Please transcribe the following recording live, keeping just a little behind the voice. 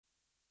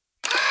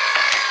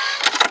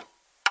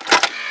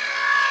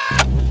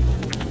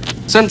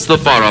Since the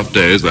far-off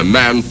days when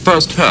man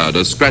first heard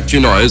a scratchy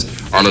noise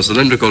on a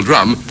cylindrical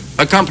drum,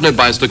 accompanied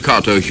by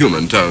staccato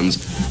human tones,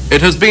 it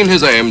has been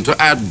his aim to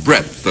add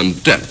breadth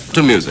and depth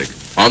to music.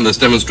 On this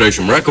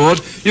demonstration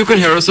record, you can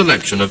hear a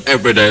selection of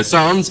everyday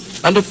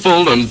sounds and a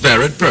full and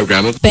varied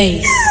program of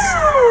bass.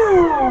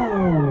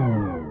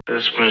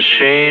 This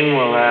machine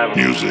will have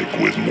music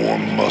with more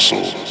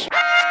muscles.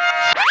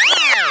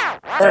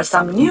 There are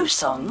some new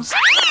songs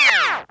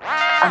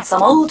and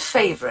some old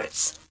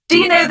favorites. Do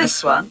you know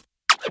this one?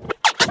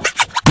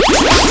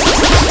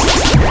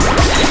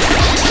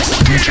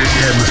 DJ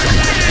Amnesty,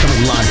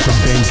 coming live from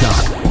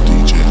Bangkok.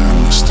 DJ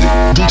Amnesty.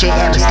 DJ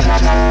Amnesty.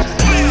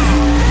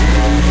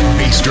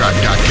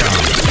 BassDrive.com.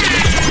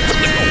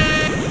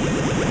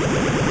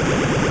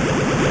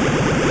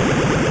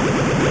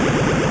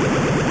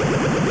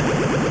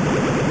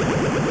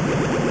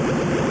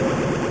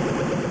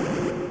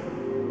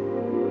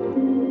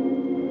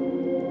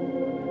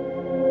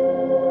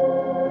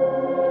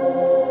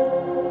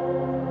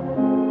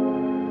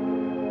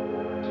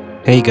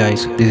 Hey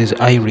guys, this is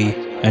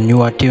Irie and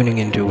you are tuning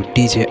into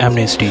DJ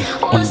Amnesty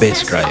on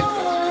Bass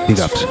Drive. Big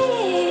ups.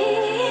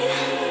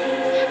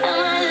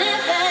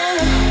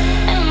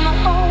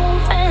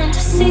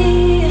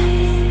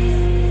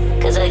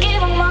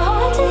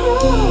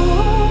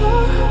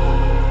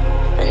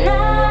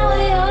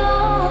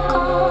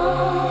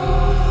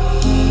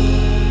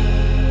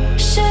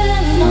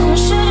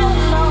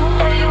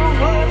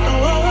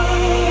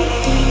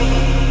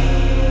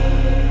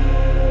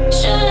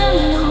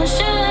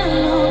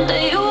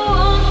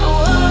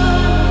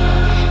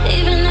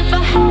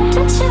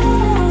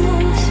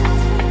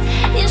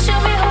 You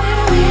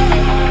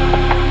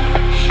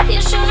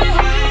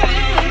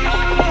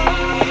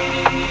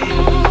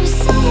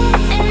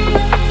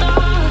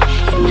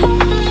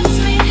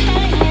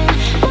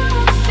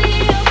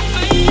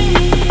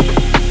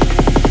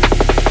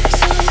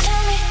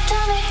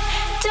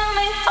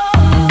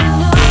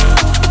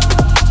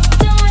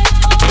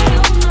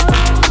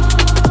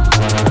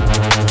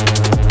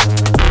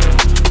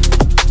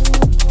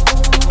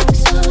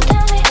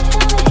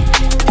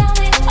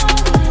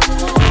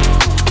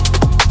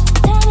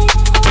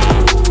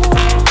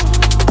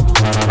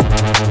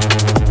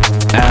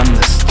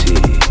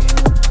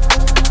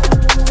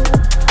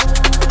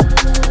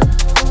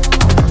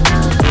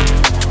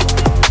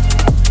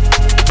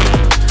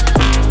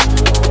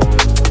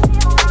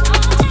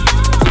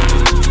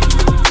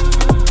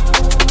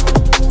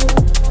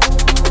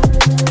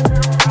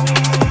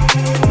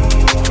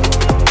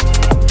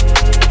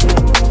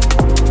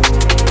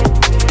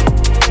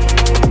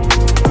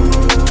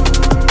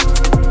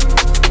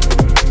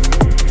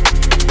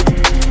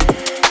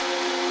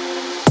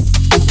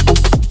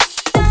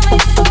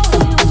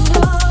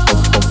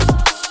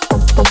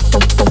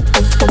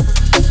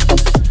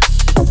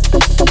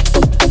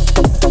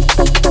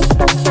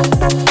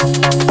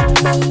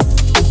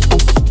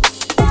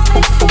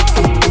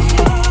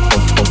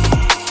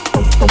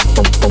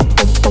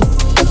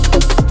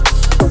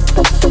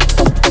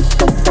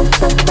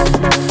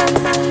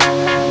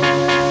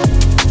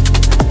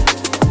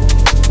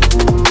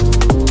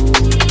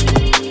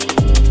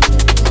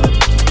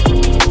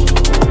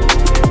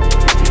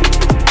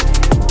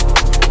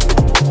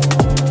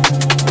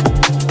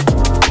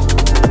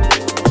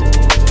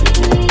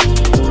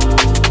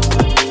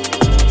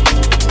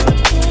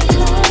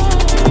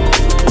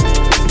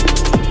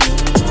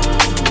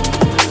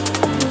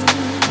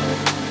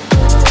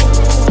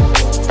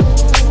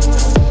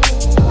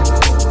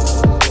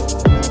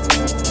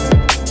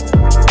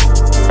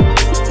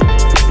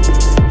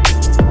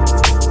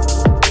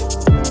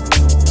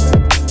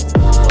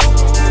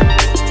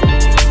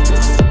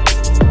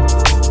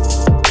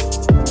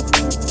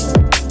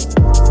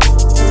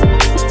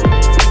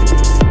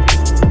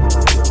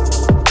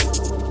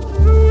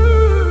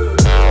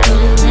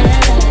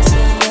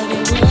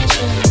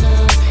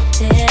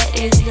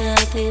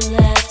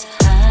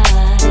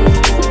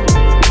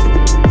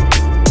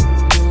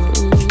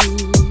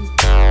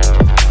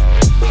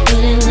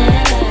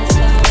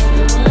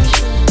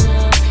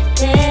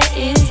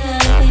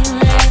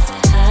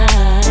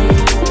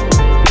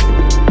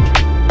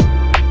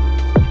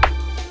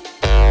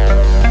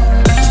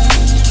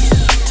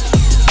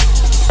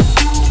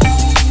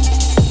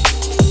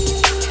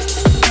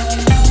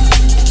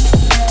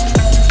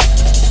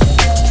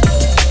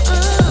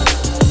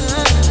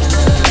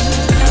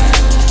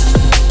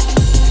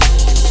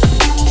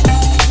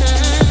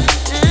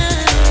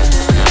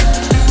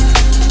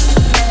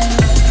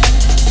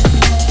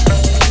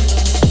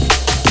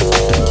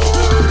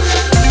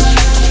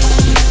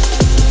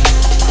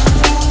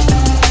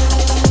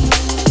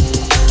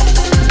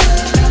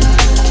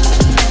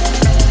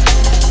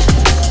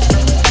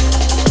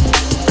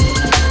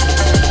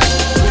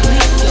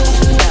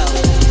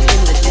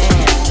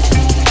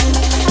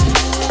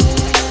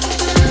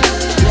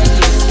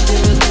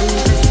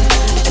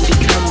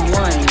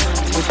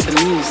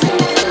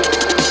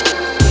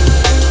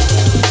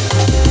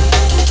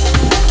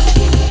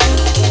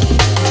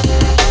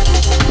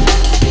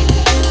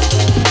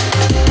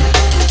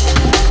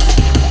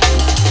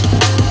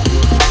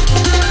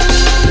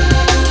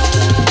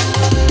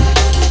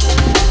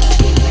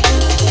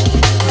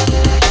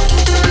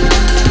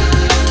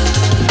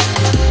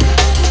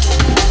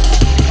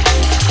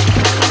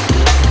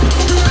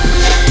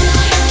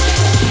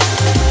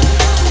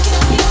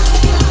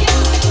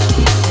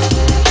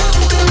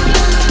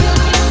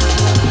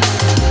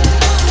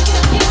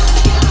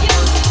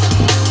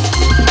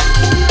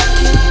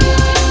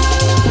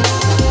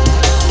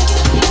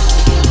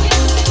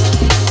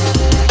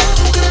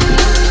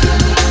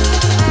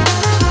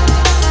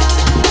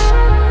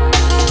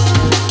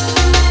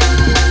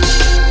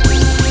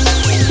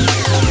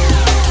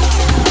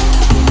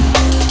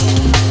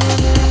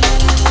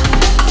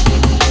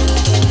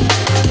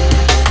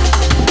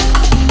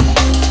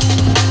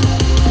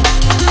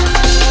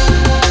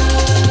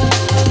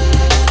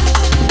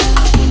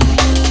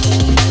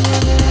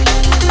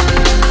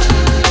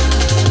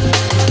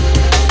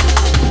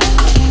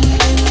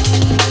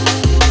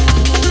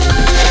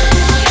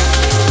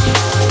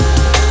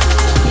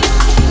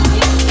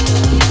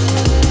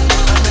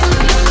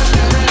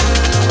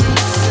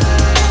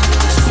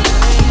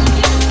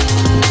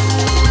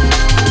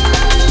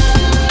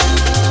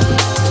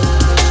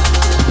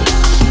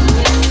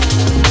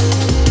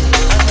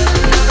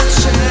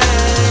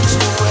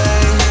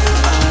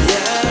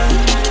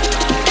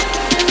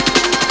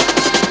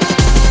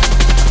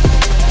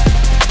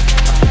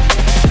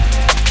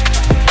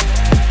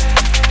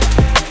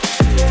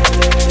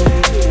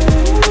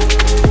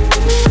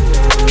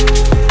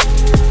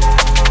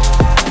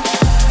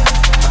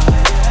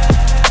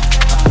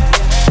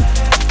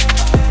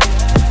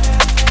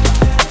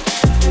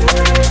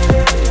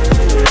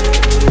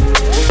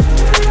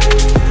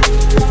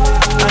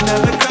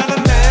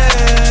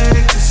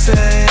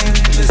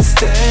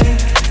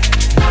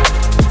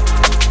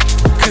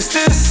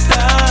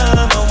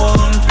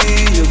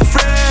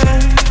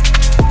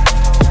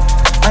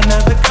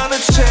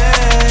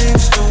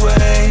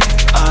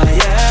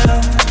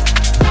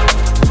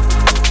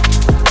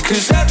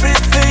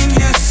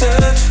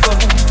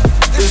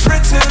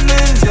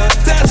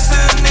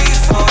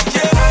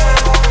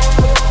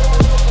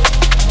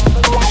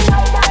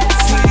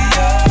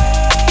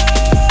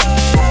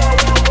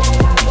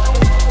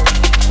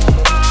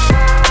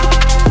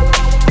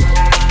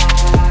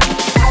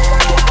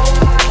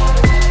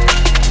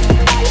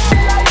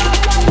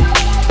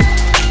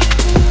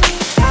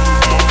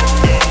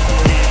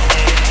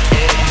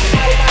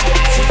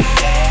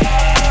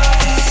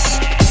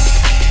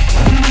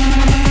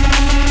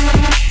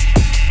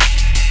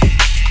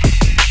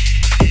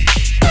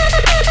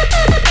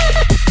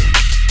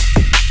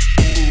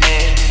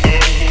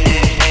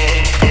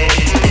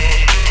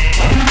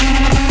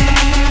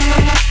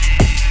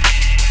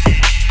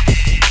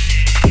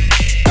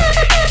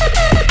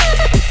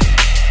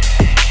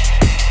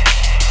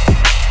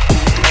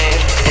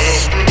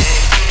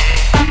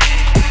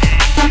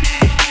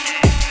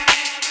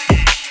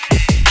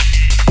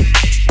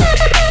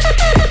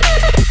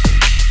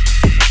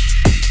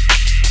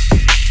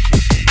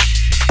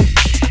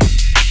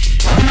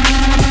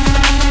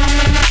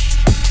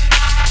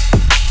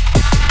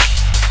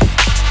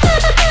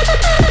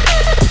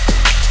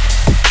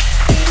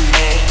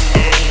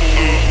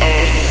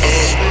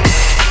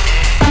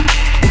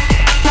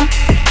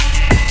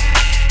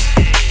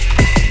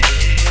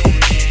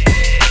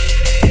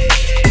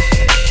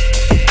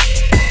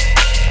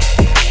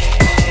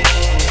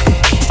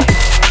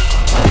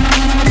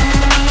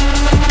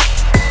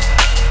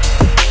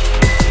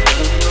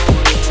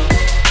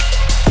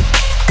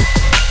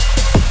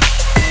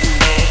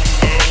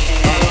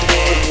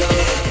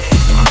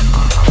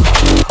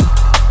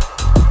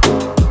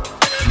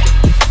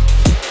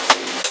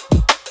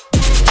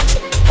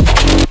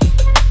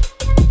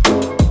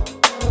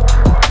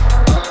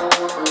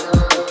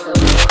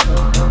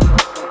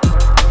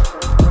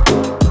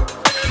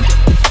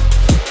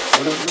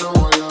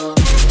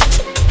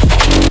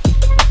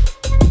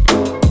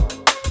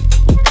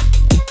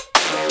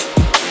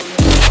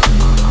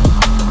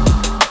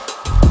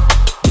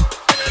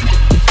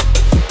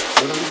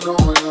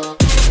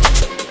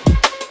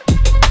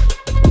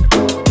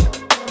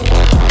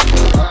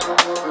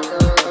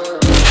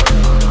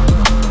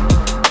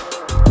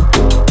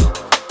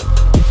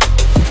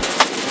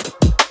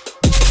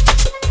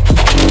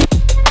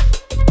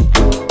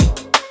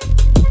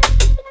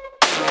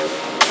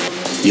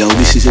Yo,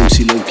 this is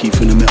MC Loki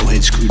from the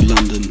Metalheads crew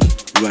London.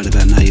 Right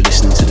about now you're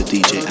listening to the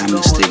DJ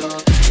Amnesty.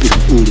 Big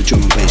up all the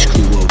drum and bass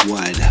crew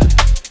worldwide.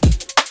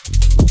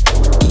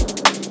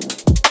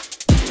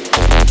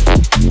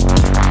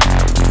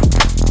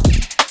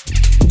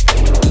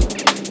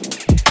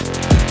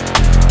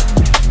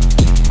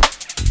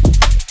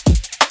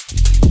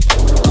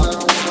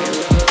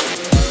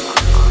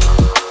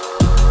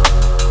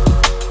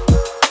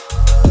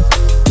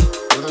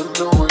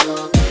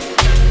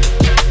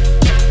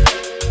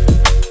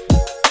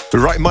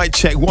 Right, mic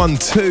check 1,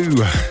 2.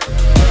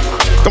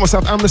 Got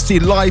myself Amnesty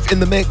live in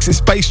the mix. It's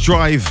Bass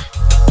Drive.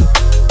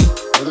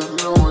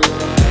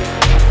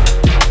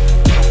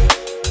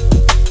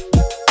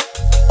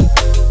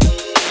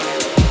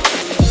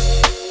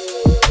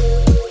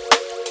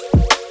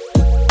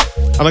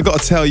 And I got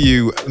to tell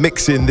you,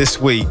 mixing this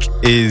week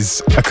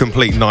is a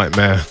complete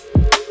nightmare.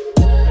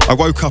 I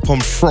woke up on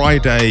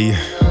Friday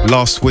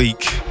last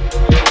week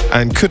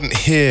and couldn't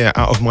hear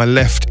out of my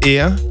left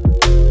ear.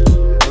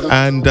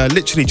 And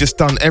literally just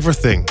done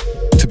everything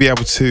to be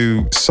able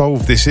to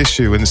solve this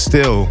issue, and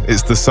still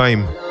it's the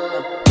same.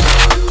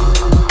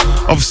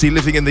 Obviously,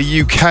 living in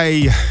the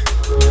UK,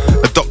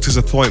 a doctor's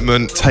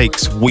appointment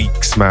takes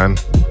weeks, man.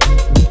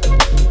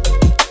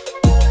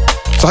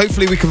 So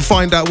hopefully we can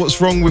find out what's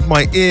wrong with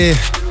my ear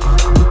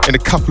in a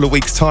couple of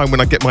weeks' time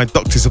when I get my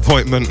doctor's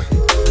appointment.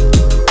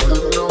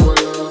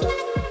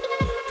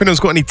 If anyone's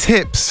got any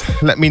tips,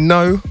 let me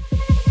know.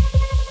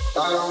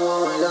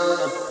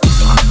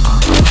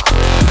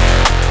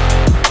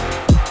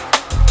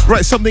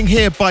 Right, something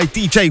here by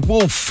DJ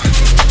Wolf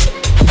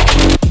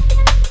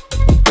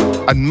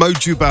and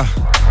Mojuba.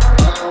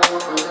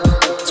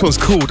 This one's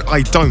called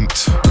I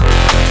Don't.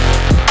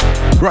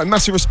 Right,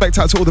 massive respect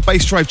out to all the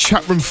Bass Drive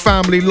chat room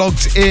family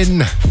logged in.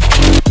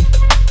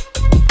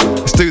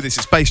 Let's do this,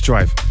 it's Bass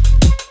Drive.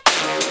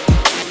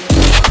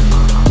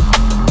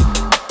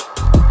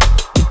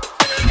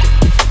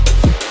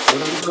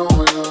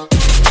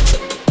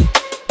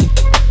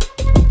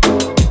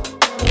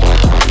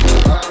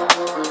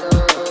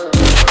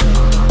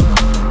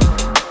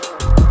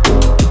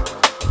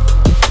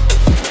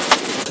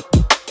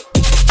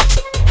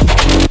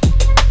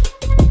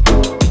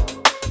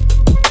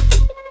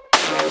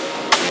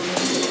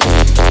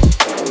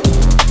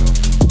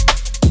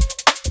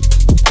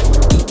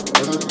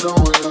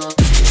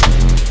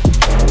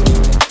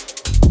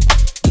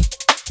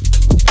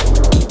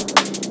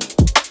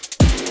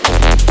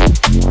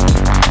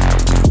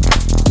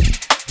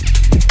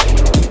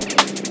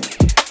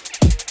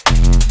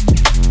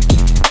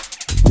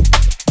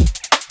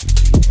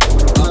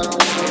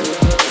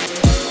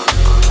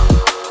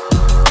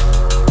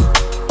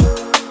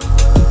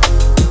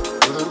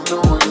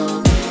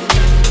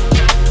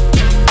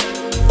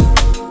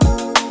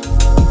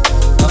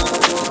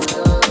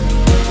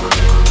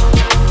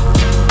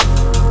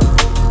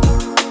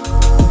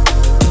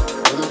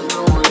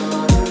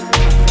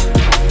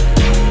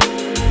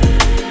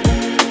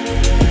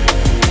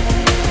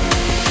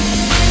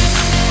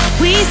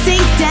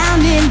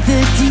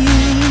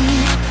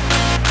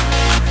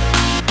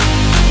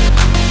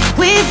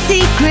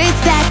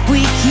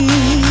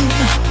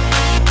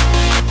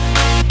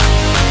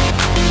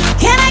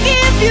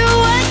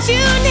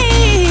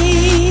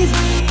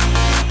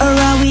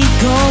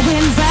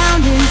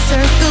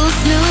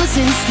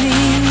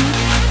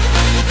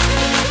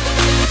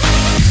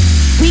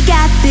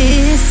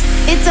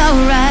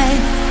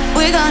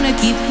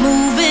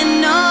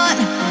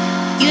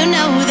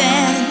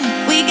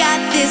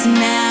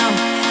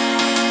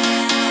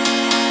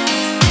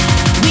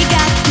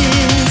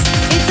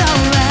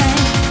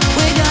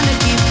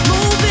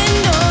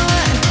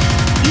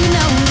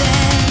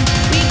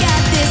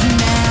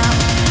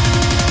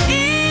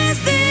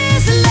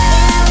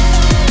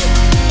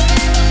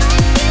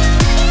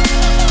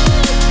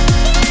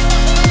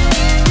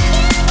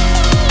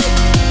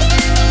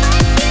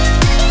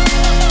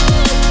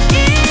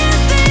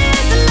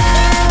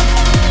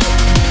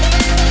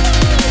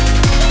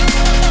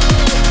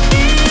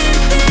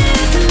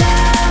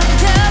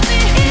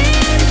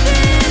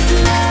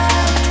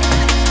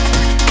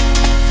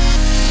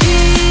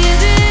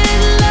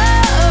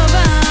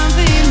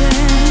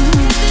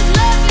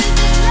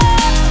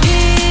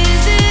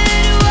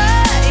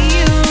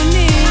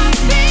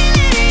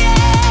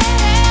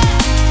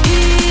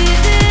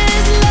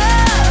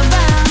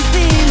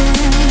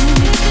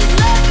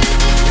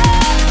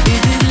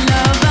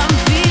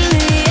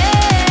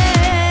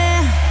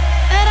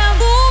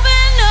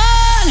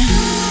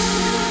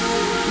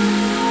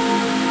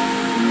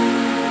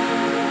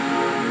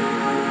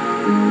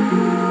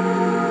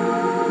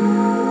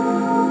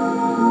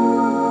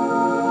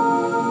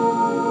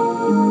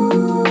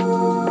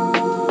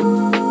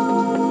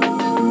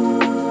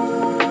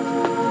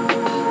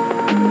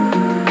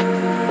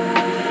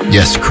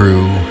 Yes,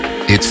 crew,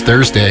 it's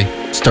Thursday.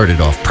 Started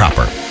off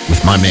proper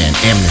with my man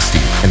Amnesty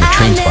and the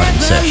Train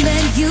Spotting Sessions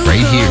right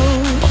here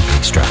on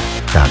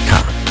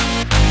BassDrive.com.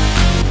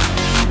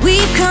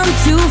 We've come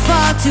too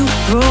far to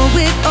throw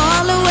it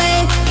all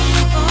away.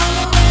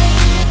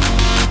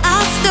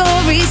 Our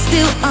story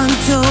still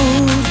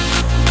untold,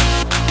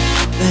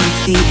 but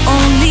it's the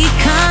only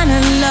kind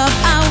of love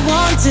I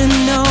want to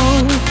know.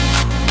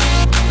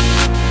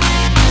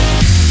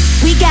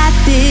 We got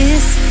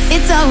this,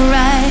 it's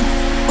alright.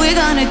 We're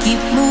gonna keep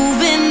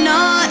moving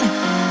on.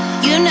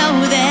 You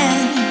know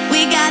that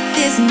we got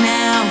this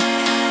now.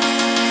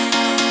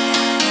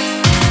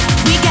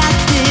 We got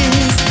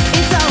this,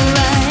 it's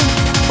alright.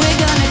 We're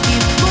gonna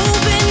keep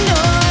moving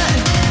on.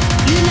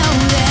 You know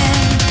that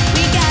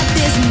we got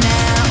this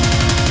now.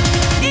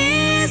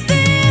 Is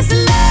this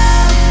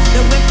love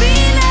that we're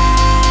feeling?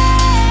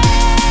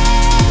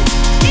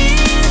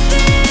 Is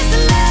this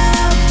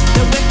love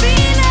that we're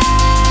feeling?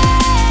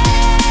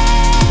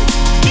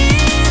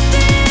 Is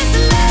this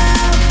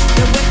love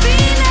that we're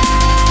feeling?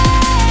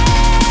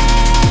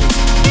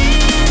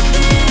 Is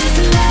this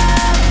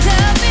love?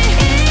 Tell me,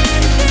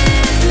 is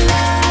this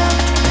love?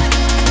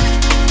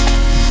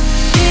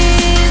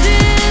 Is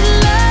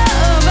it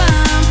love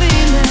I'm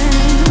feeling?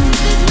 Is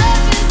this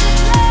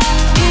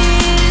love?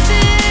 Is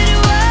it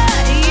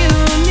what you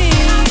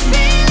need? I'm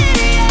feeling,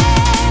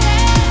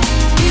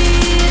 yeah.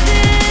 Is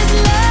this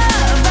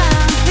love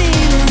I'm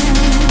feeling?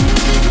 Is this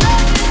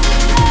love?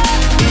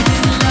 Is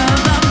it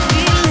love I'm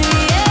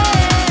feeling, yeah.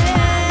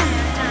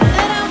 That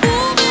I'm moving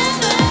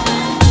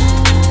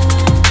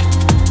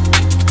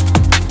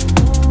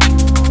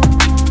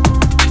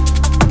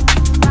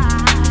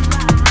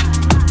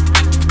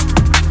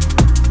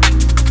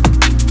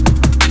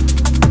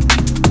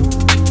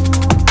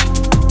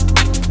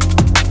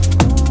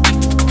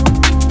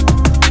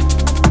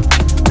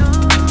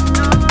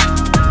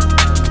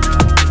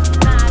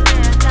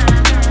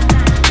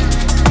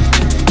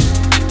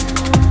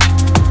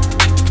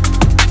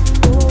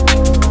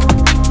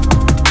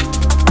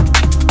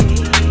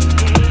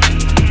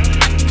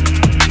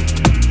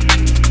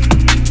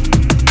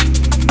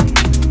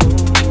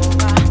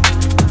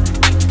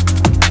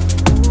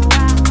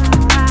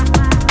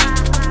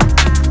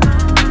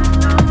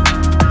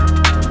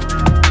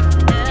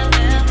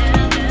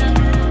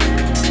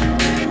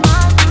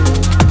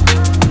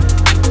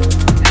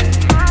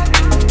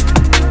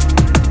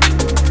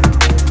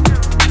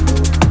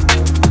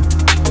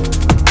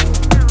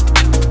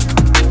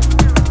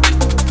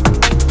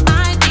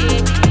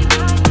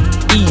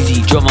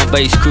Easy drum and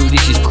bass crew,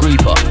 this is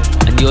Creeper,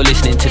 and you're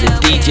listening to the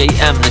DJ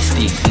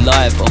Amnesty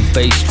live on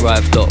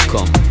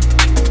bassdrive.com.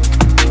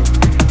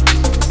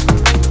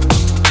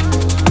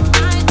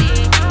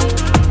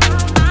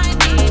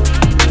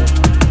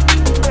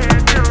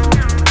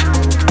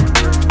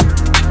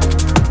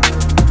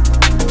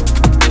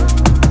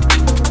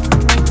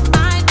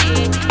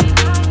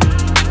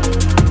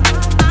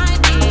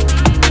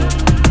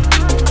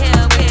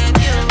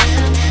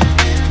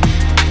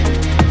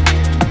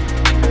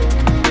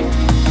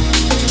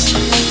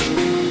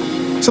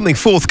 Something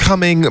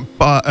forthcoming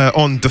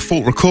on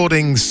Default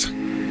Recordings.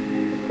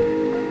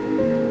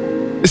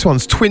 This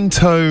one's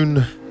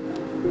Twintone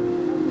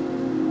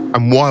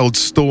and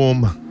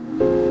Wildstorm.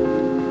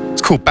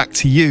 It's called Back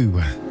to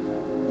You.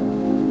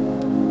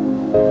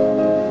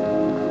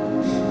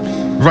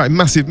 Right,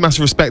 massive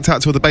respect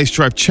out to all the Bass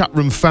Drive chat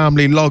room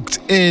family logged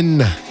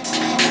in.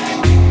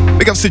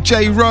 Big ups to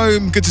J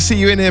Rome, good to see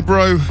you in here,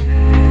 bro.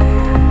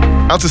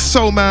 Out to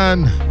Soul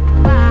Man.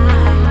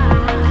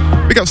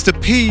 Big ups to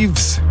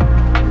Peeves.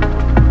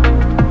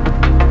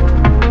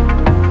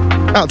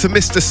 Out to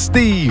Mr.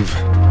 Steve.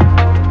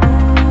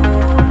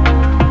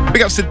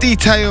 Big ups to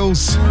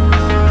Details.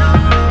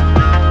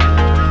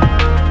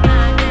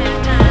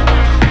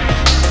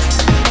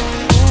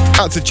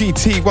 Out to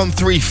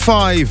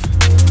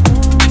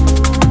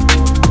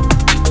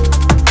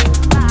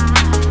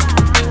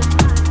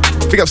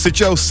GT135. Big ups to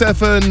Joel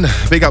 7.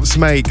 Big ups,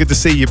 mate. Good to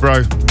see you,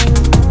 bro.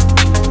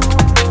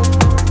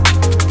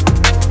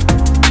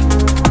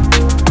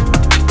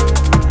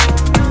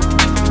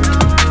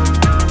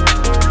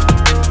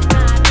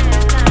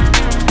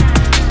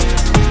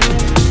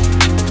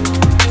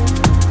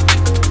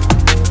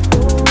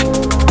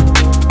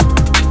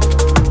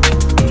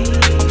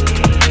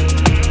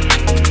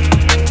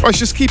 Right,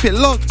 just keep it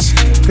locked.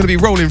 Gonna be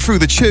rolling through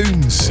the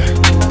tunes.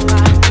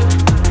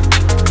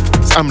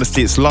 It's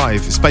Amnesty, it's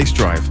live, it's Bass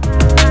Drive.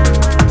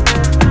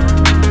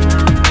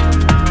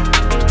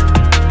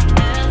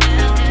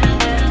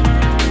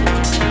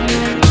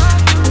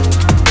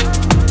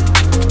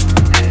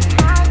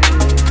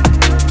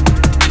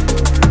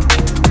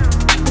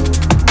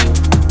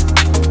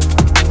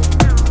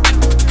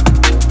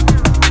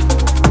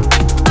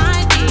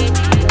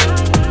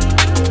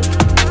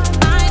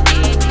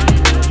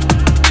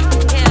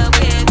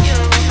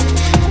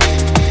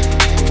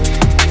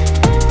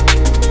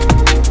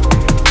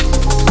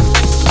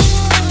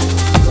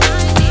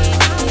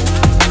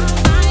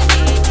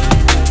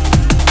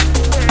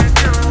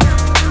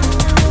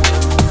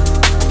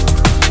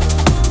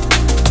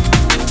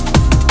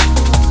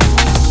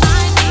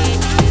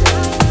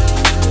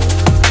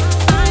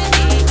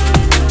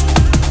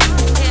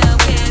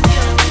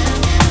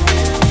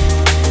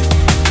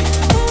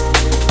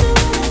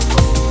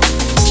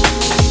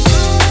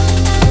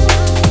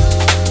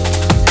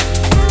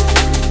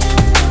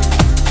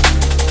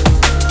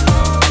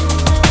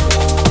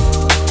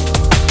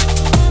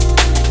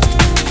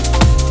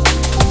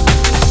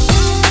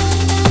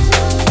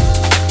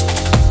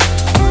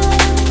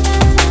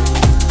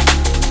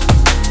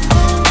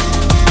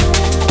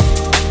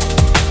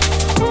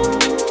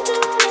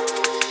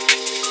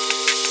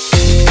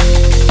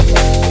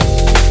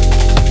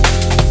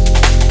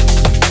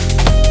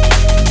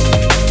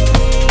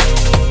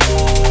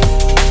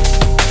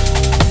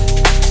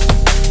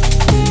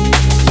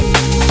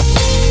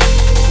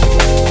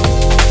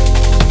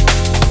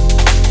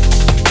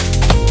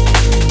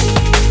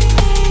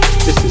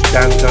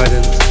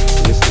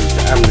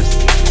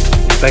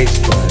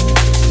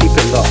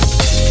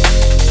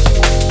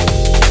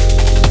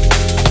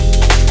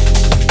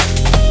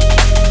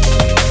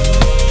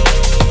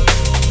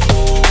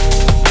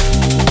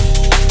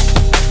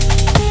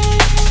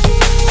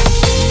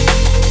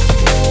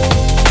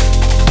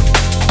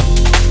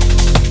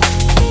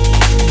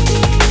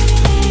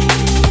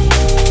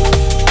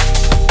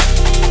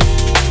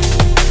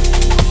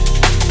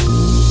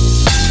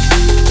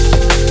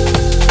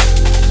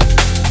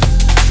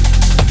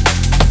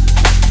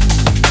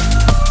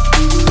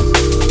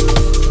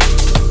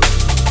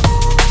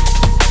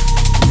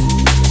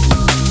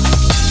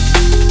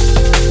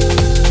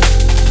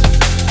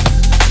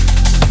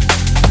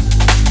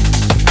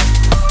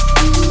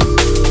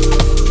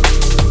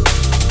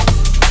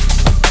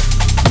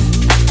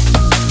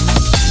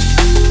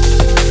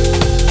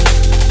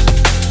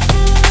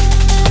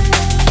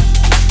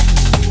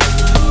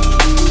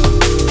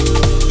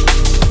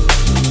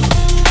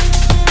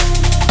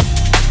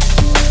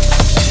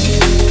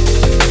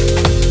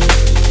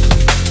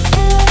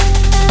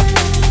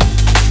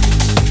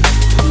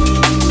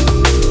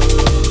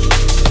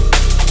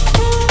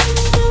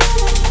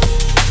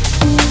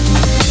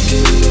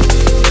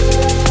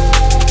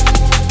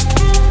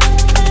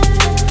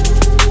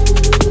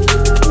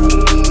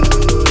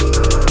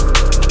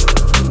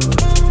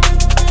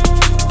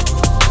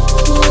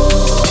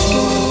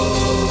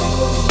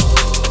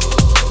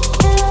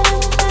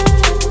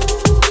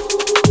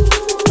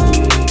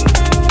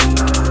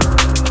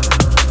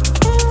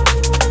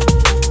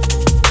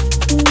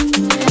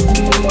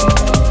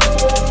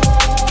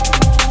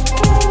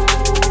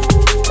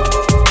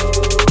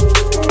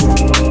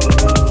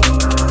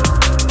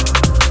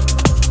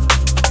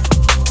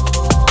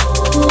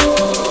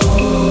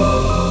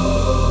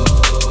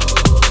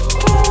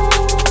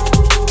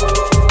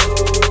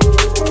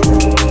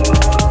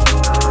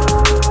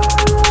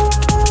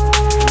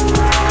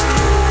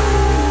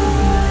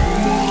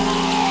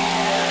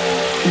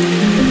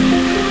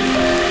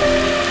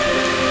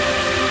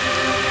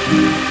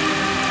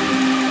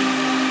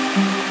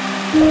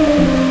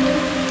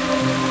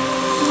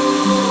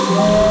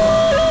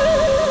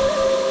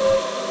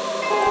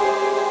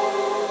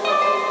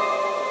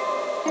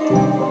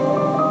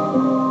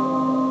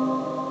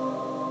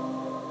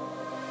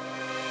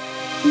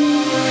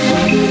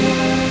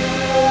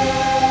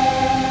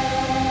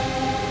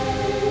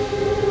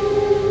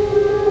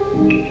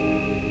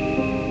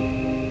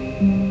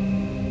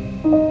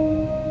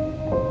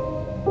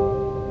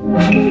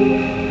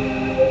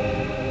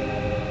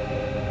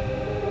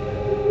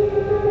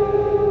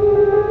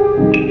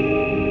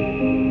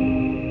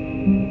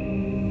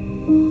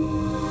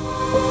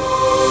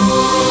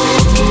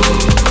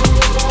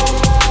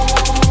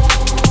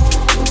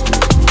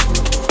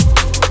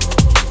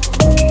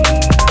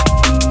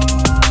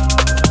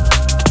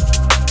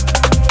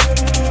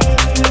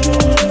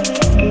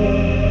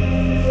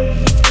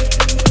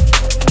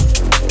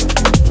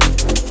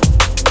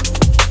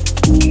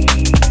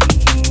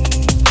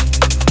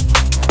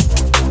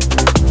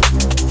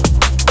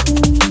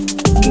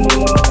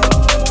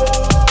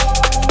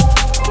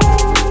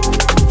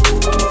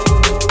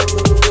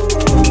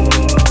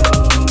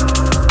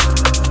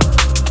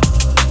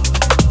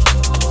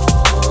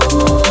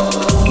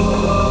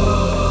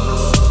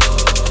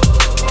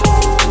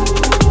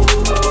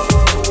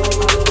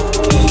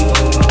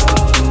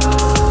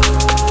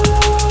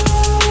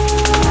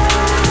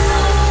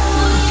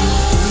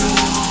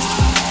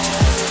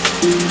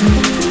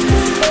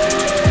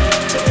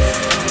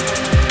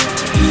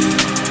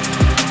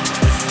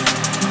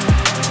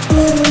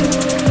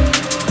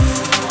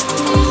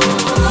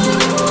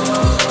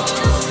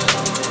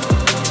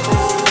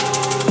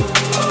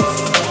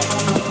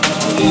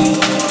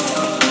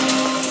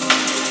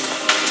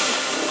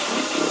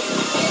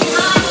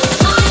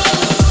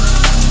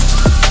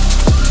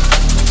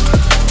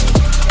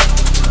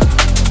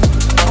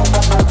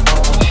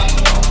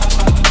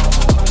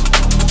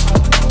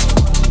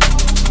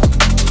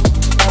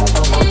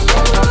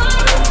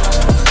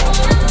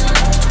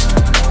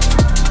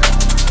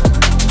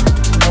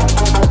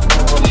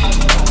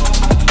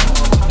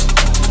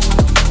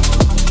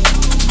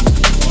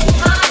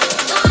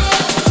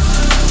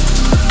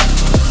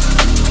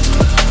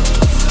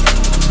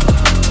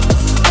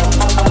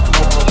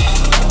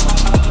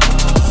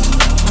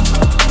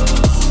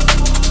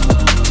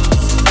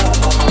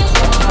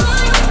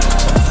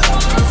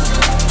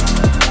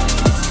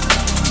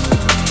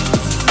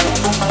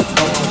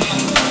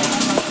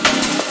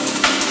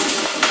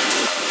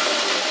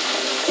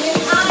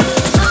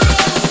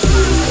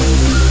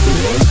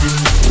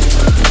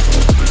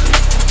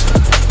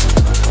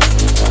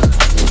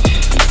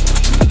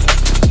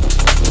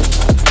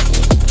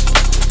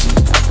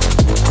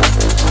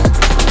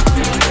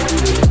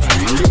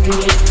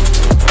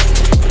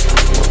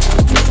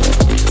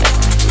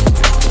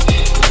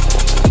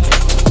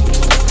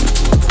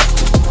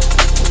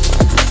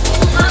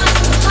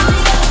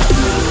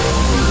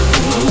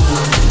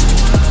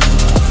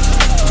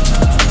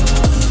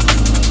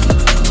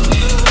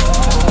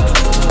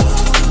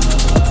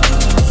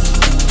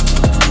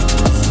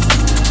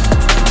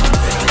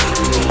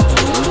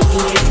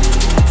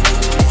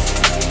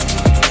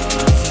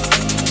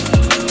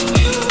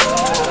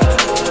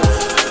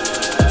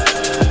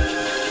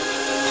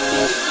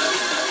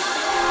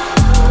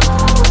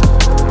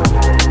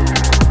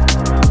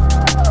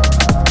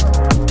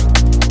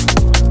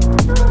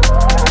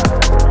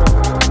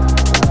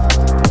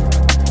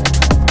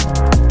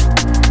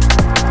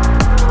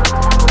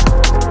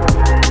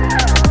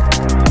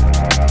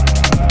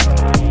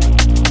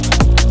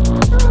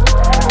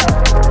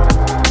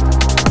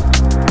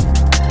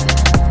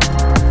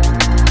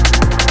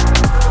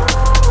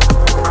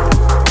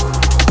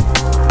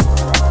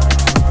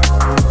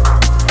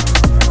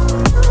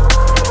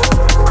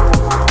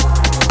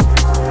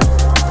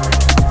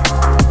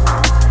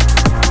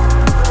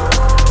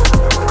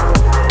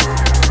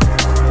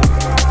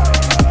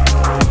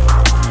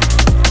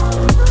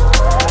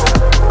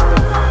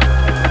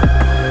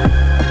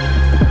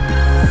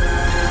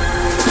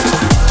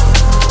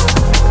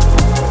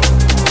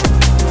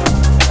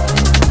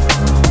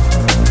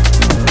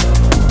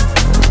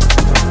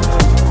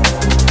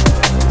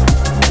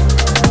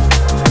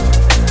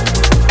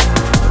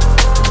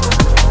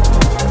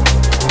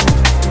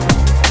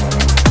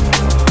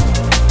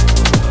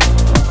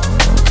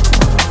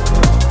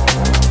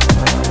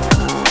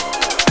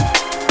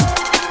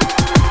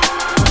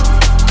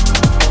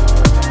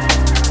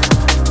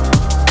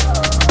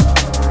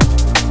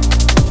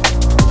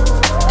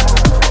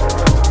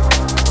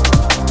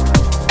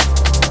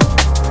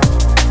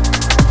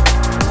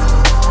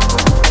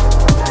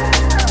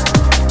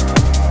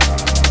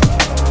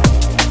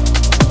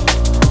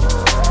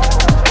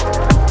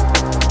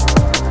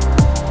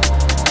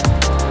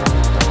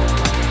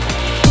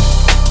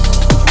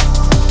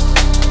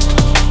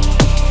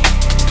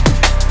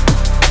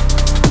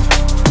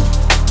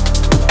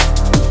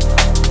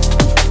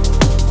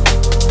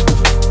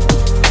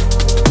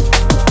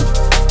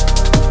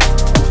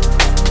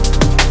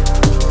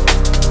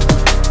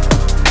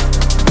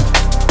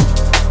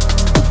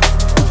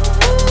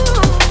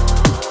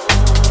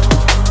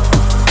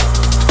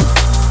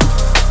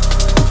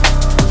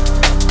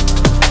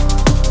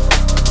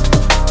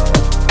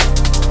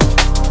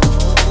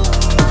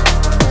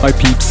 Hi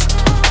peeps,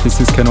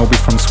 this is Kenobi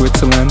from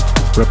Switzerland,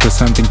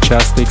 representing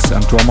Chastix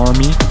and Drum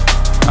Army,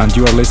 and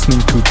you are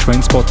listening to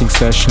Trainspotting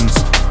Sessions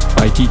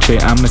by DJ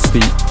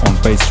Amnesty on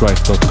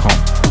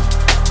bassdrive.com.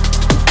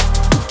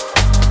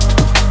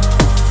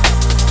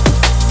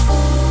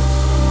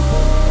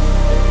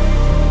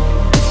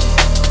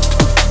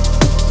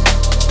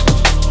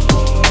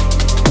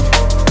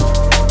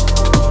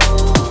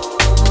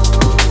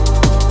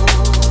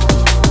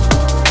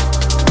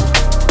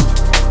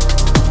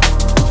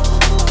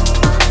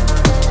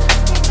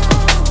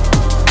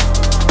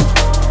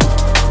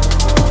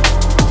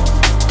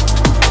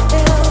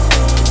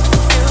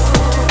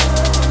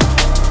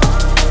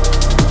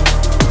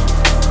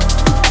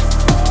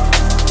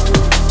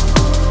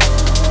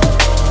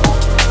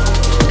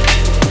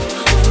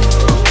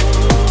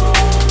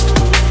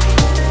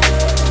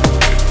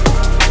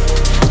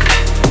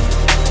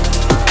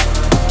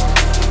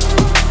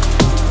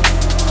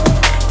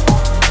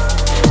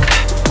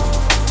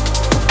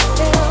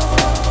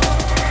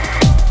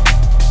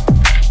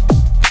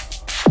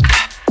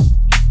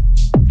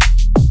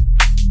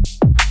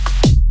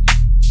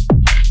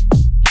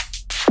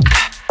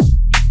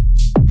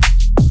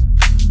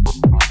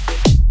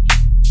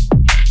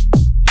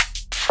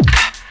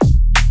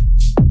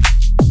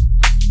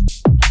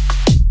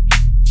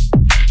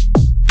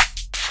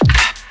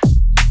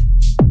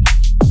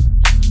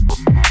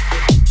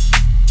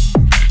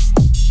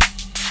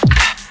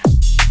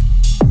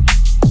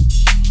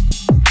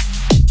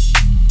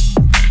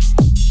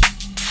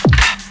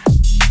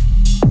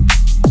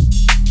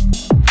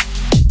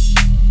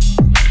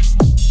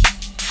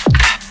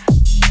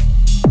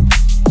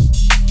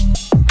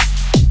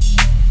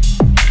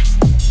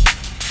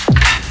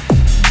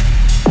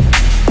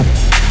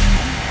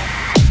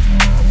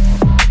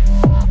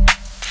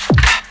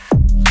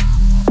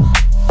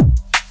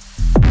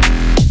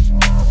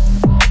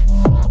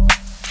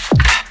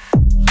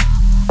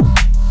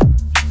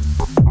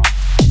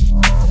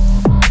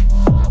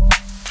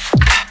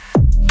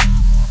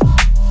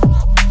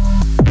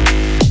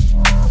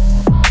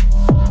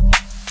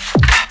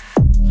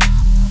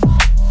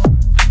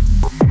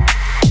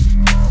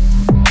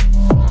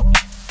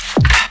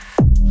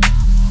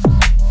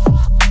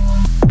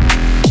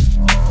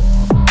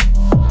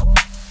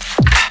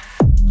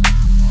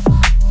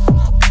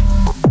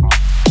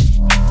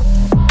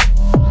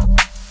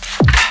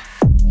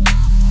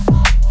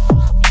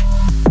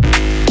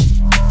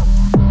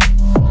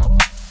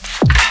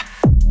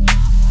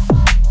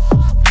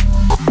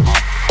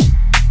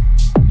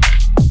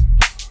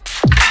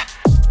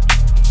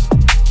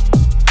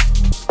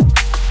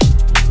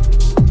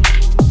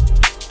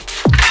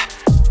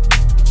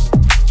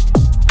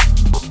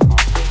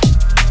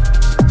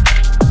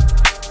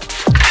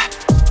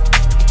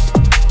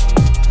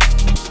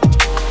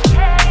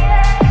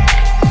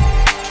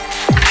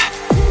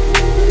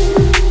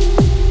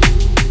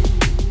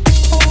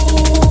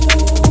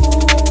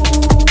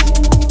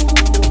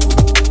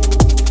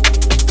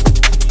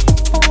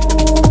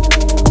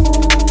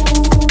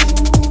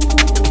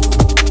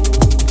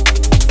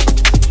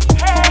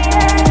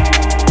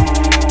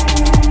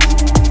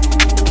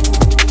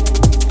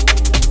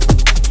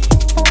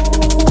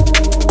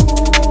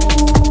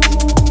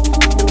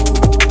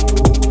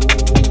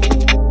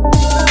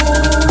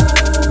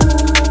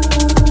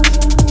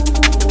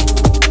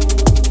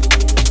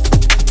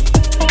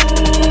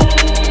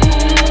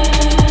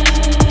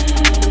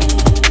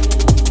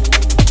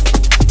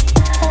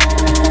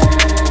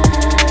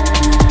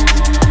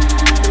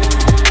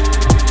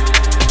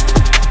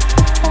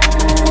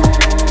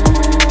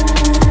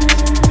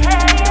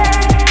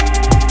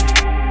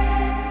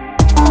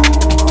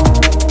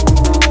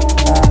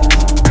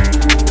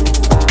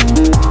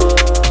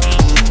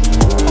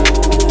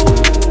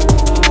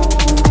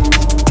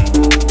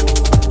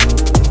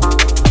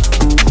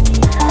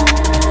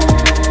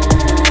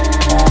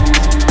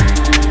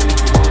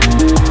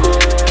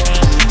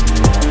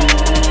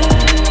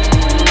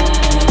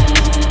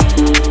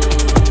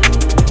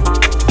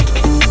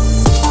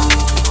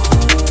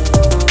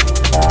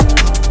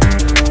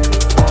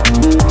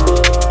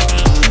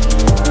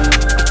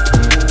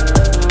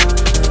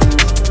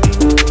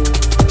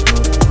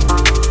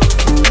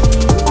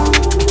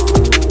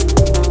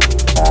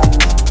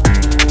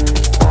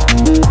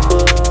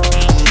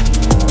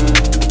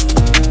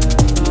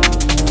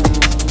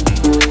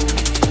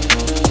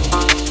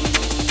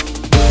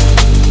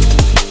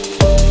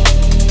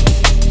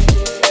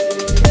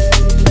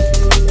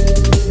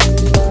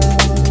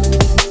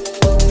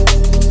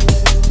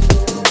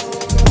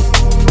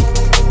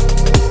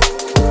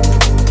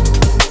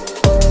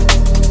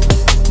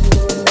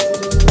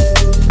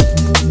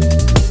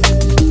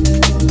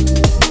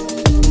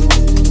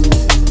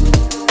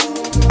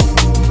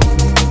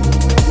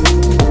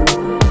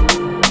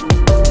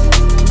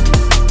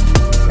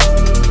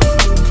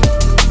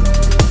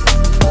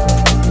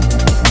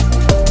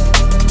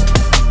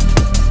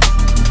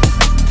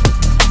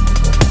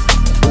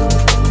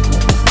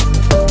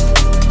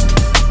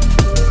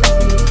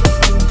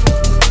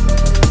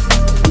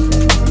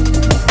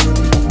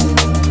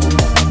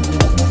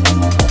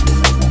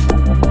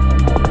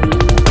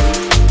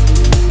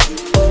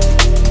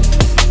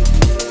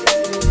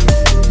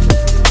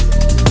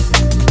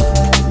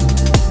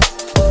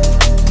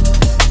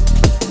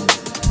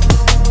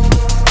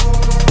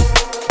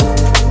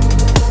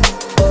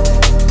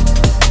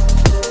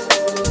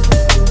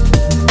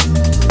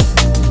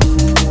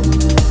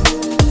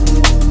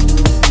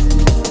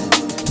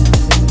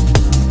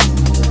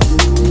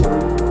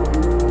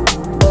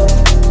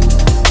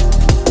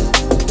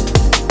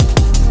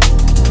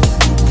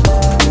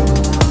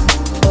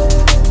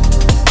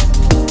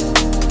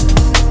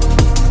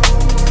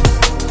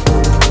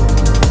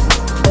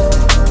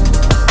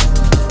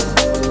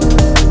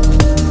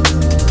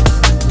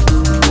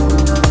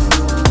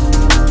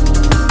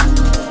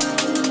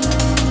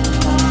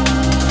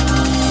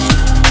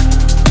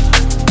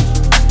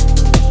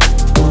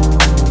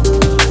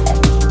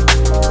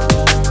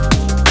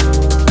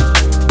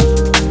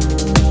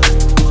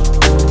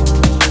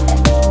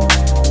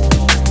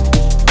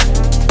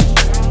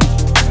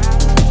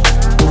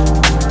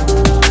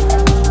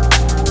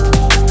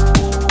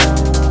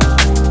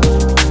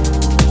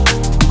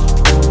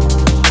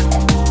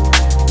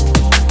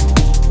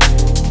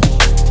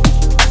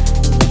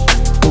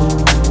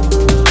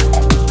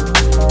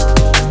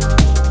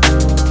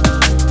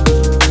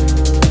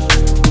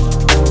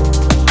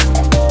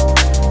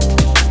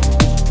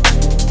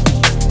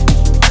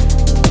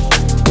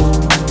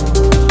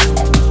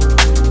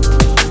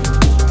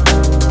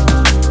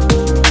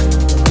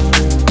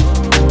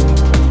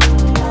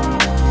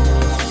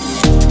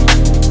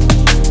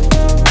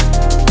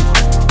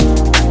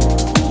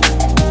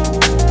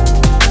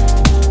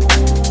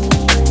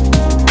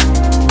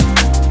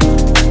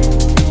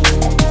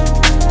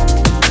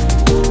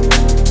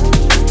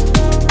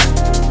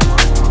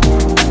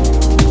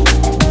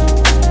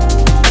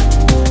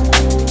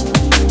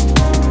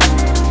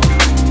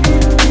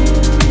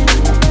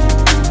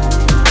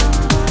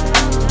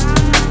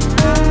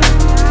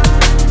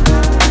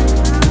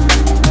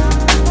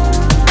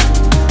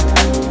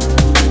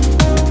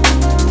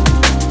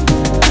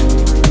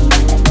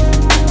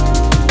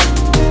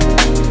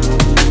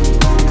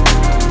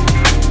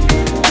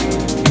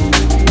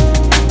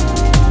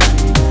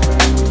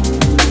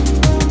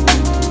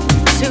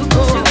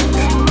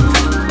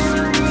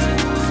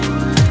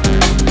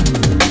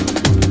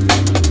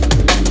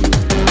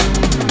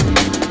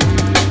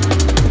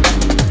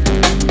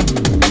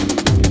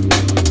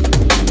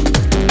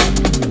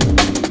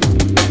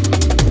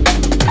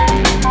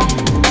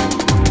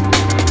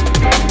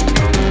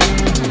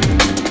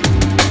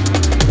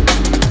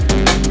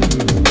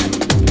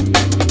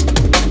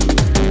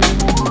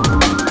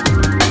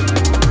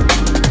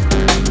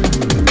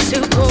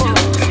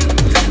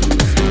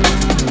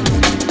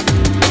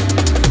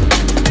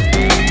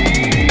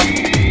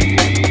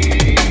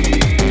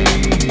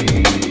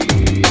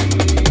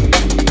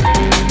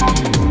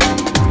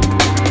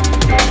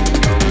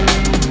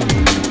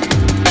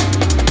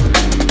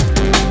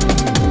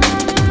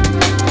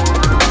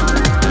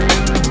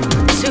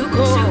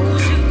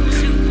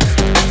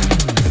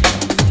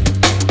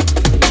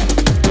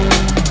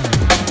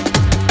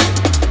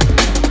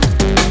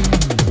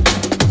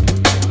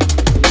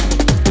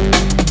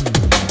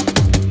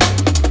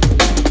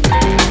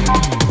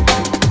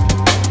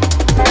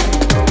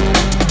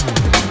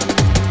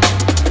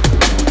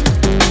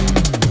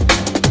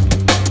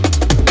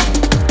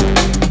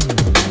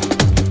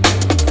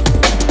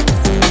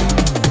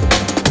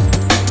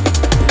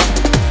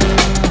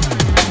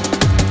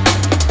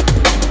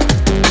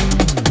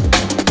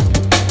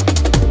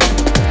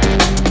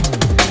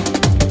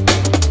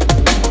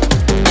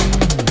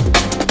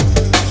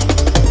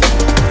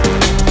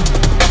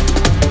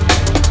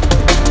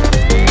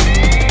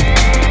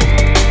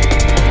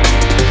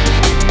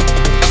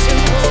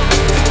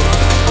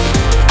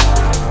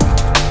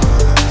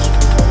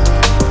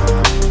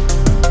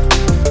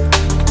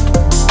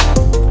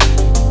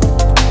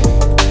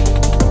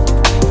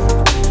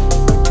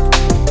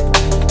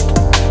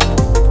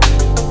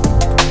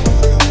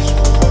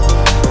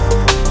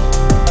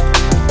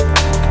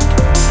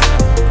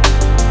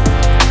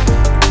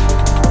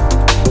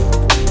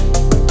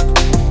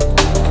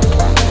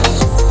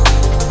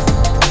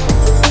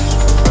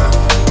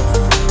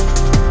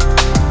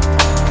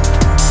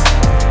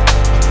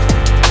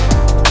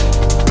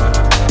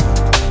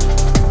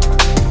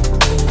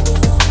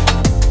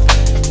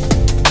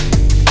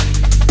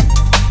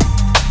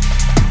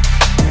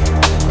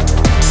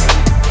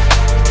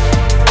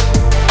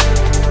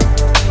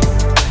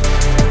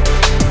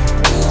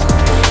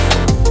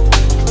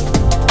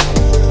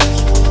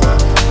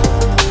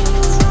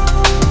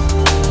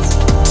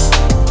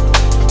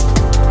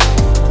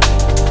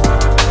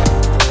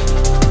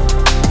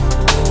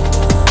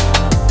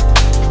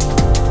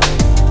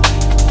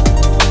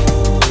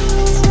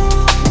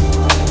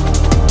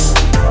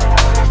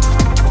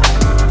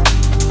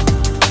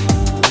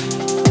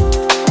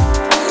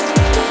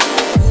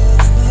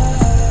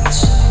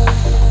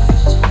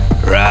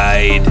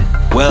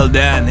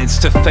 it's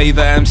the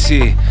Fava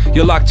MC.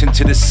 You're locked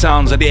into the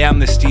sounds of the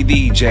Amnesty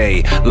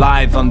DJ,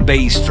 live on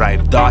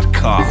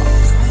bassdrive.com.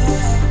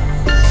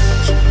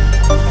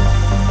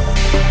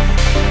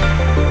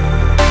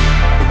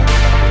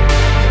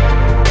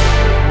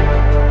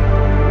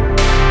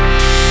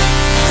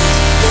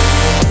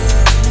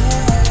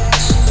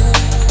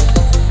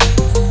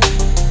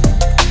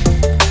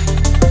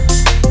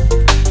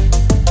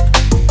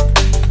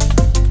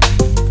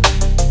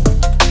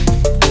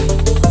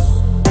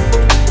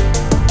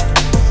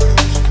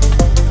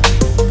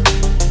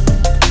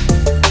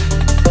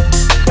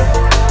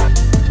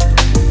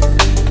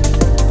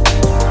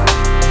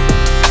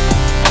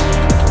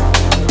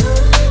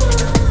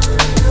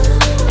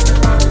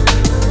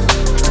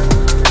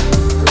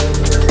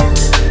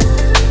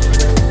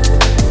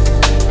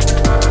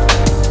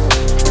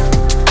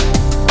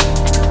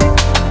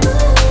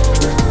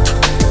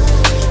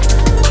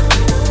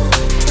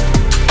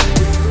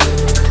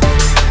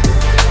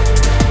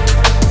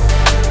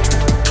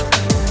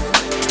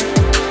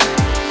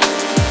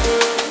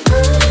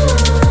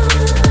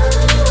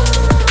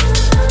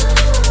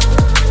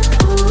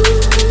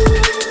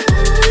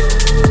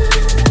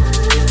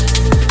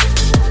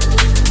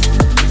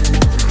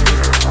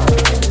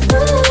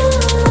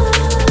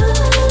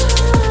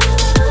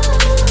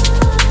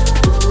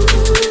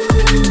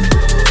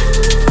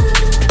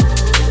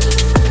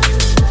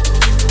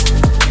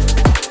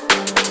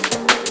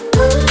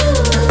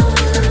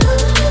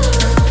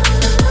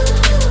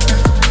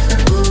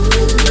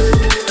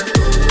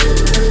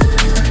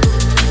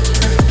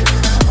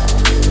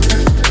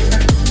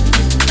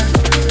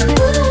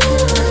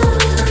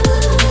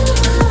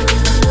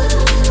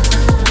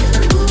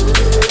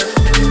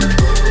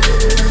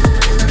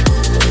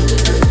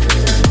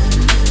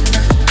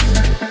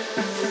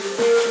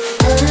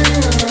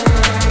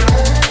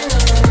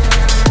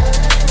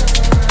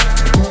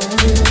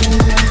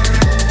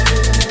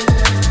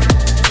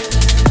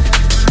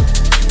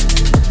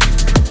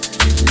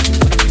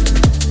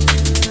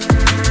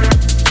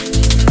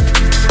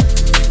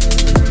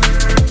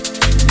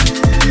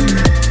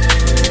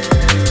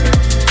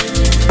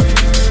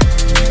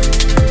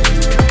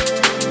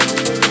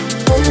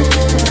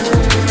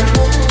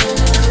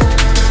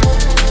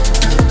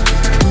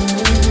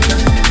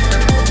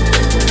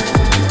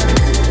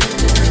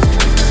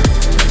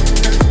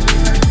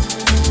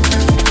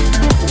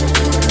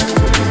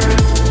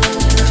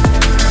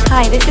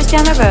 Hi, this is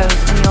Gemma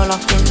Rose, and you're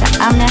locked into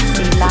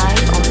Amnesty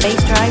live on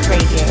Bass Drive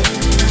Radio.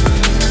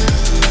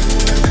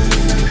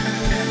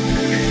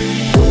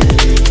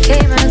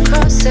 Came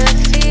across a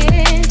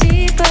feeling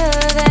deeper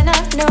than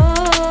I've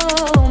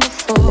known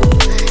before,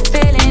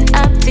 filling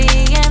up the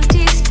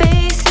empty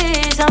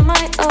spaces on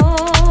my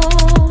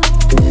own.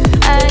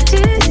 A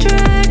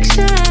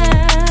distraction,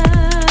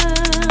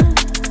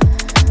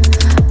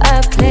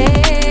 a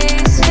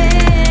place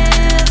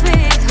filled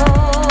with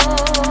hope.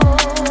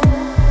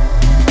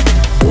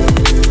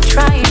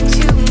 Trying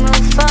to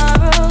move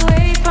far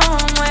away from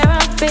where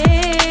I've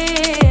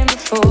been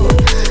before.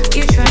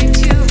 You try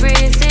to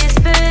resist,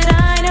 but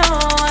I know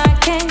I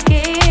can't get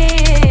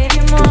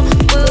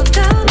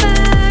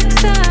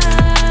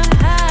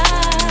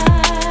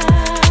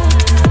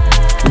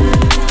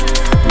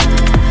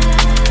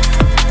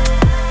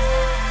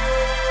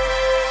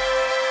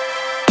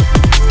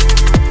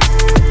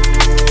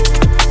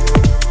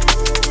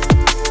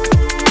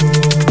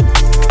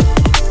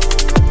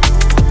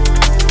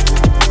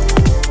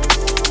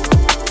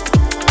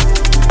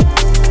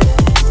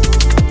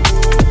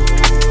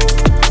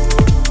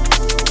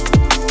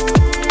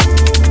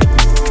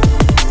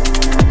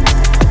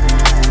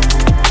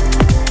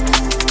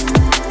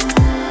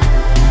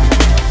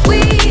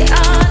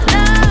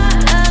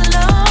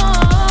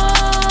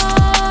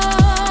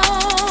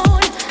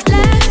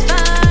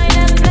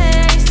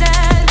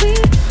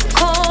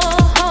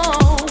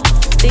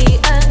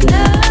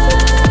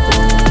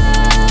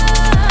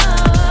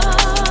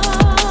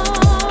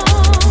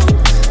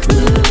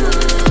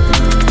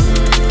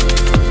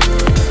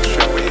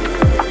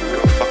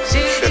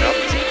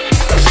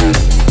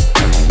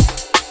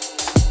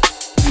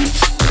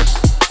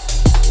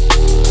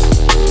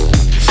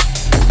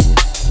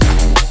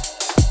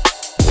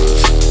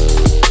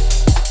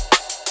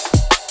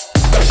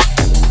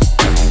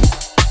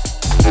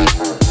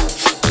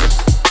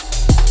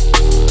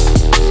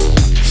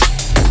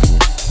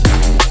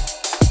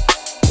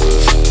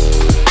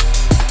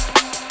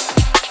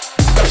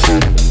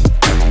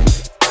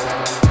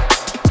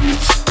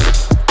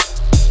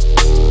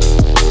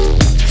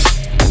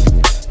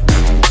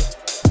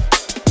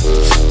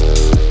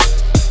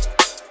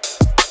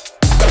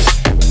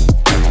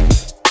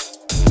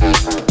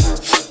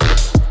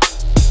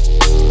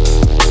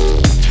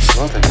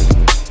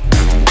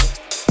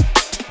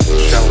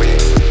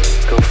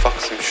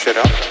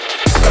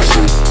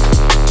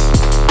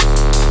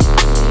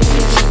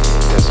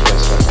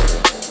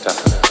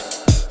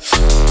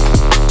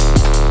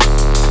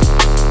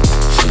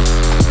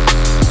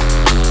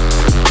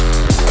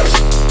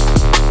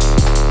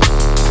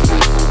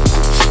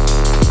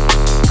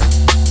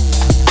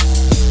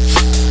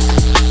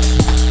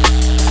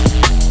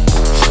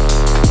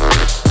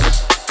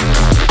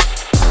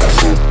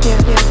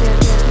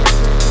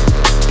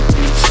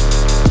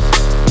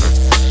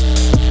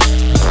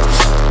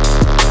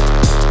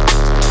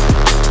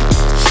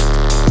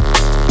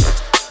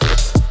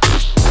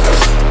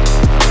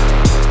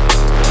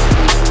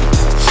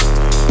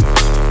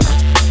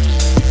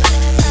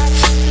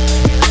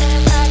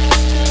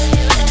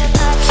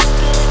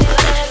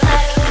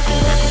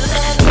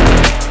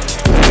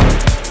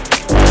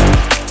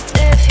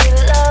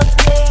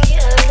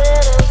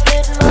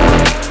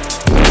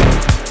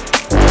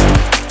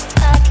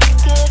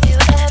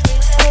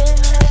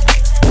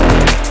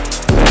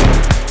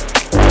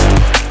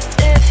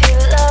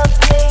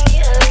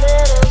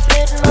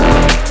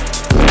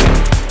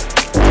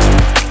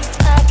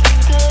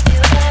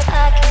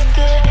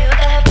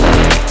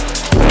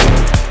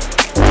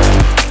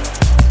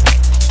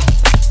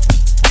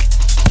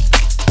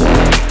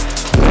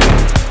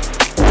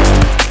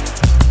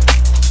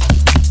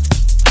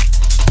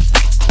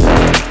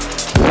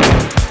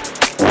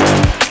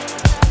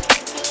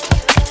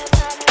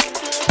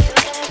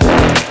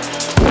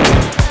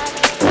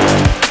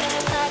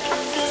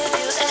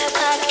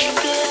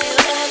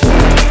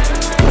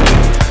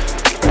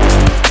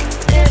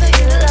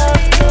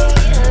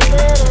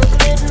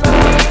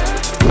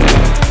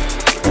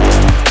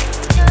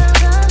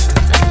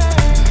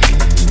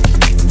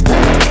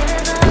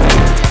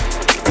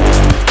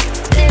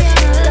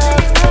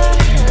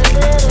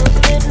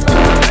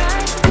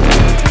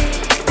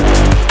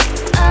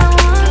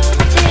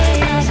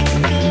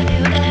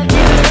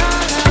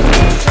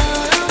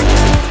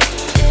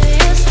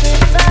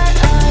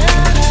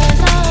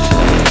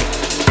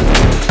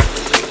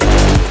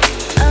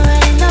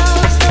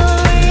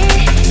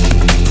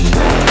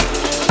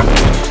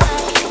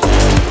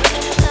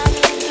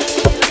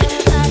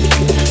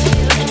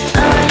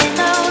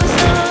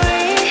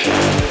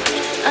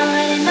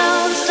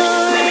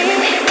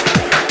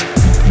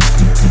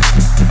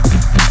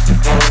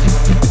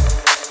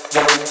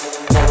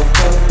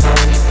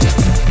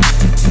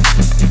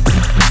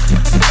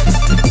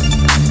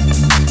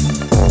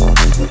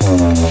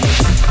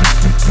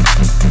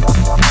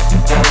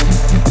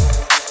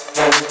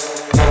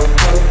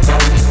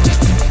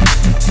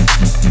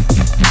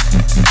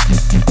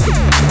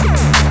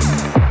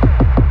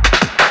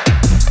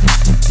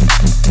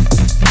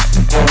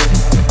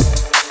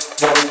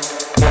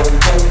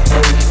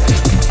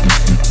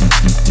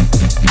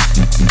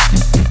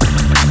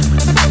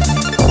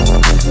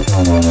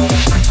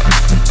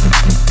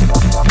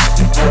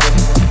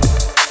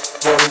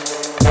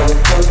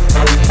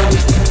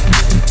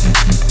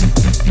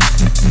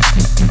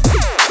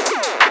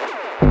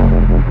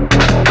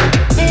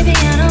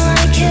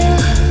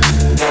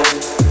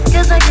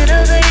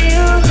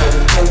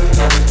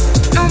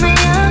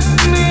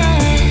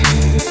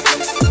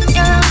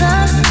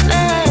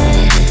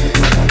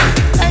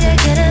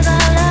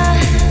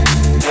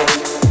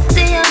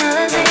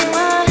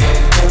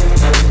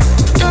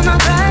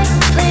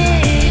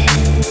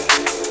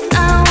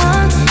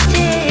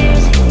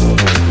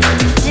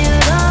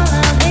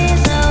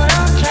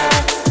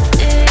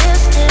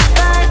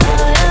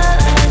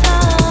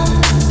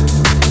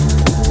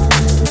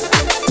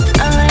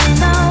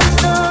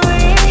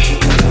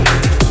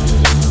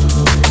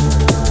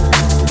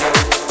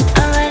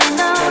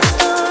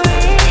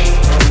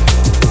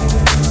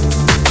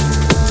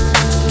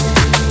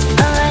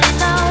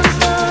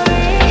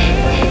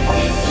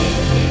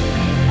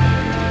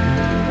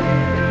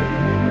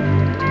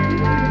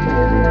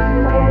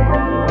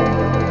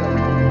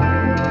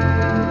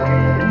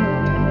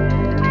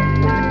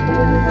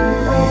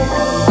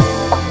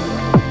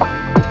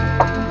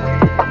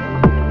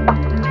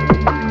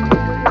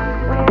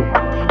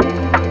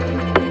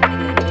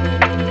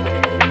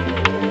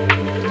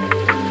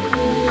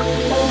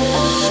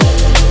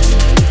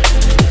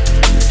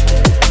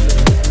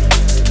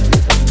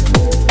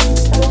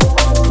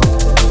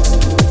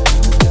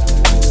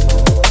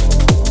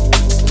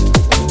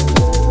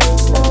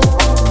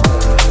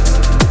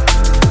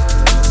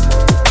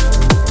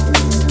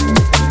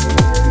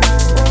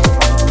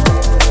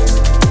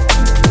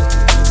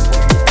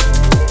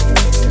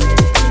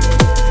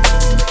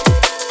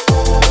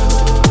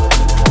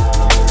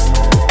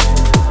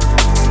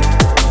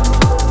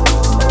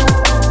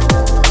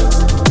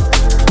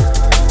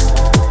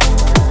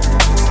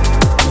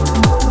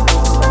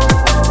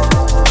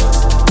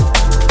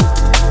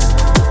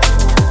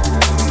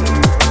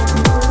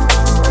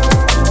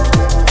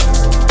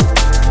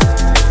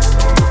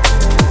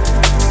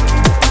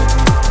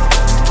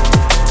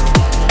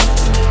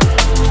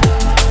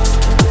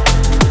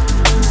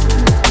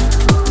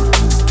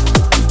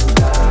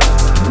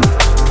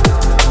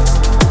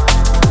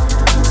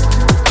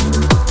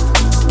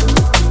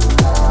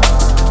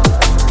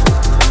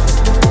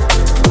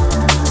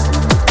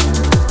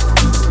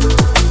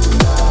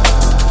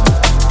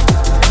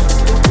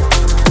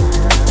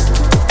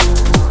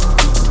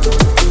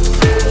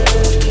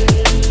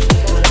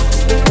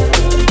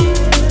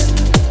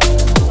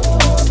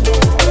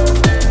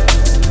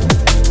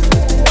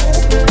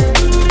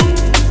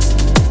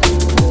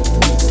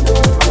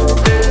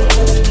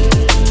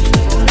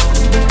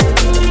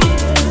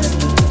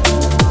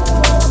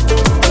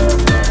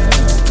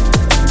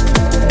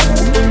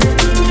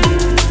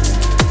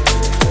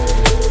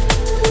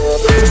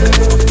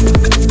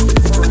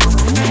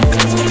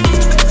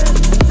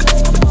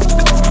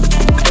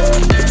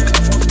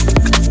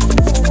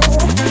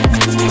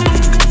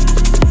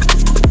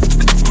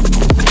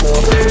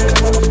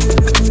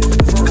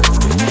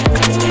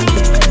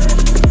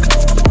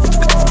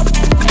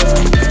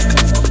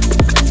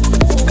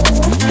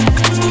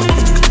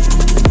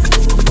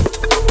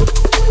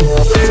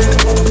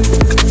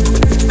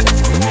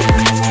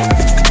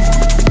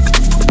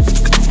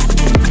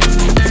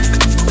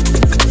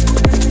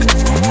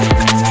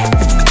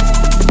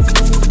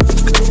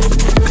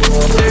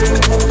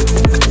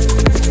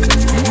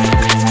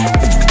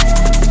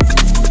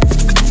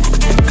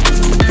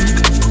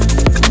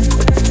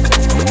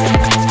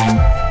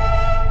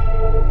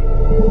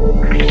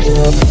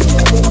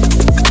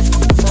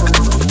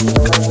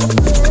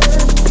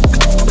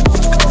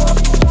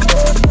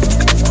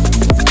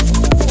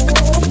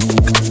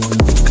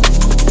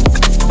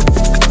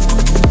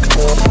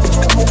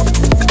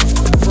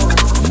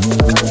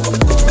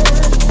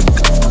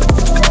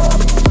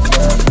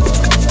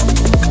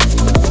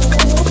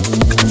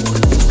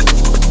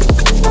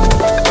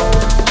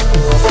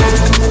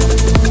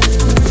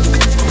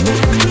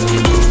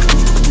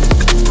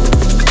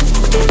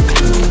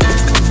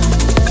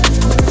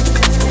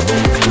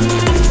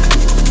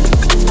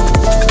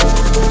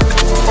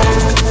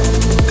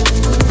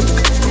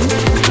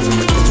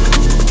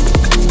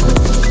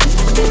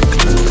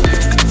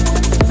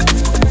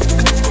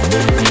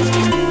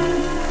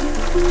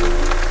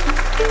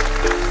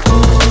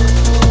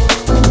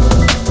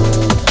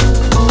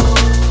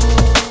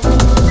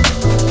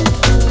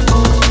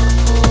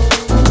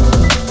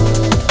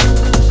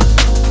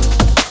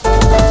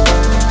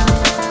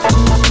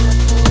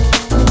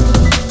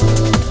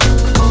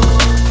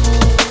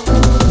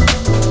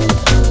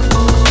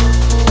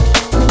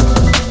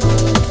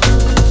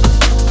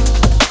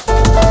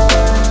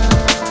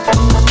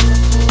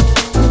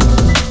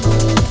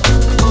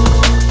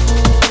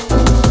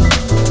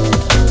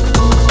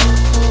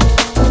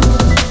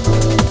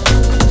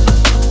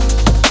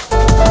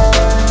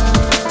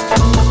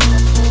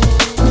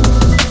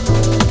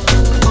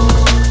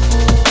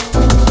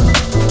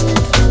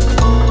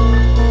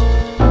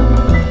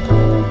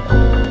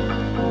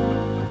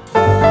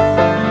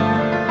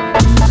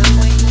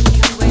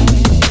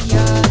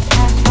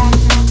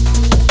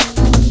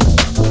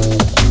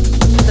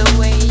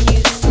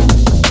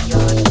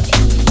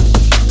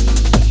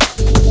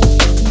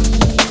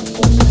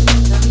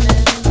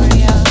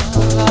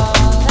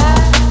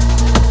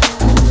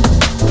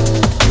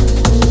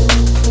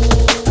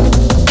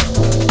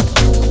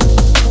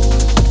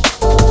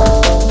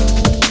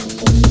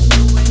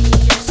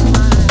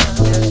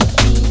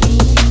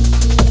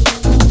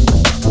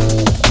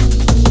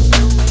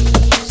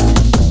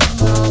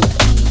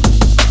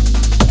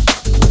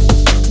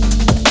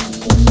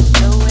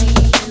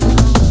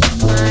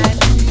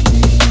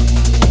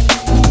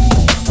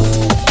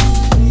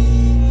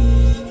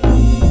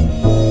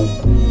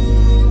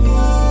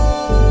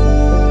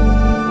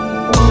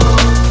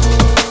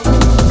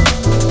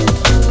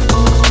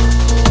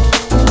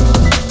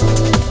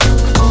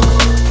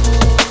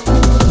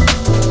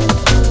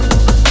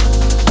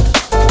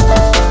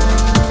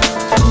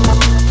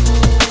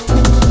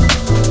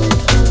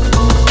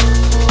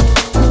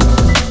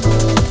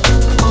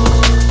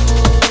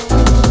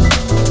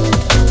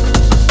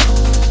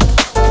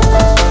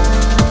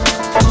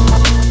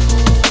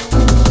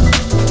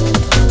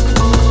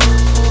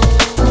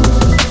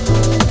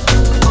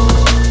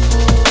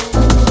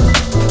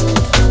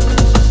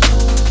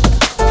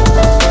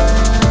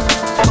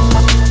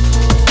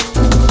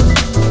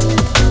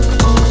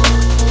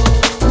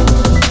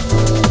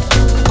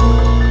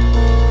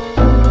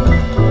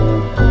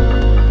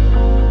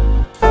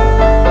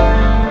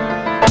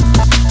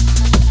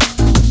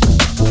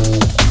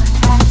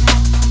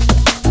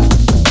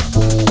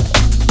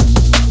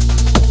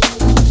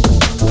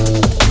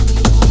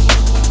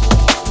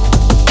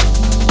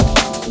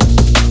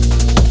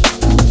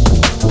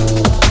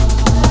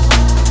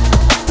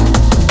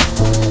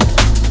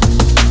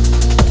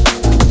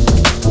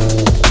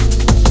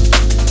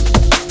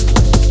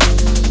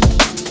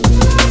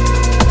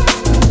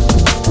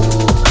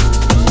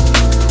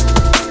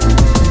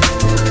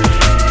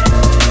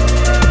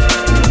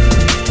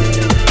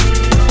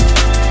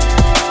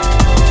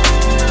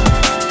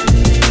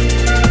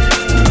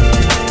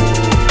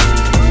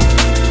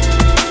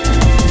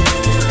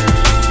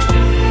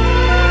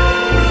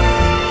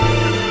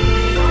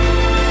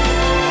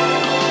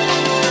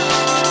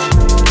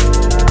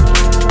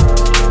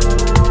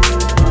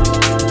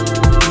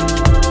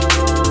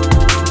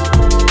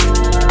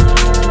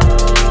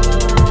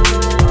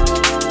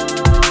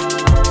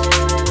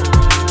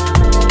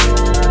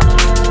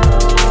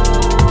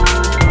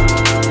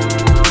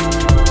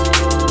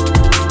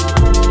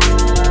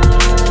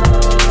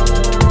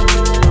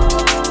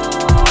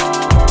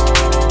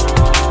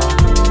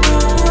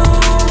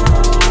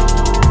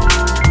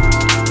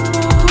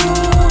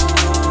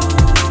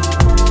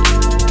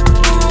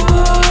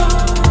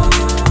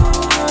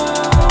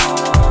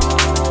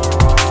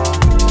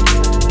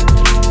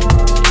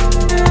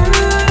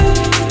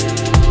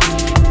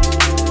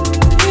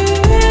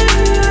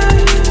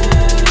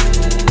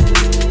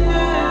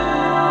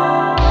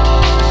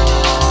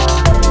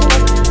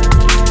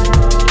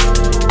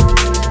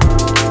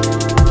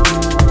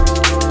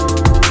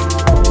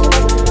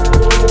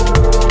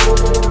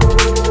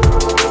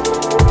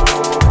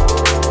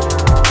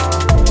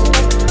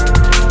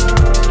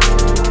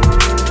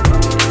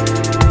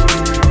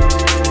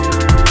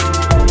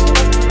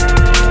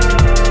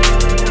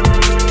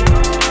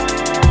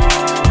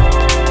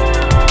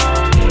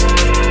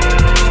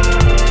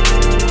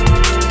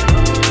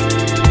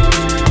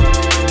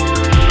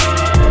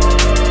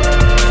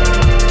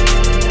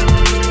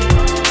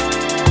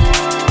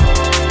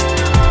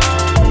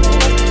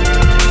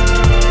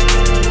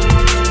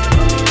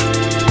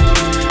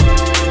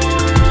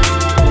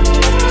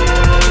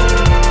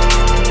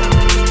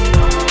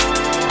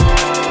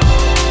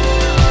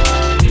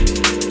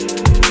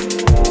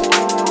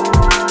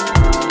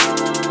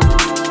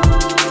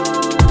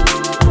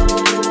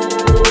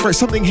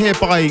something here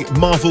by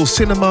Marvel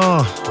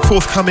Cinema,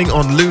 forthcoming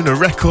on Luna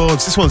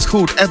Records. This one's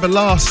called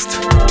Everlast.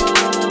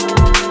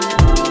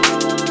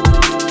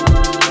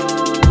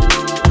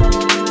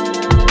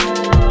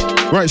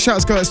 Right,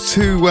 shouts go out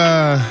to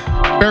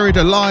Buried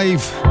Alive.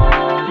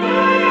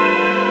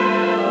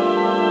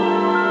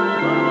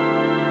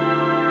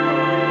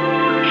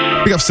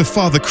 Big ups to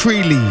Father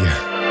Creeley.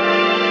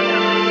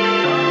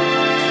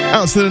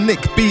 Out to the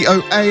Nick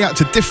BOA, out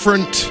to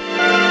Different.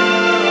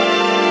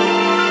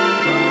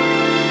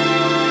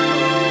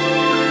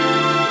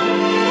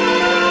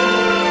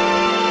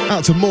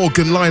 Out to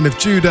Morgan, Lion of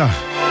Judah.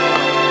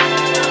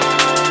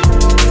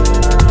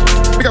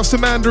 Big ups to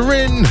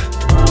Mandarin.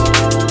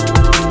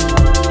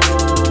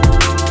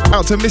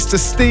 Out to Mr.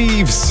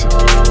 Steves.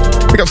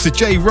 Big ups to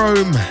J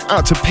Rome.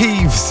 Out to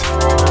Peeves.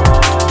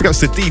 Big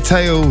ups to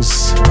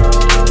Details.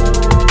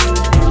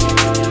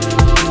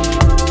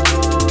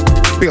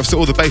 Big ups to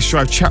all the Bass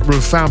Drive chat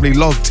room family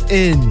logged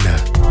in.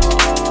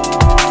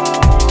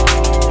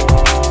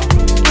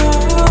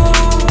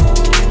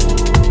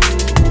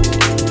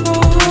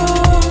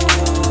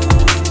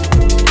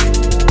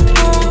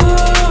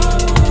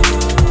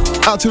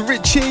 Out to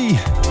Richie.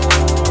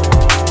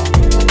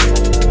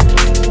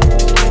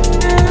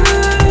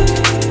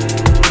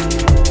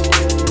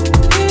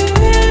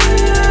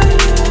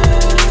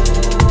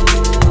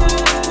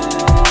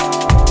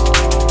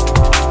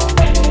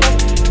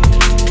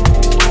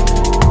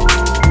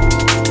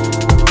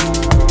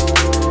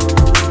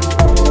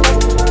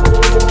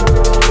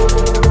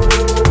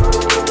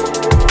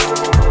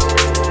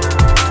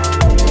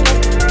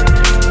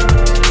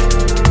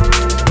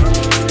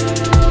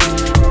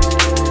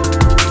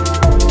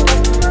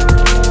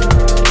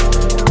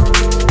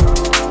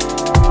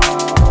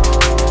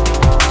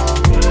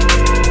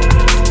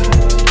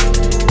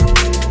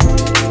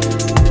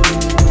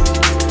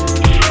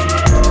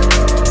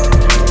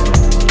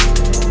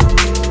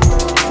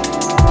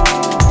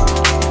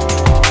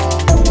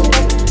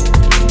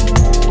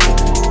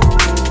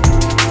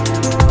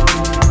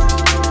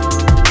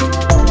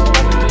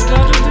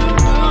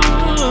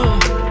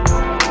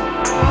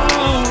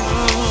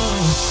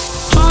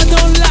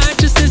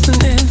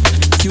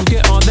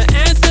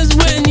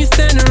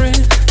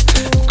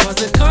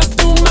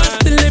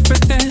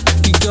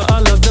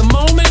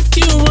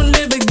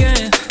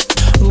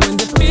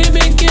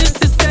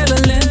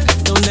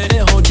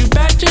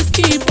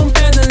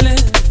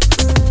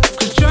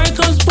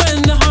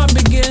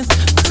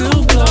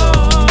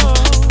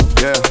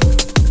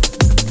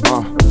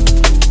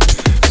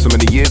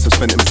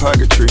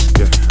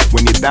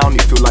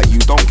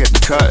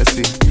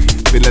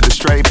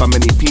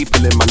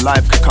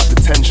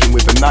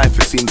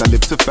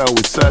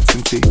 With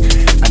certainty,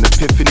 an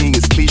epiphany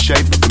is cliche,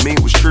 but for me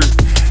it was true.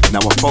 Now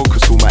I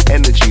focus all my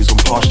energies on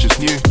pastures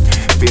new,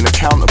 being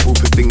accountable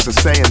for things I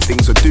say and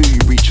things I do. You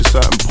reach a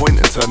certain point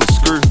and turn the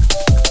screw.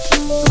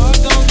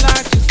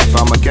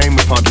 Found my game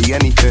with hardly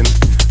anything.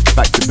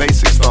 Back to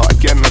basics, start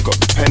again. I got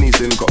the pennies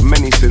in, got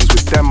many sins.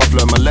 With them I've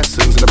learned my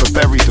lessons, never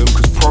buried them,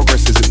 cause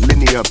progress isn't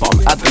linear, but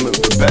I'm adamant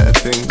for better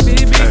things.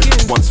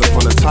 Once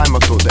upon a time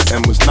I thought the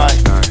end was nigh.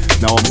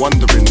 Now I'm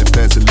wondering if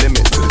there's a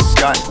limit to the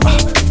sky,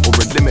 or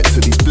a limit to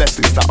these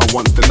blessings that I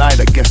once denied.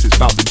 I guess it's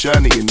about the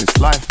journey in this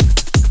life.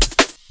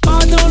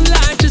 I don't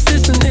like just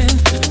listening.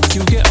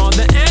 You get all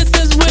the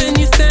answers when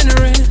you center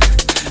it,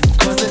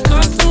 cause it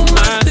costs too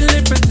much to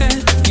live pretend.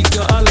 You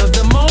got all of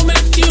the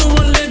moments you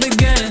won't live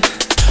again.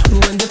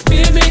 When the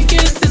fear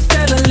begins to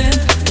settle in,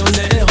 don't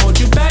let it hold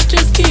you back,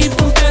 just keep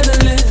on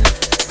pedaling.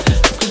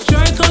 Cause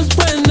joy comes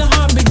when the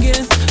heart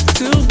begins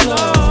to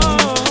glow.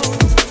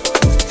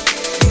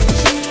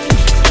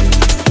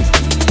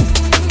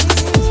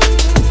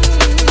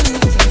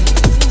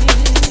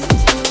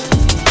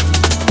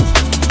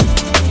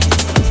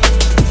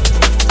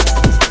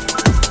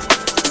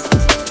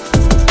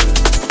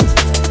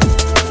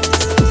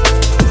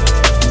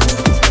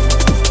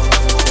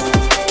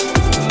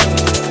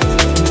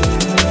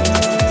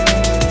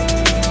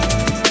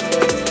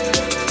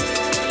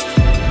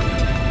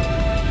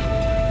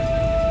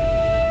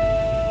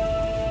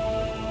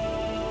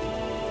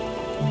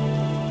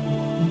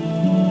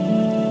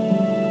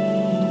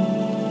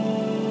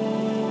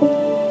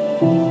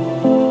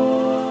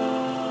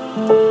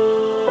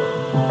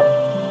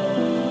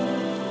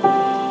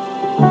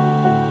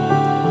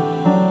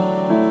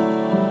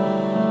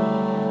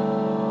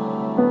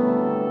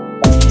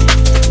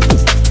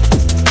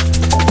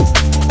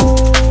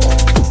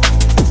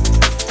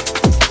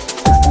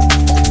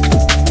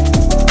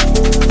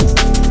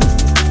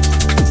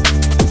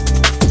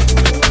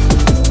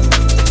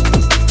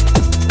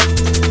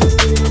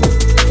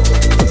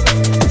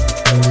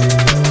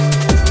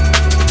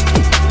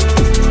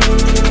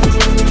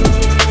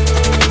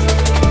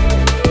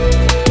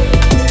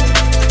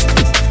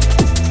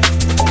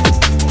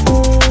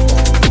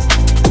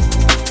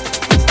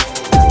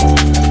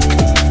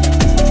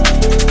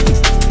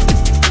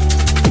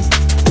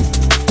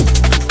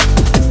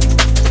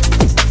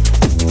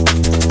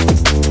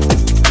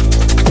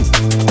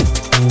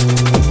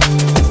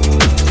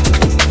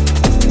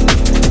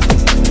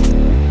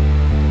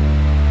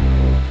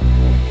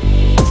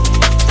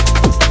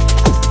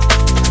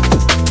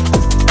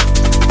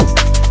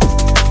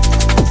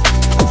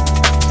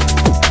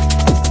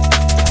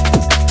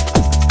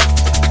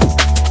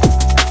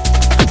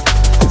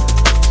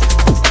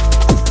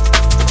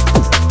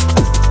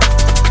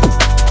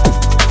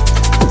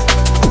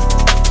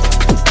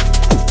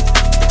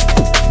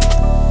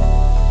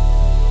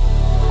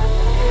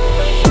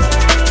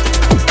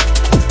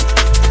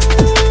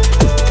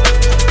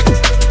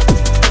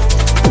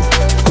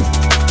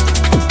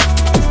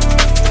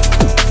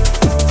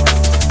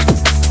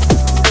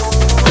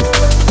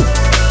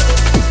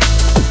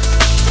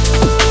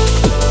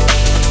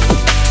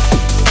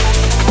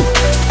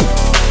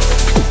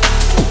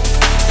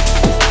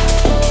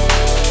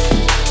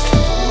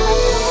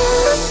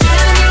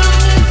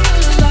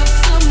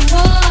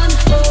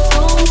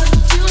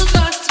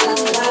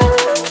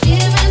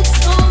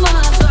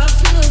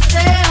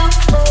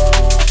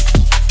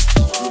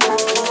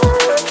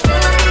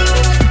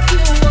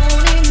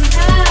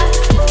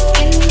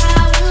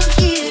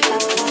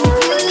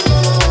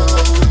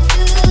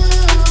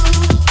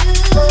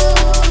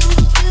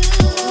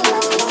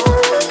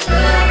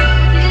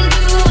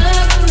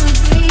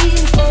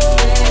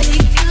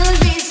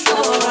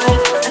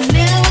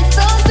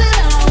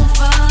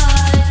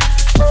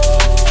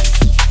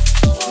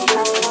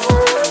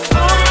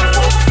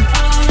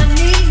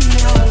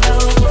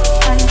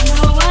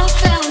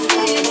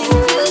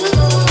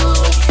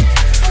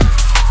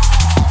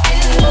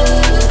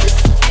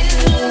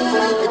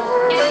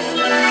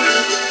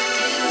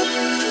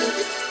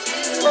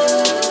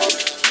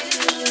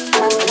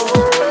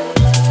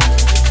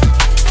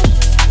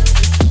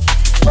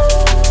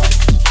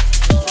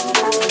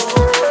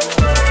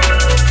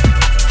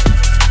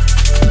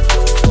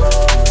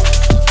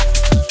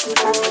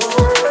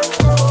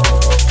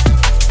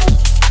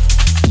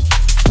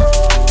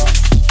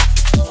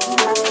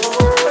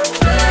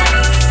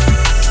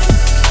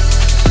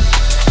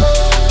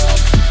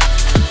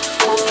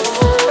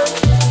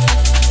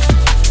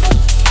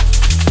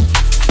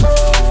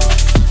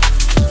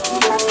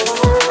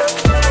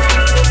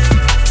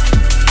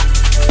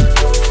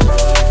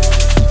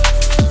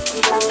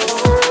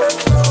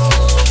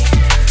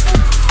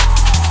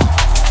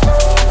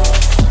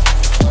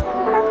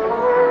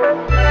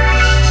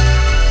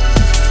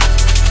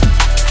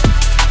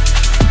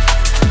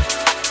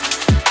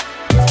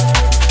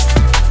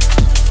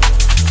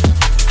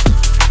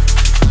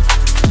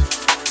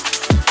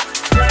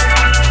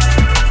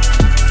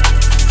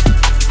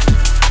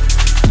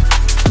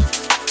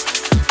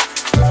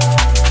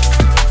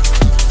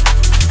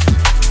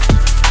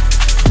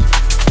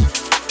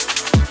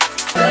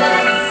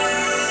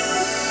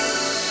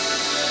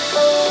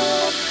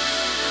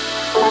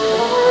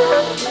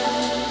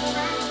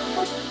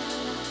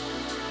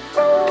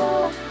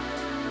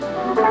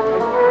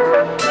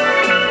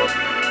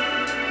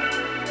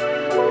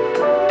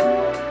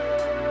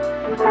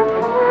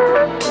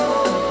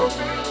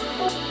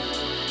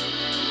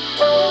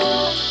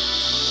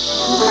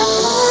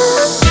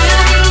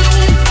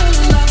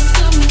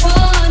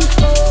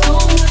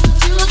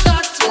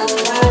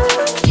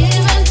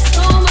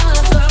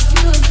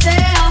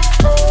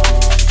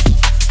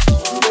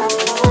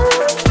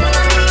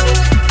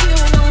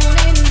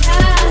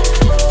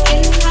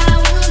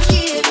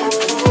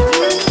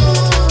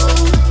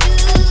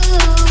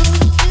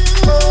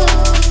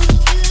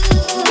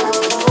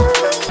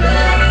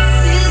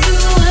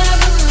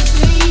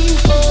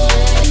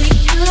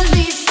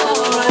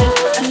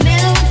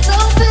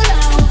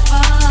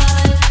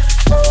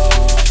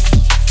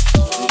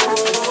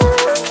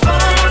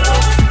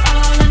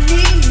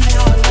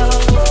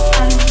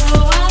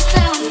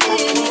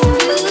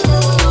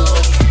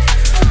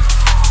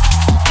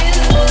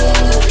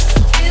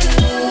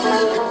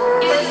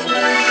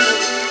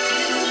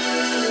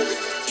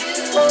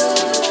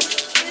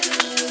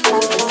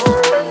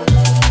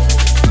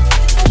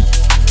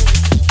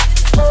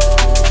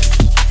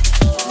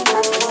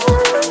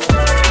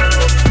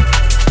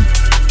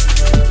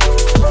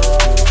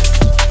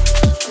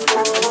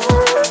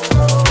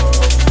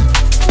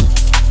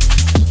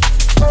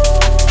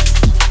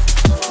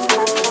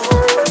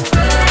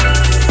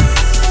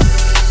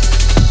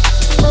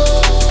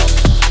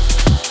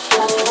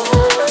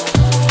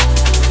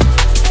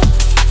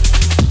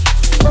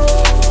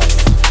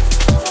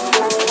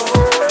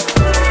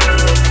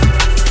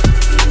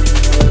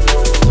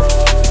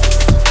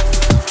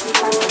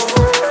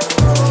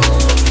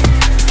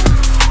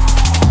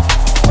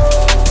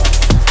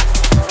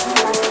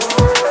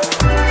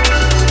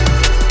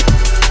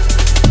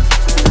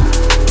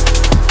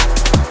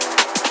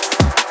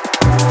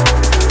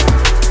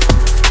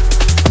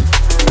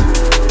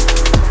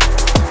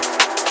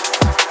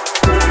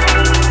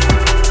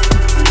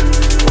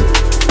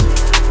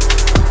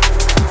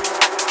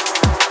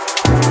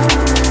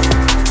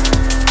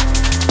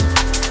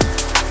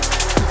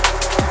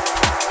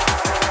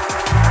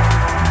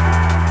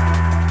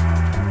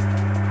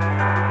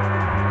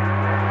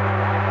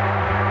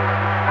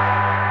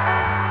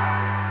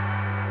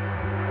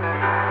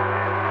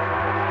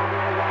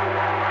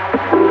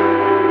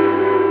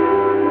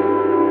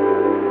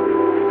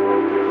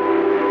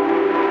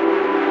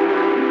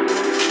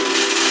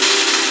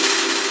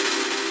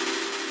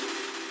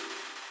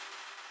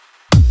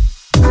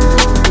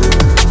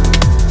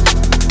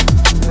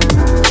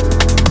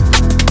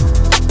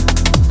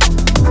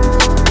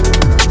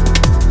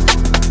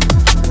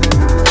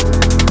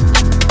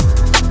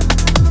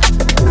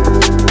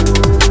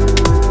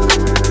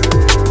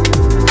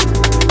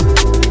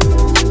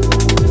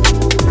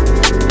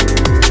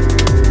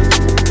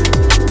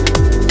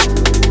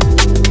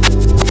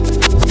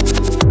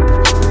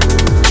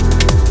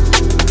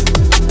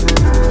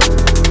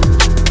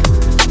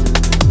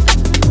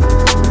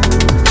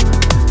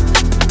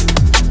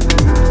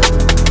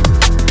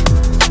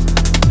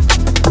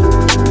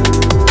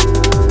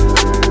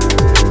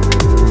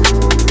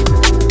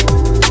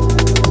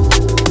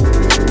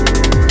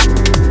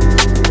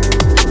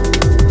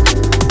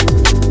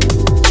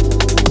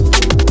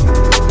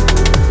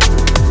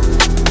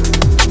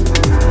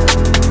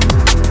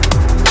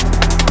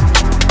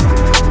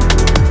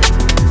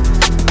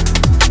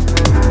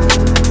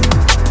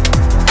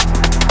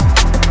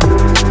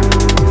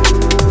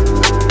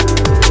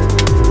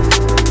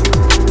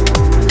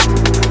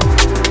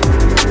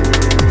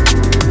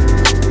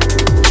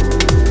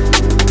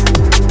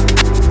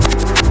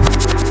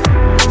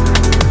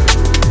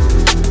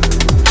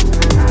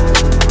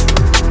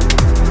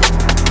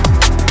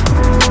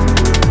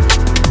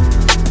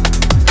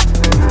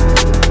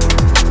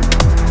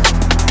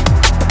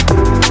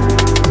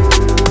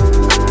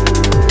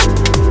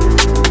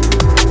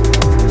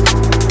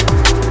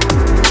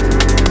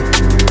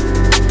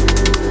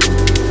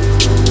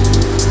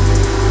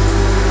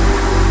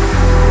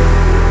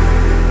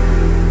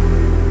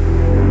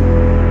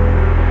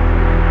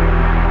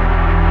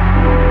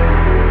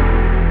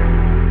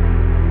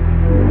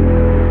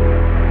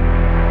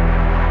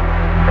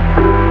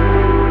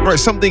 Right,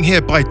 something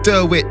here by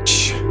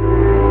Derwich.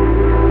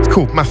 It's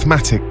called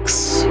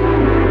Mathematics.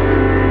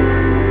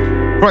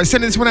 Right,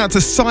 sending this one out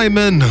to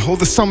Simon, all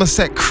the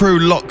Somerset crew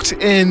locked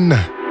in.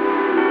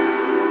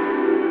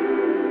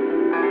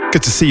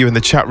 Good to see you in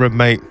the chat room,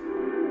 mate.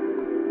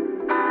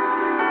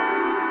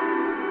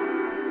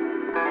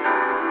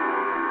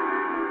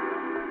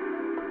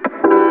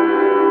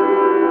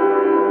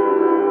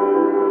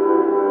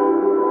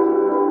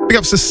 Big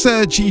ups to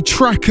Sergi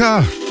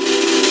Tracker.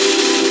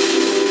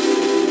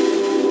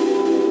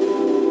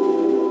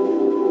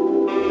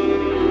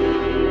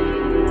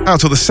 Out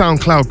to the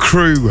SoundCloud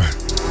crew.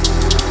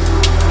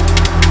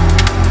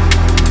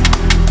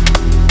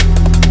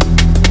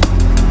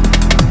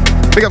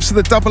 Big ups to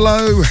the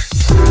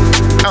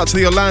 00. Out to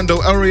the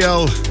Orlando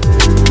Ariel.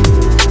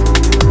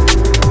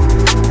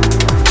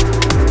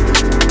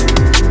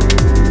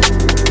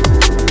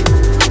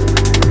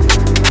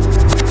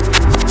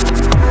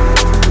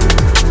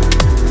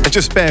 And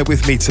just bear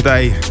with me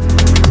today.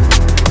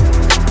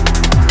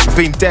 I've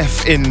been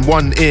deaf in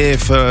one ear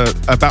for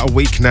about a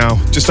week now,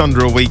 just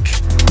under a week.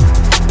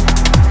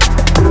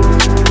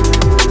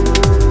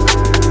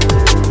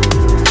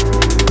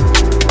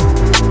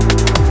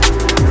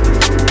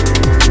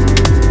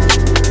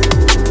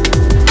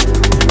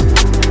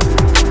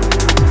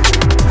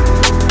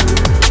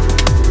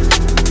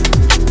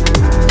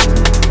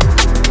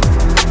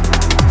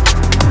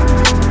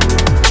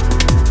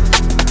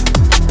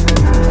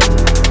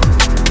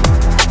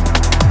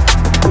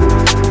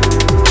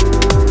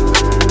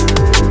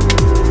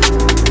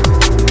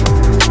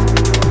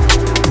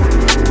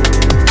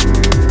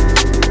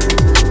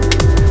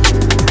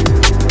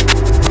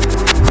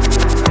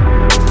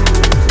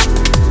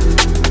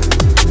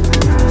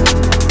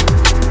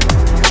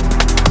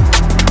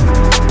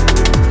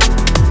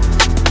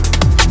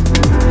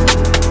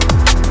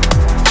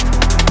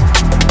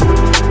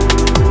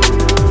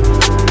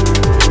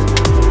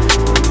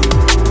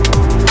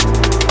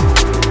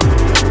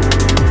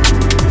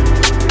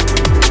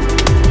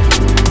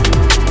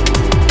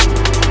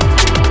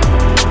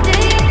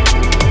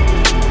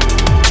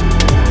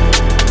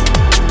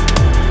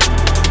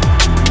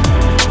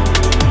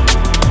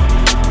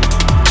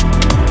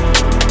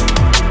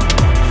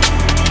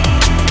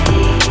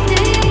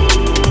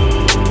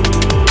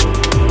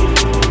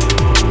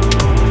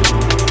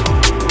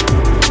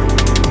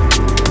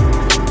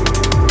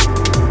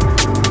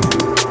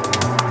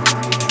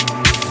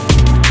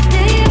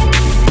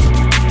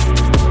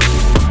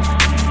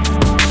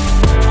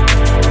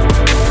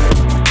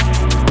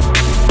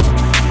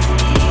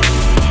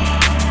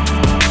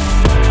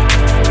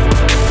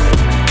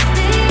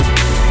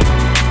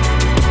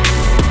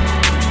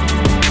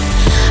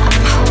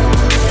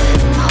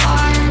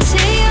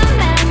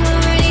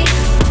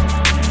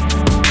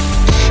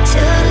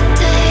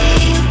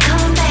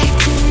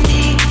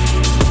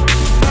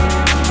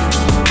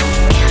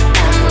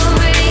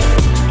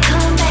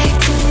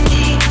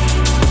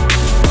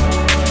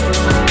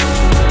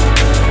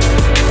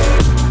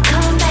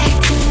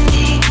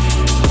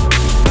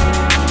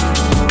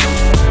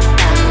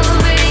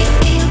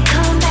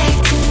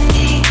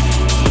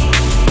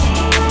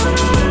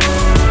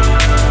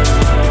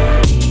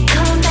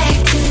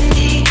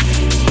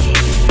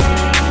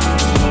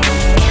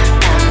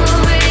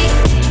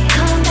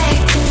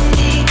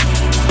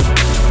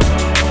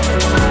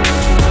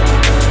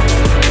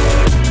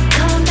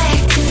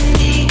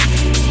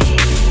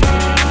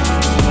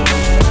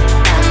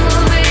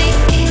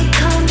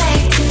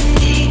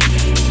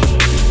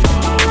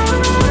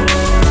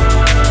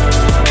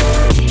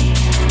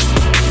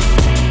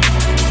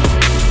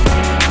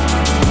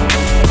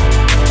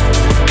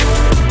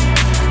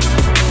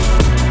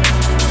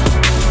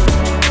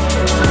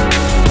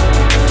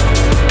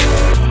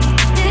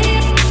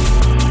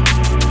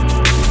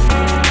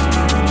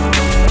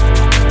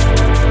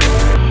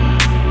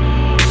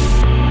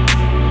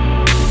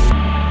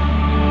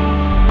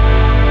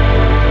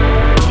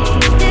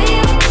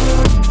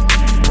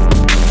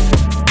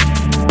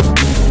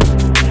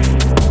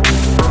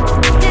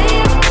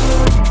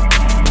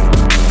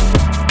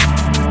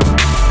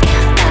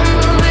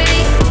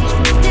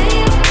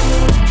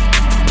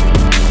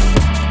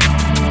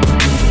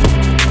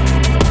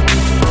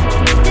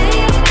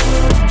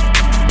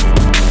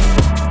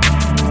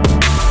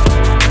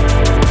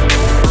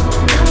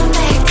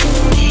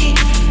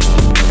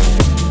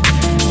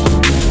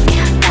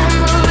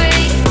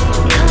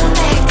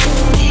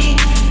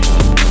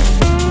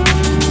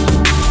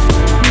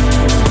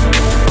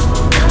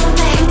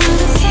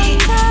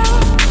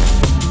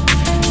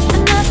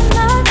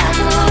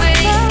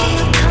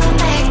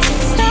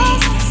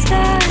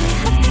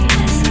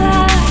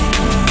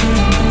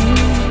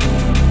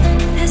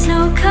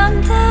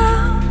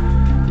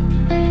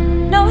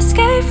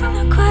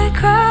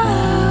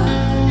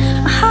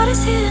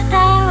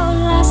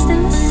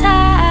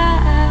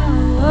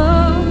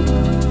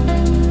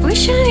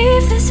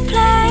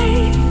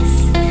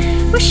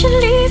 should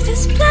leave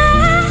this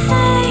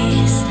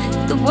place.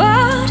 The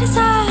world is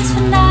ours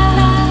for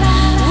now.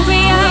 We'll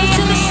be out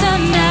till the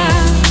sun now.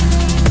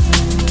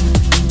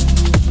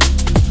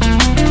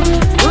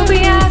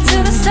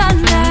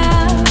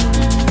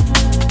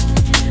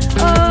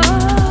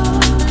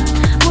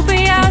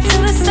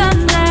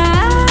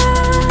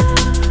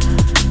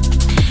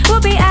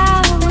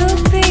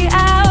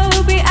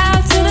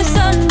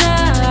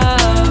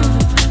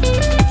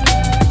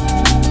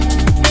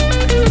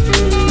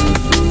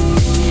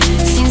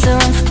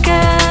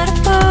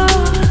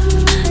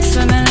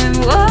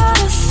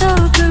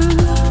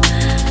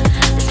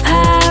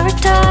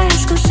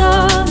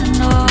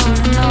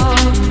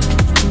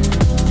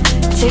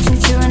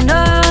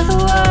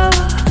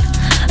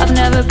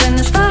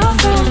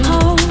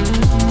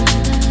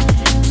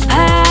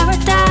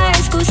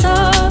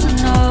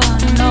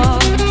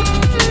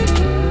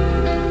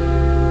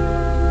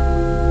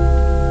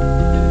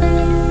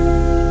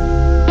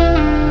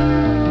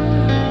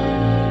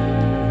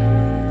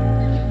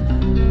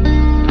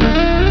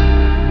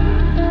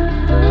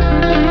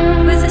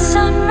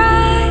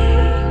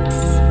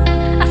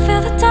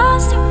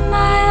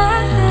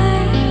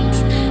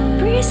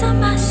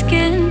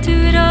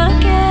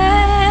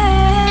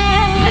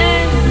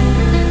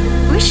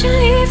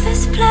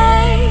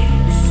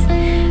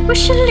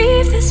 should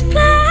leave this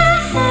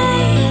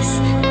place.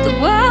 The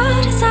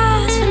world is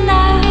ours for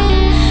now.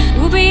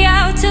 We'll be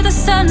out till the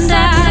sundown.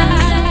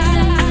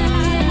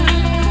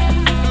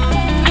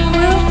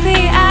 We'll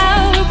be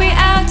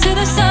out till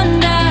the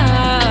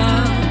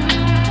sundown.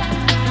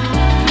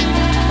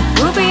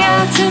 We'll be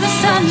out till the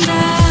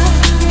sundown.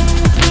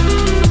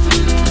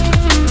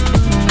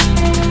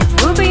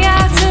 We'll be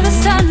out till the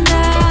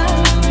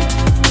sundown.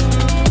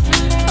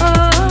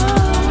 Oh,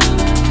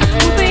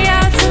 we'll be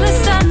out till the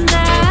sundown.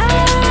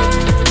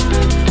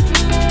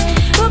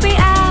 We'll be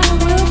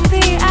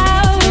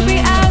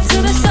out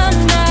till the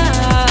sundown.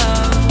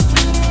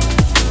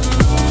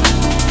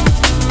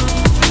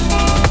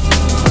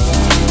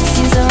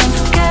 Seems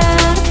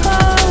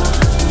unforgettable,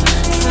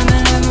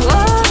 swimming in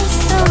water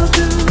so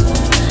blue.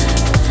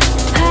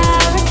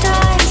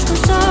 Paradise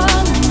goes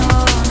on and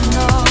on and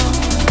on.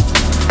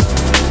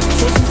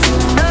 Takes me to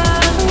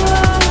another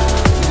world.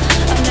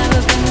 I've never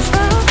been this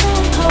far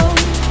from home.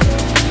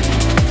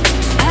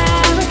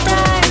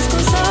 Paradise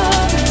goes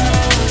on and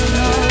on and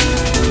on.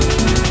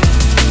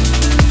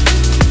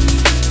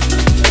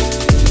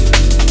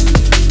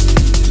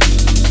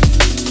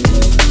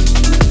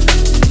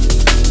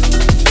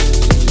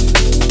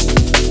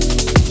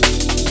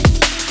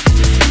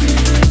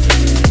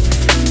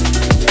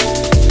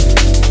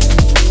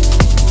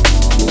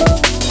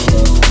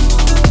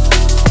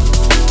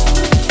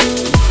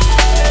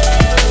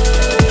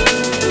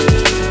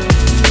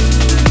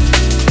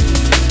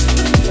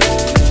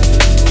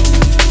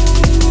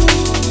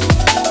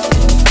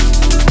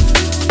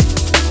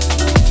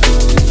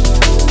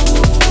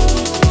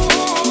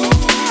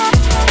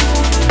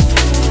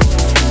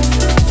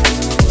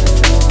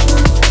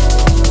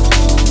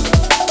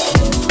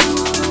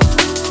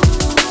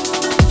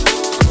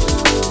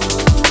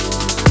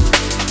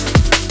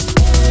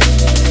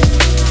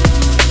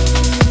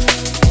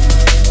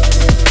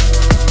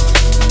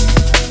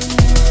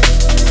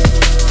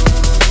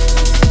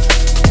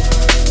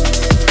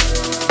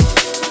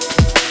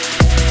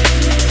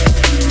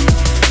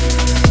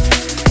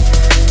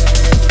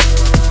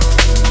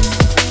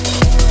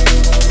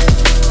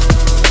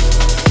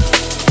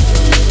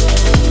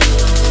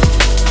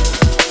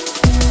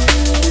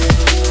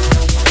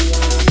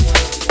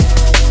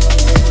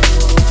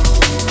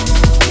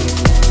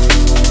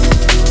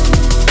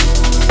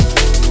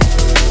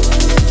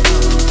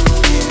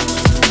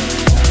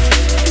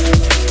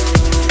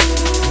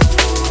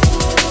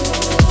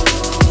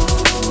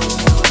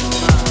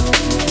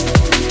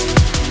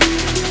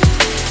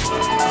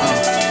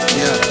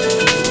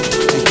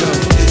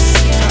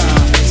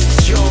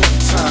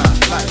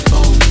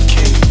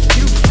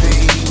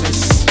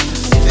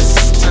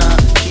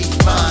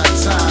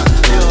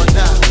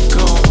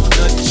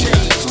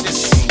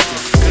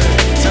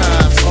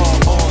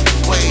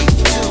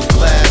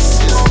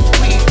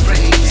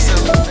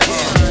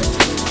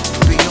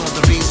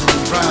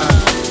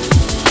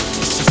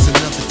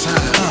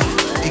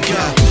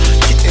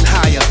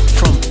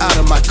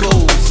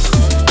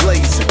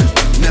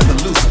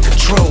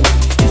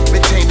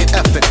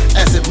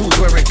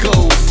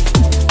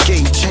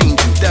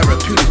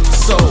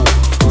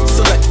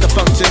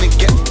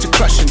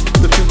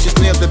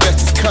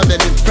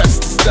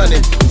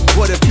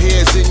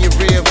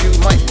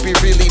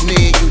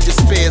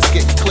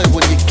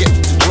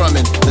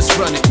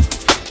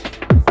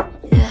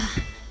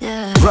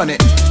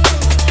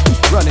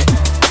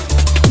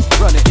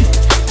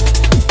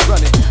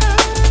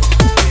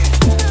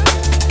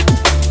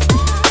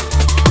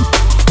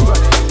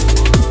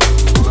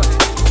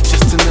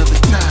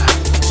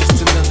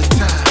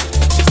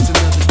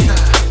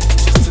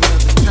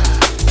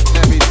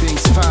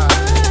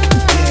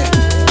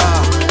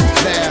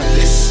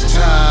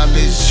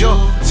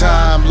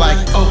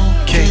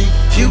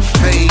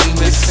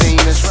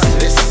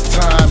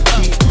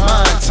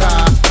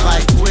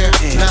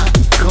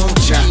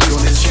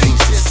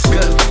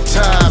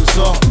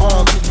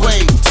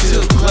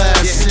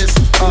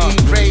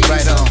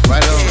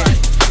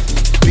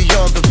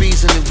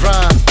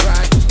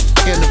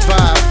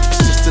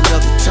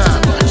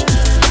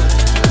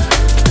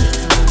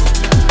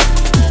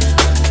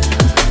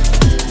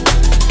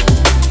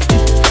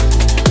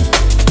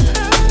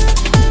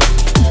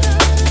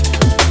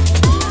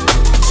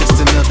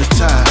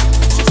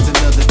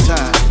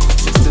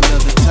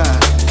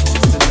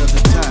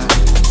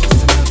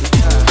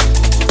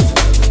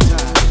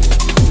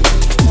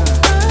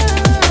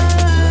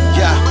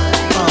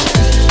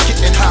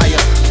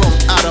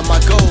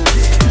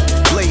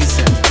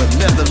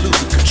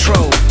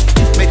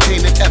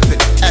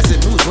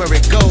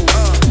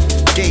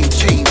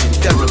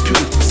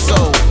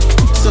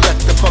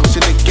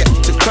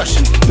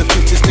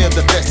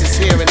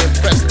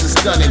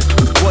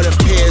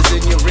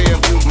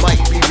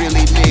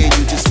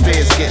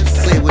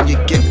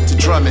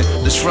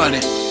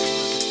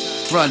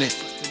 Run it,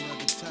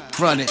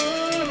 run it,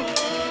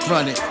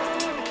 run it,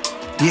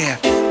 yeah,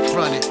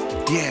 run it,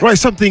 yeah. Right,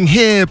 something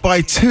here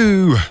by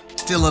two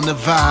Still on the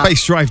vibe.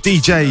 Bass Drive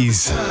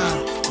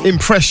DJs,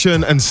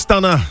 Impression and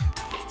Stunner.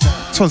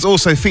 This one's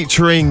also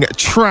featuring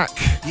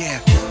T.R.A.C. Yeah.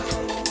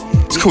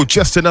 It's called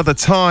Just Another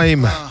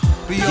Time.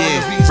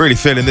 Really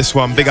feeling this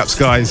one. Big ups,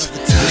 guys.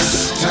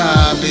 This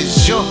time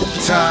is your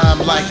time,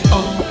 like,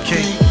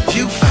 okay,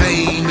 you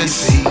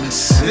famous.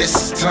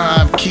 This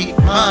time, keep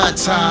my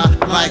time,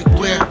 like,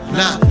 we're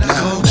not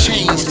gonna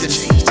change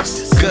this.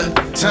 Good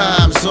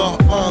times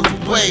are on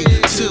the way.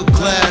 2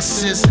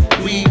 glasses,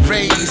 we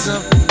raise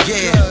them,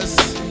 yeah.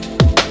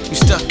 You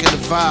stuck in the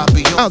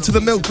vibe. Out to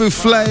the Milk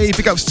Boufflé.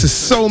 Big ups to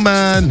Soul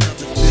Man.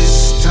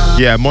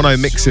 Yeah, mono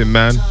mixing,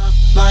 man.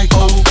 Like,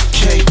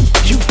 okay,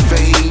 you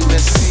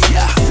famous.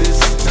 Yeah. This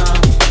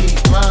time, keep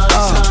my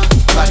time.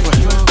 Like,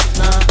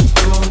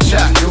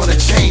 you wanna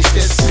change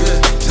this?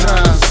 Good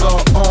times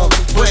are on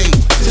the way.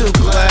 2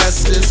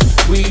 glasses,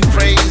 we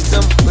raised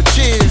them. But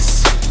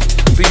cheers,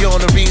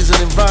 beyond the reason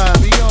and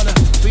vibe.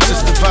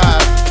 Just the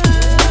vibe.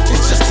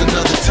 It's just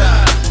another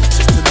time.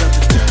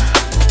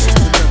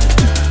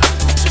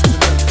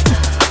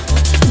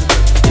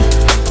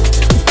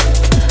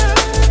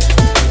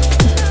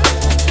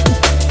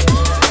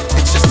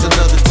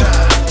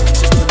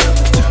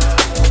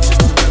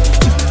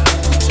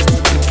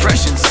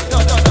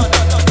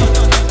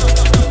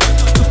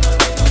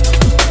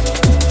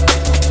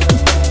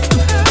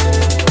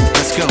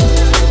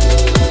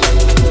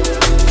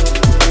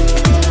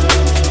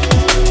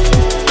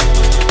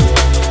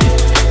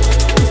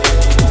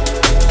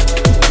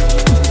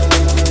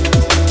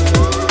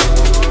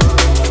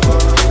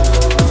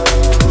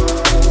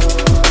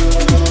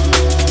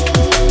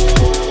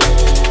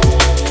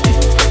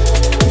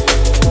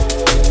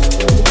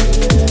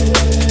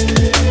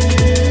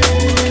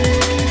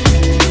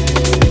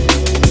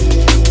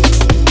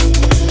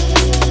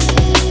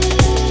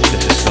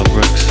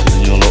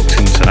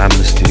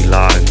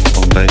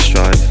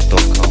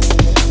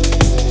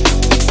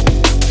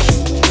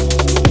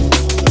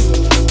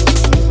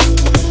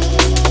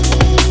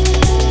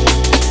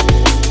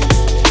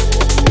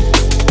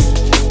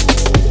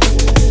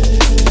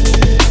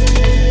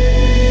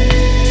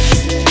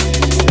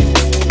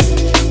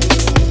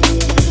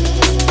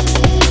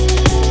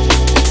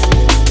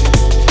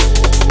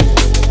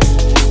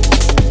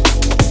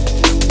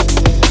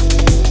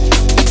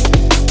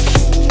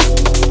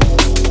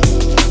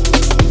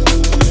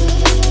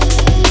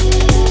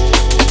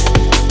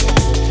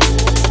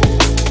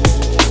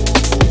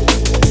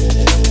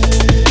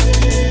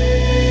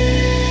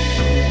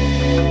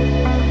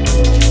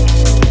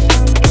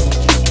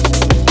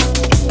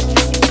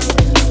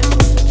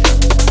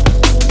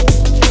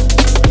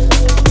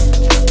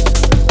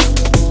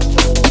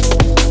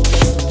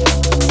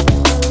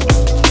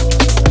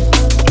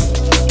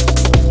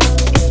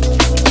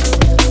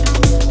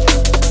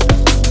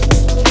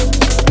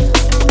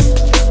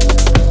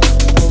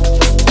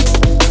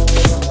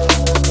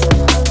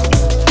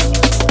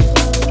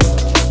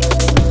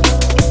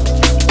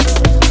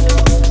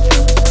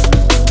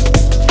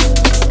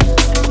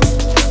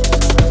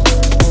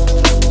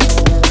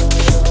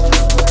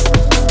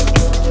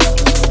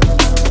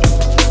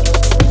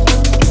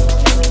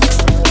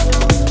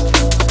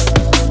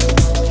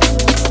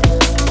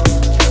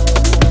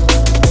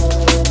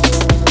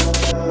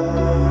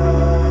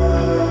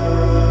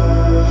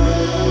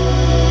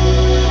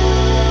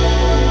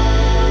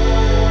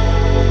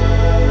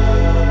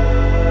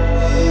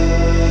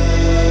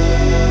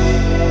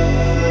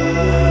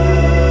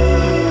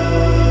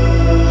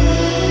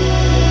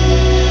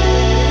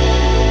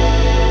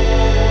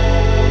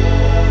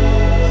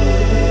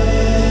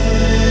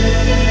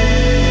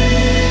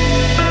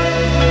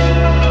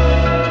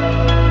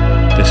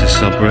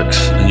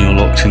 and you're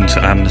locked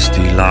into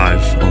Amnesty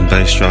live on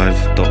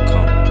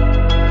bassdrive.com.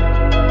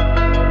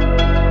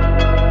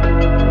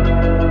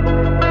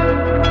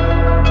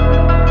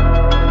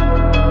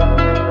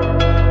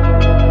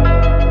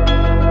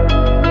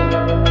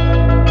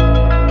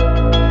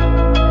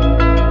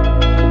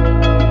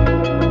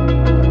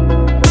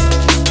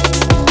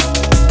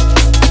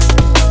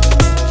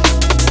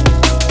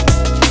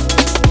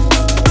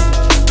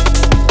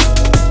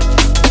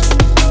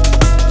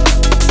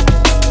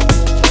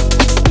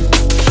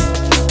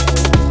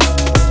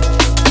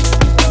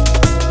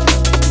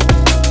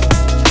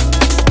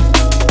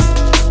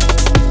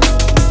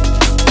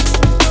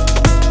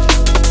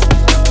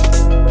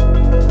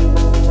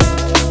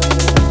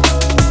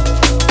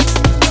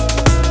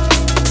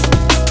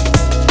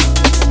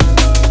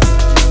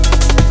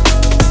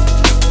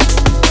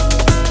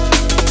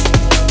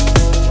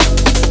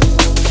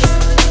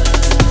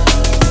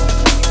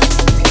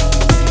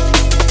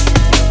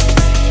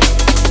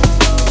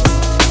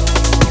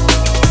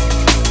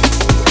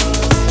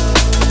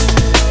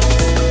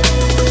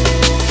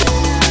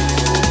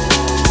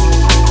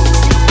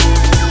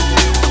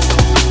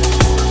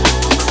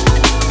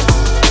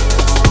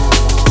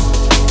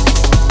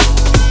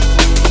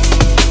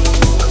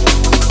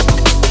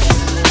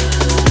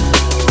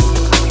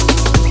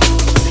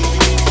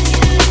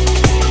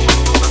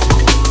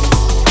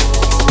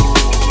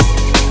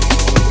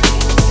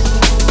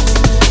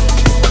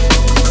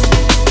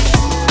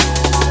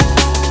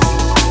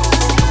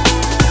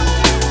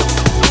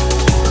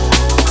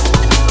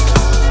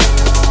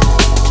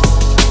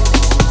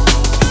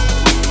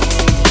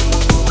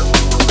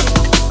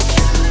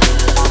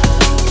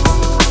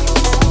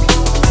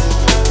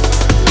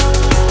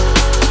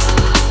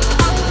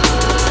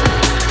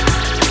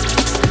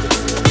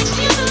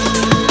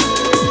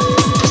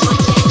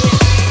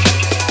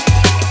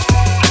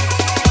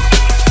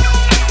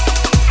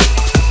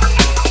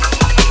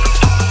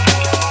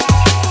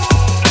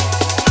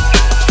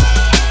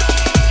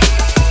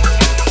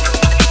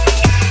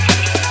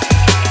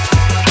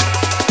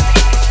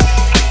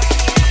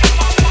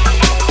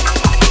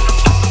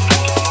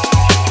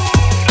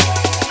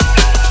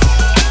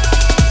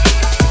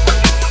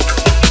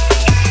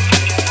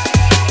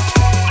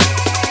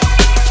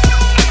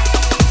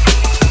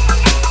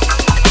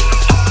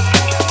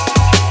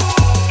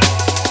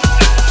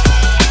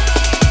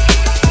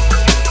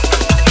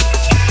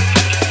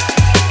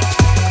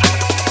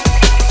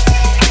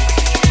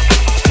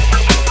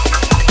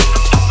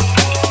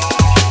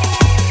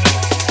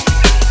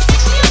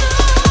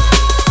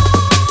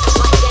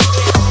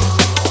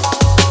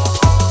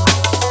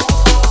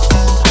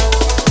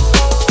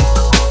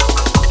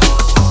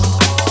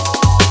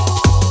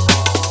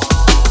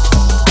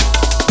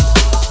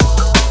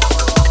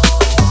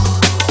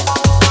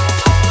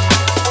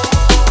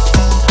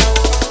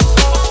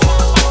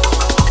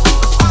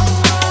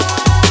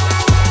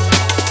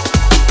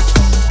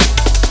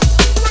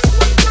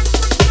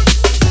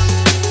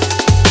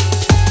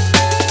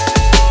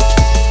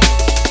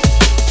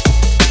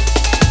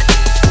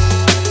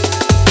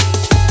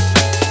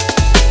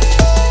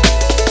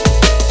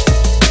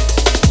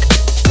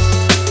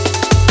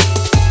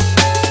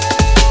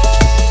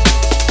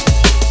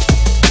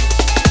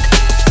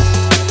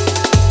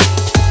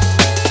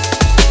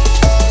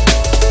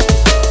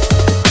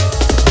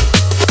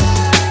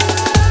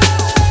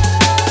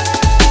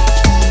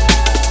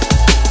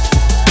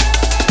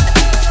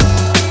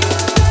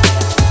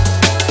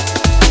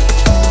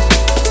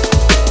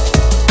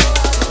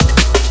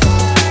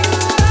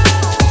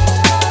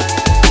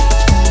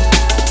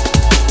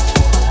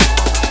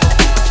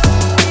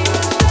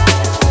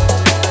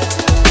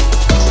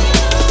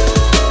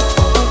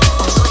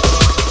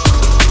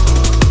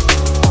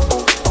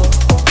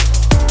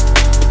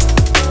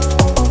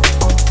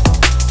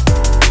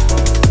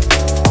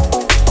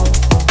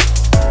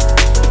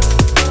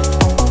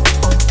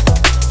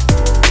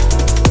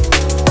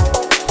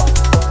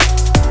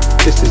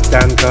 This is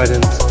Dan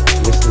Guidance,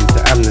 listening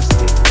to Amnesty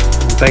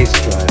on Bass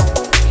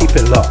Drive. Keep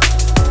it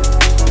locked.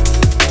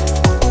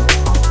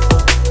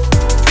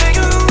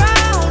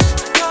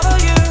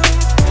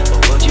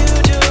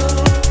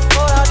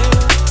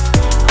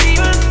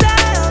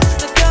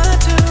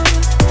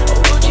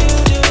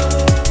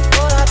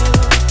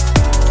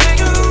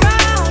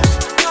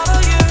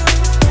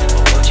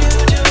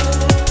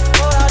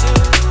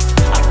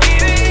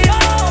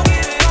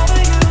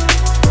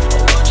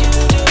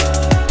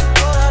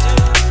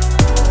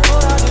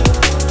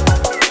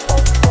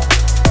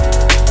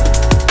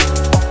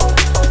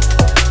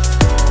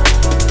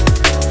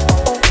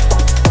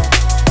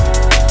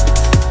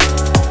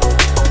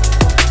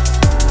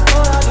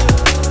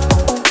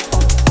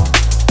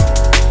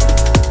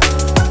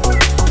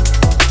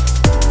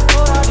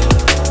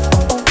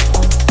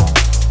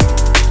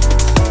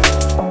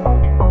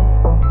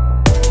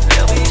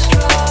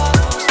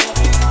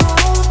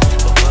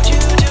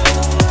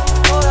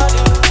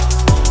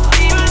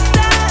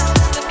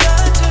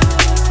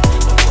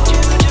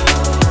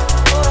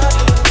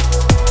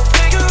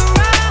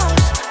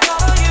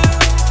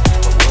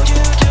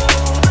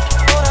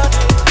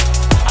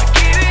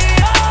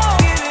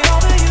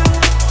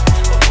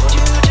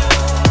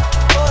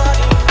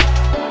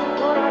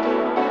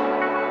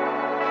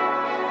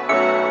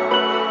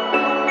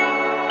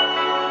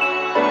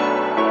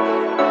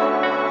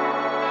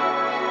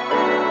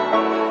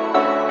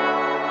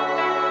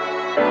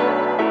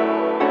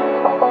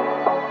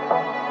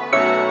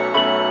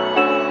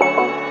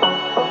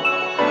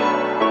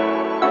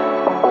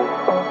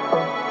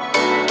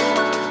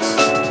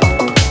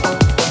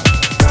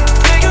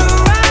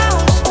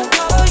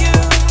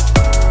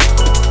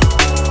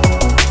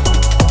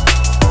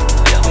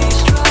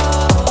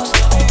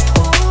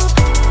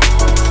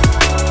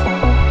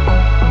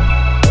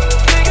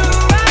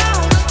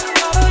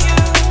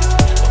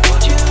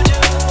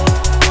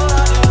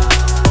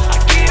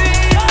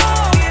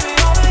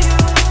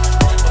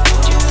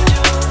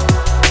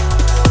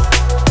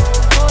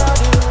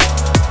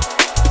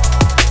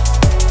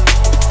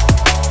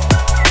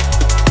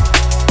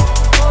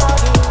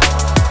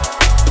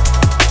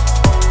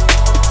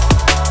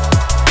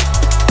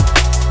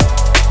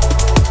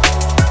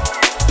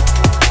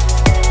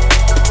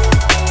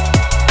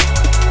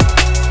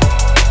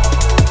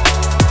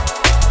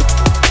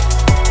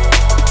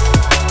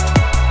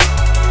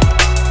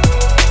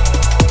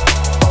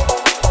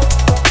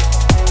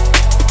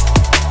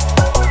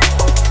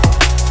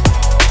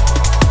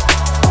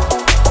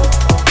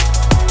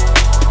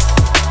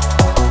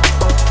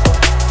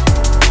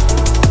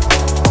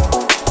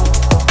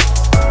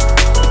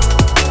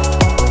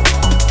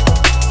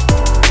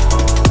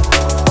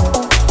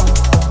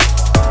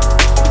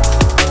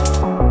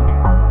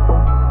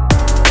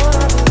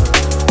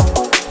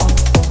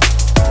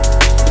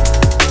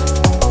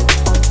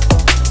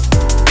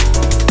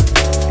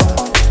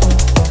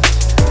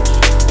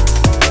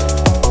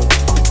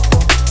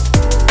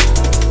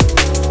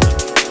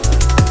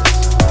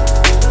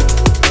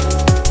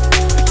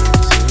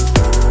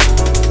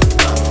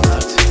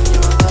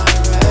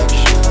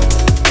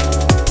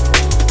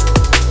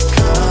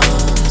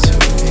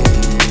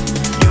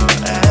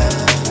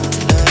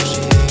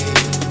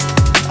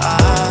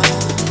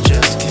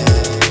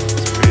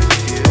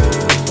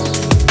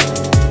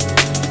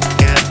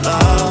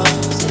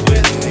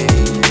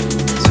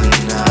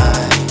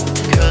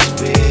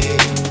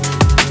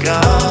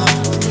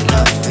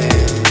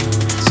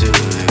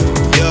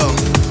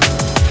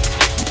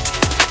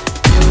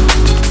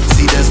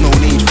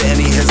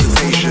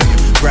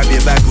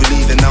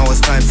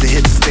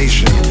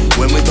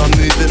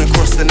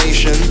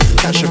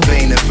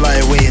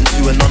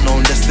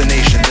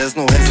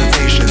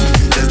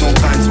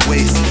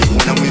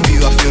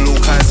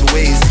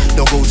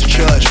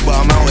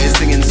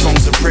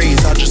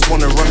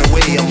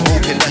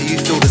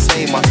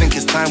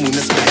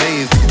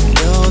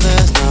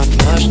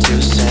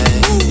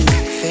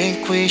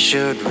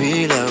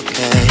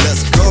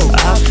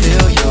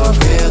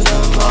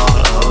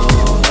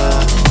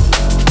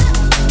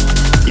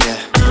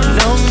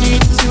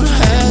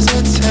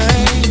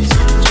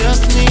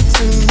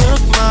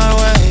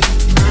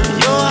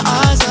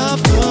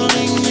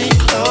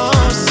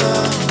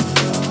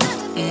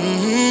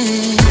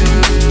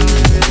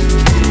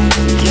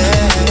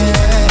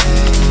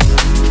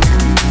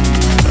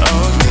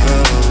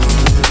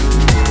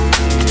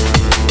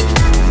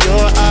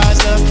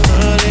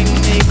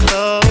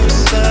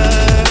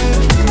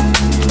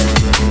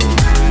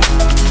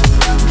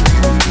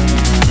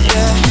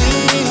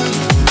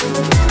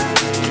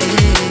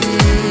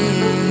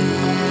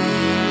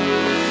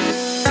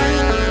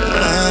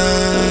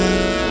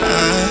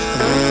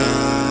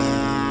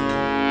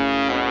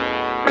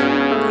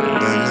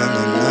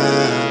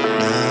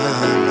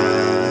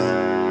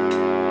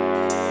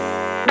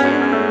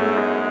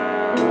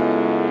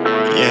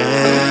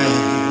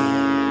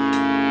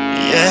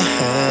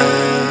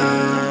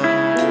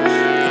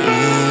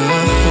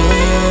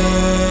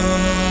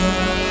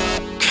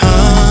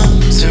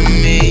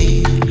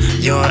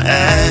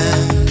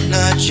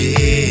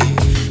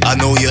 I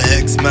know your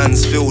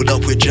ex-man's filled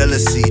up with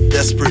jealousy,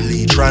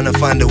 desperately trying to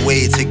find a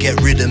way to get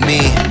rid of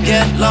me.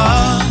 Get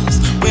lost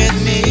with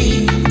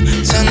me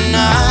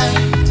tonight,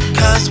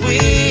 cause we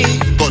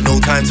got no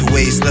time to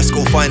waste, let's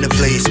go find a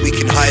place we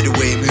can hide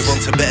away, move on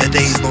to better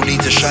days, no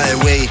need to shy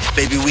away.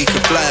 Baby, we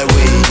can fly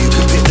away, you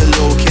can pick the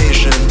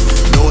location,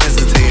 no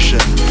hesitation.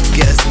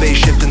 Get a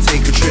spaceship and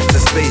take a trip to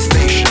space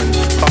station.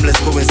 Come,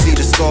 let's go and see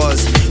the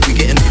stars. We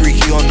getting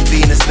freaky on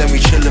Venus, then we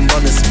chillin'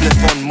 on a split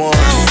on Mars.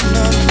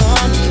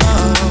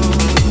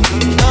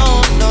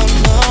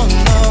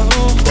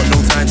 Got no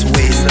time to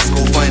waste, let's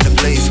go find a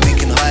place we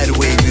can hide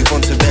away, move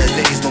on to better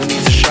days, no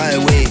need to shy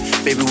away.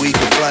 Baby, we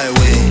can fly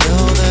away.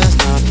 No, there's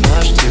not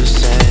much to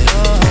say.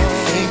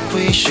 Think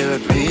we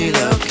should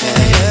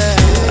relocate.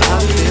 I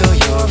feel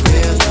your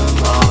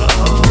rhythm all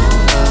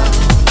over.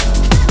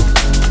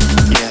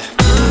 Yeah.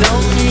 No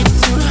need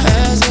to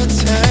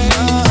hesitate.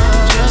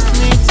 Just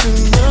need to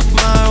look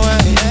my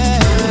way.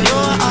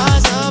 Your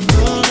eyes are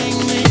pulling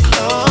me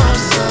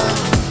closer.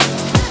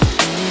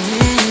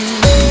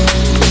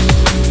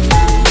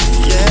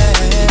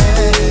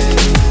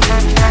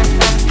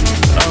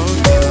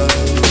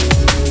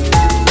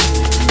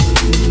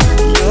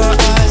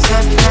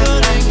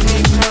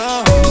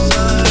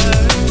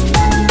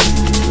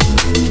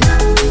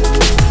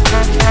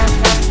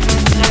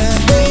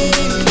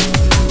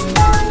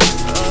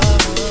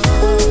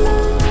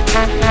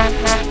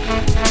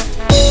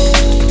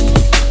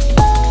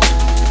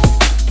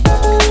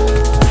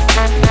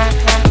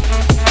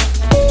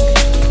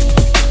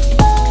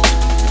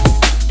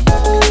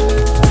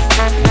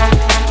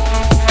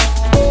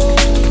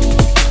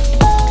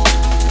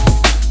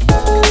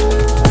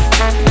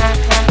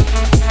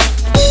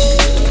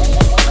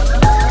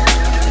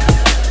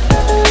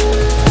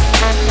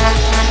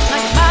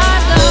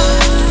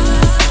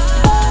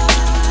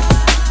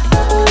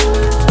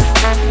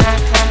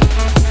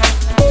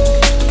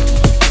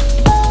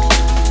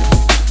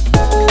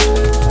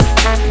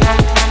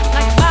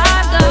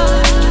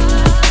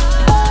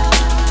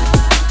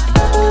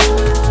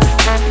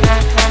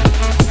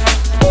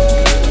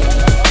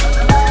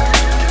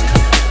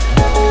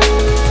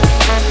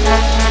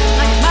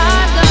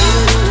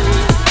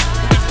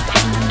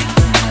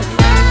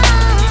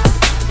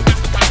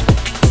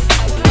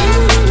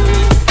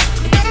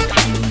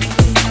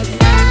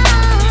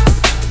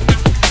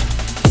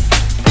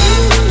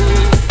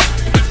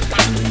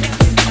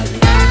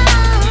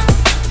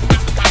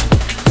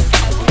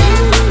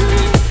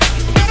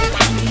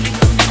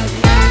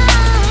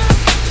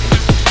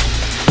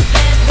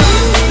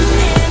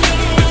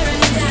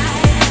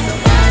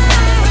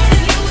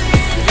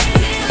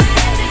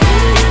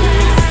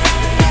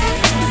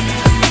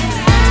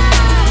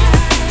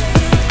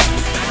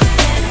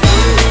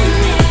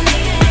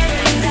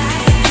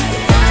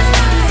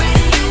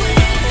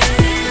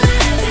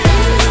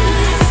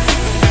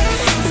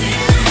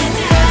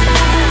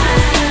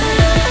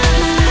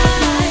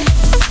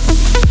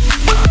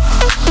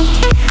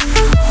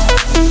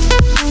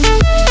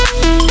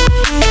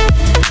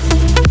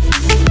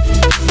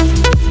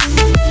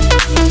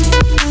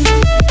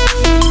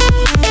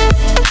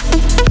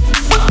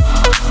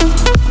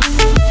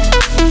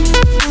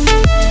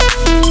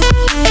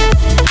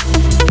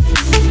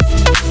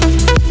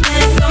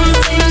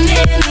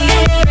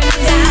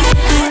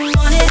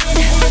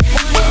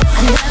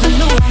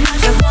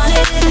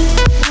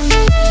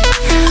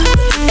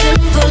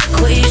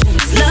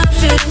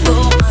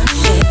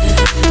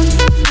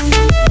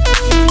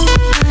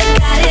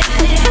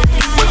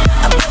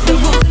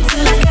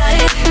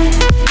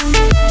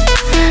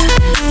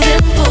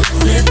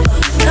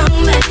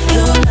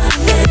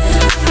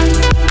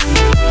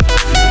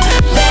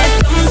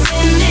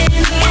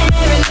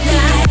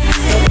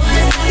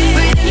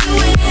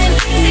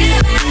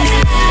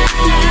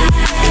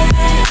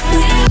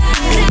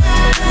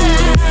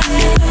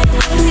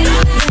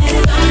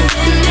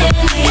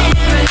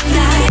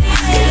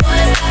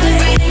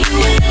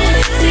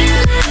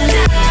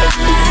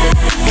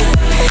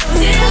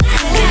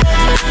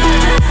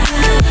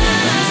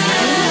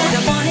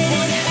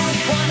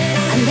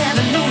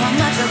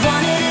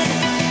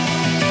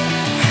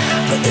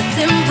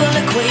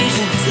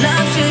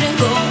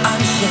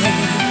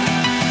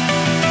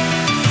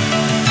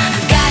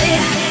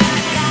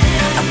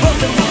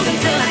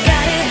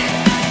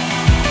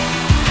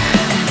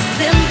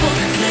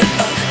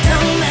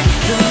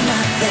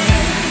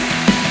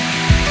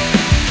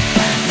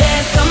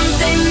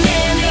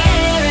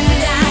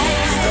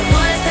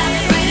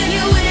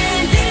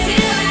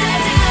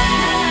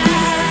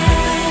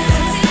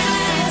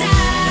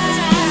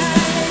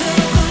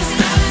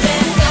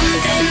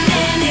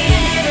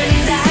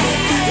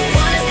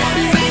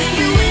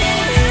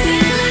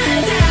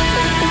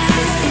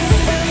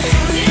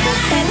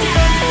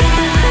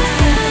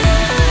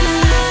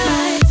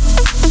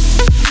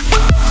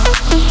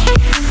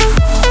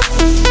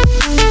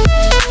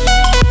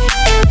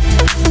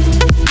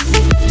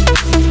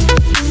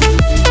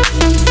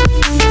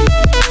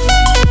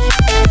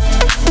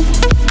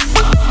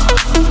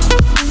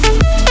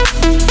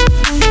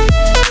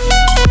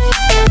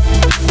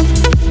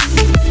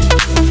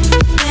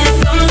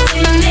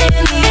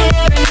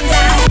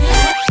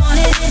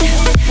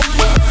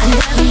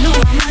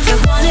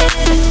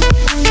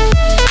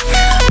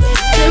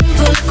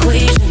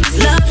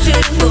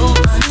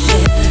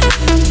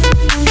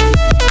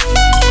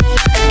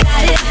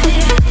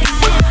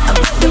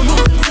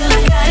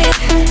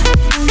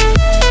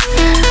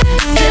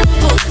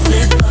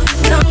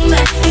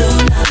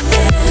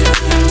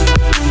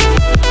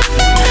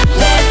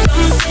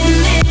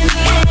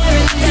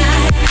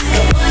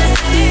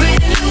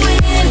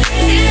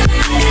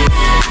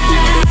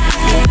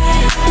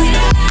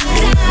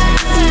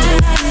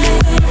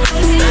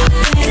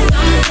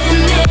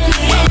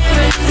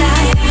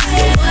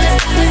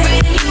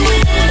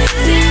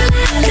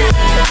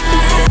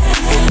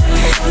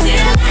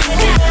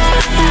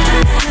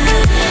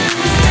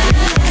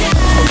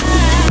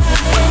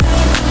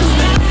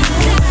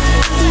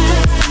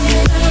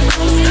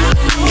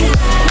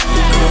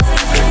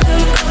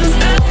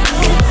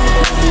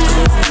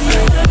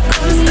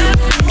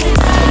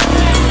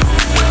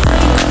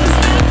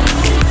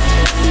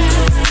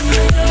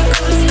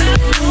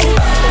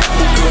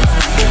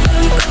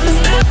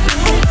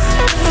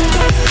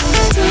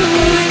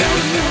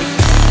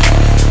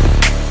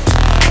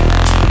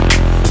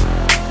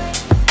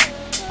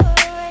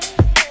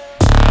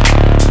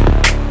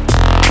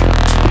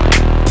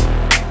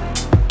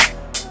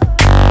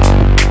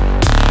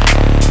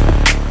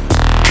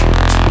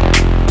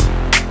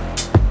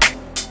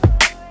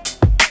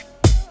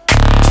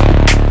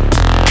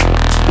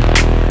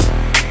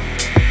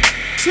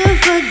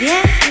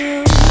 forget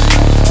you.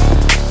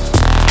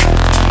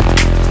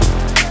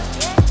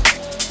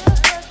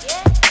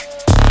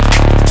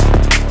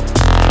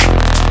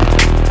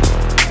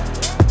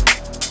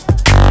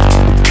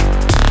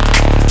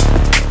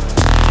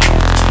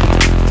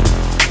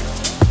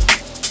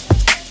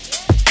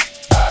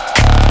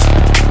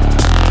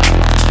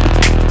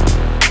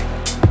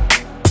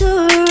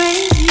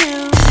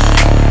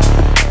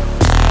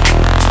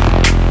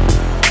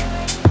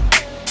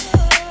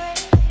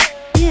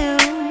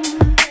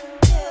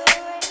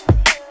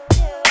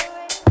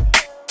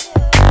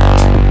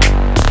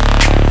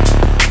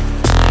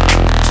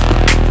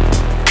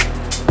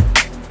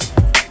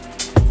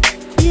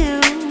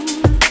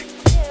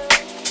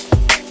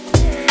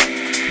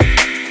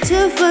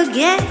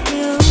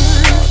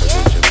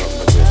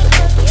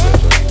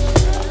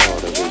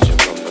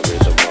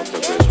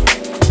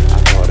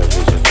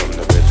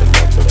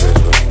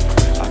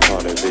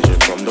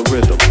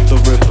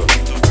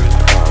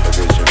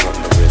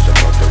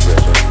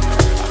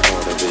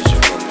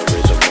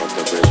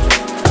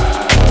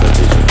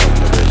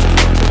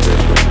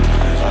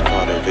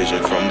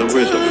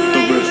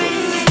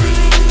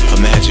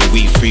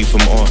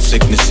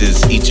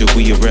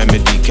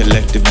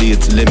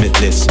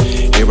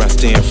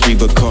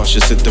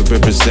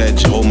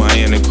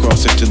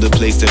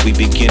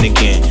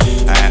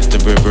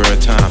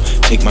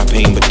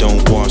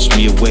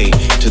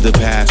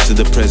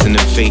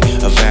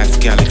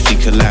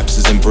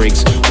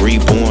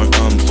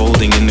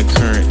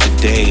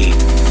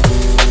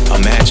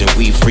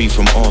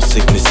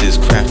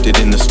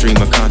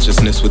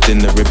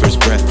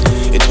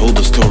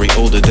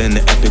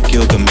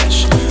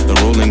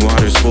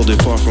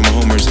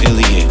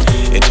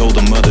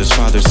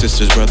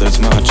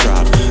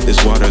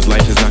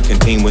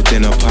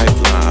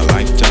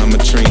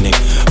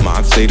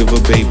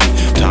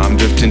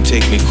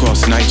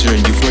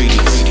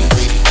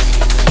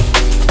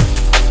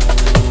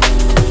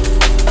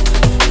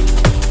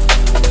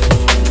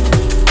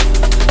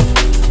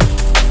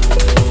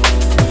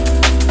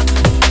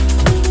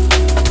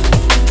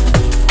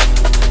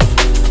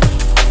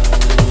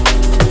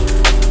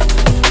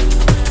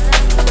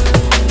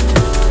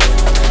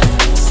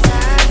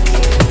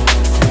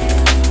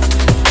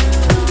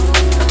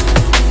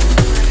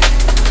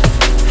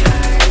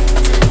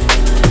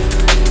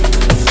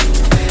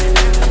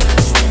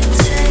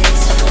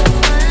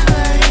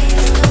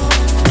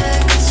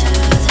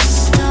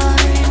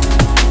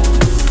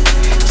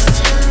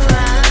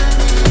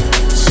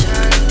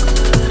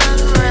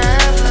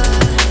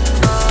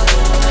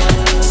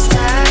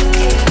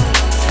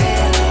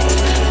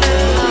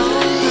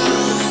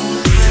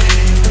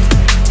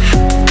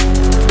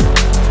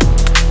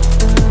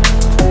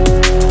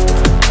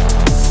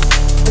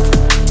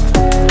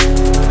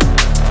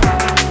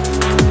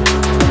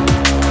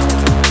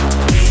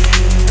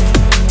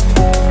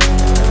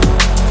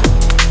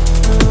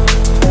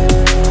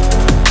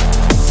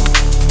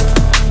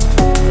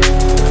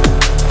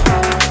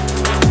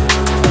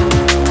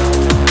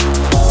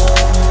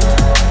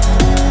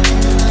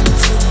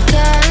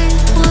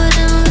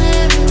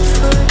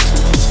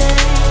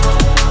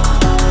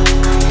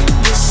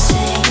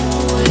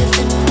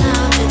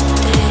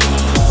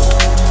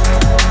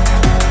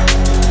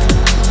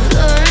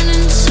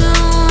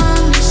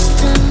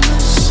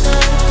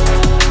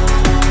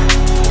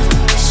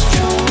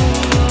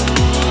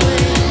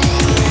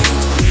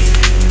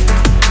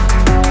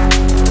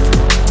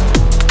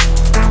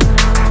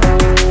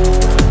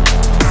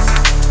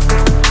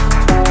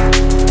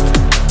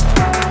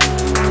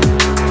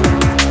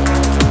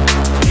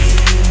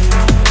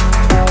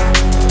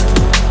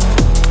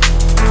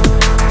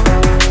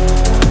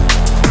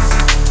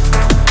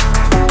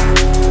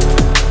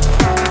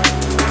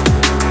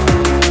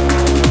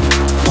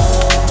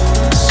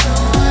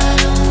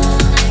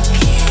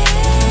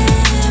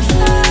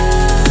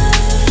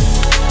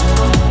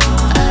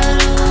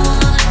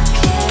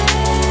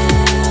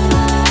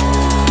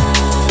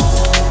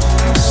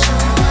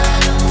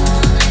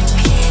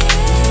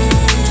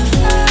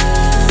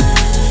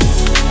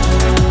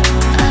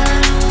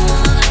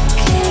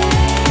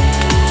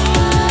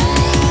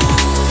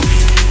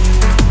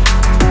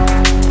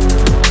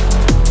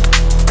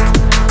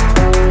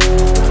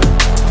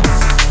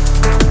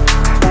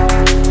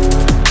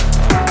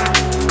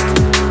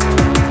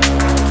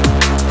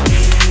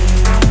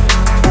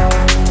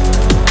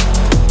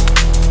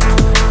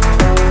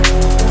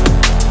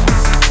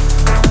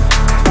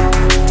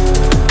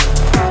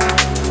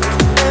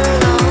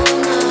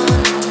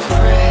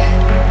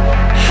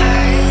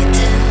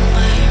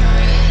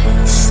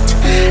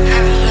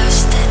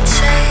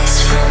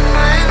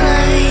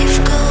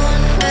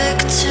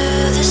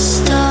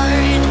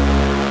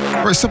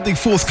 Something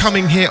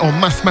forthcoming here on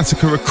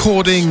Mathematica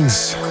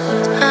Recordings.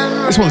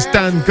 This one's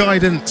Dan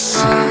Guidance.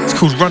 It's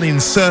called Running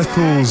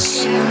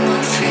Circles.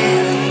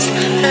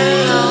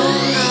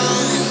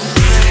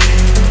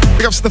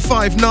 Big ups to the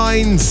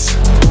 5-9s.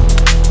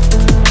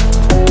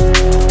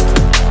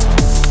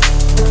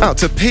 Out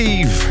to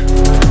Peeve.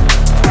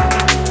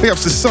 Big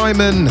ups to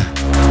Simon.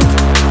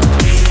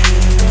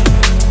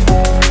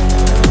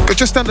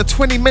 just under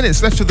 20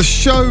 minutes left of the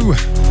show.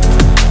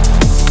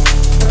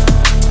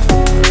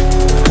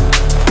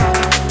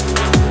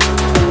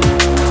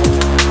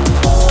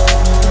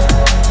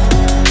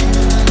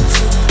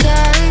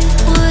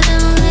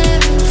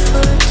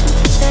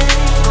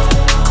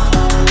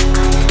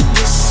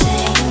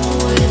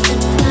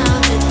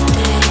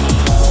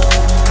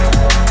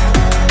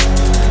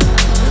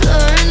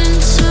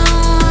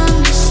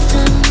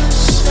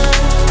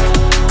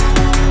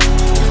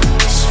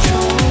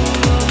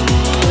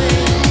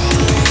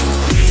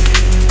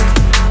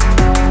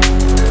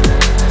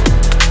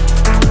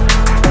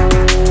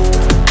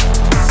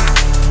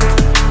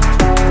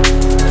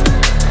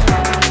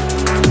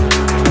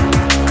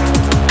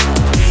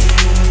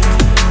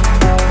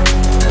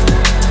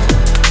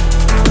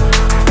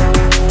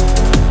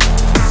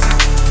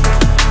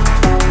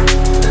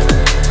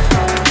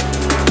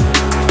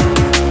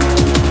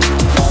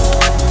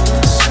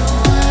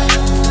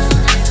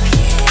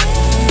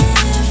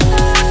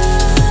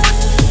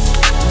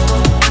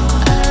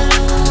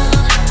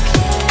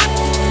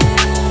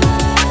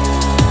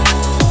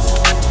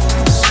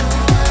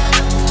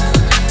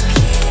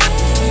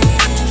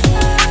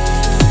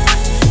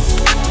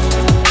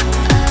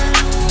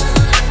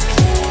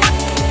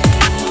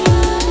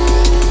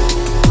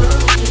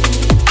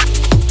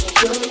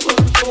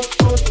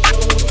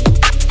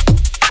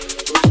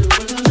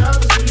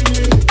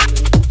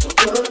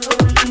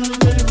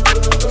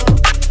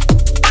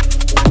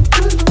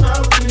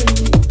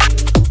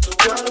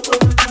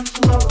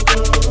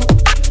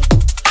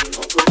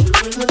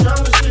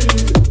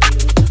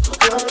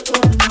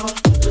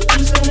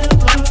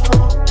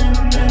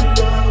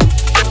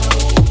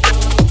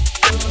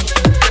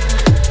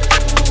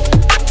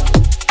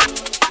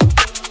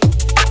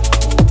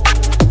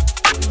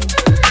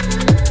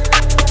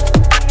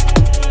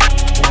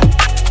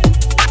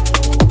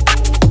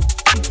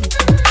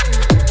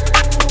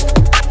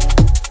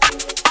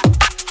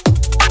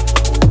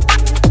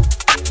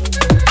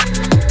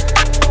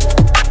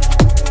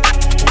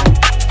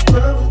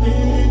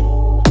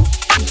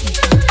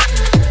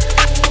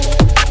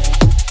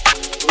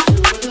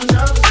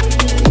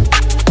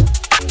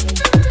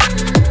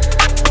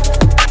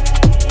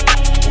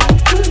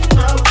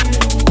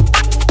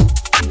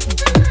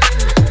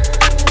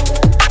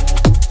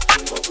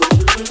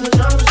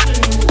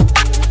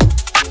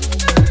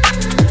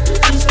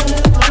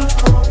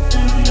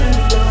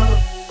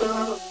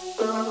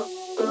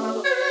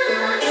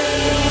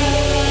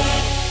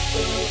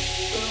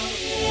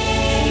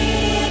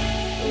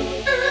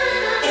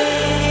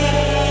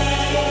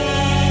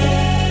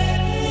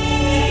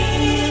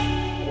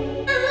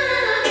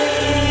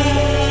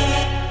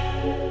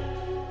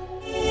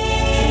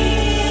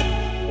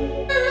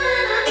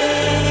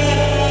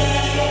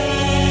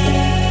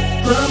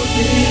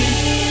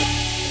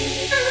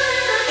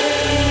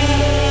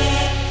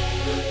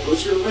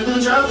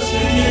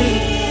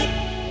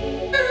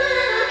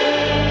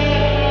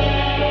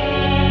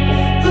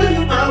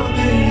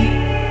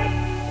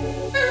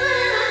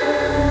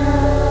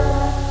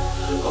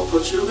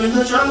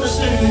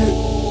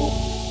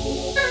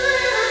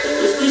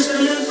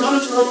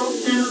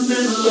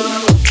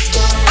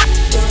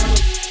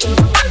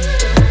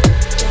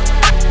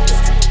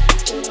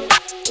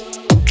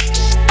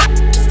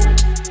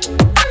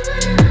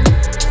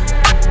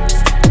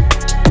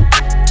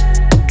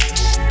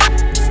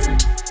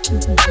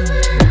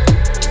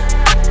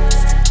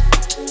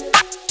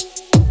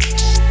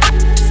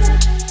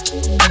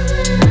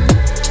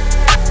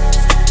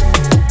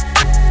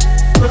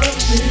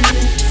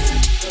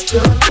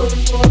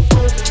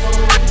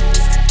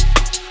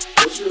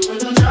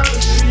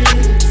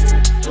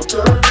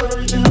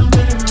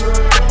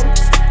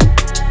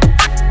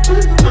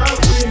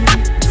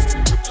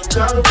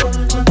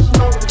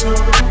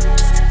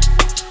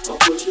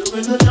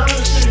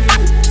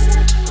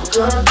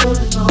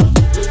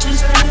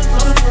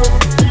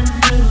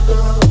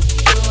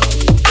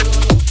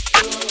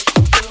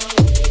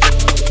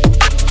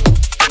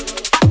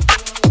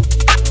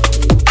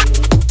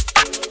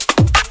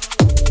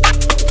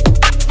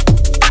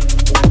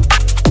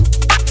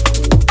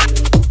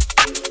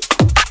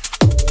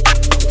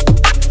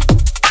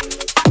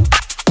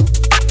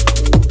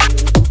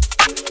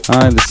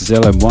 Hi, this is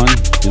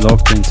Ellementhz. You're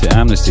locked into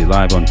Amnesty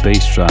live on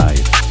Bass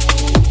Drive.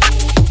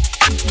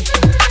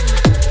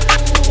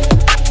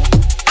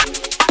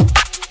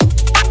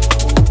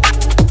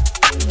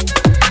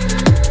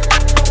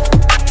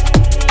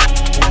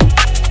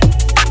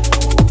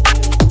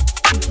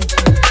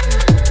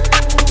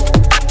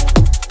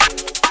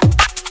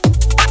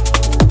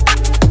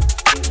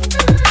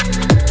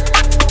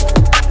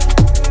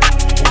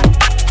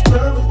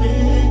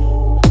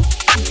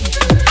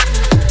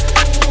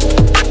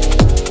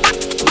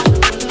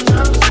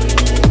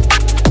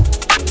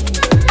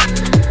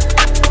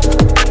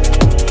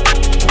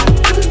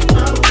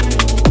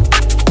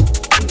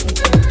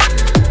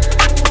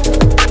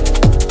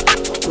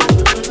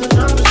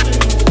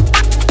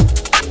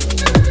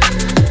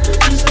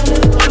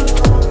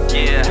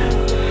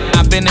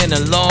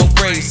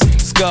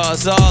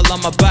 scars all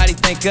on my body,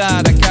 thank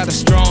God I got a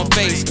strong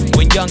face.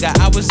 When younger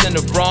I was in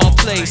the wrong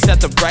place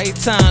at the right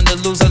time to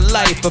lose a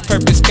life, but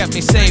purpose kept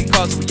me safe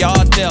cause we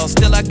all dealt.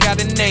 Still I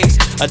got an ace,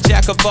 a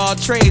jack of all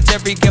trades,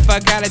 every gift I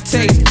got a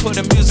taste. Put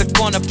the music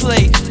on a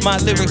plate, my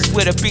lyrics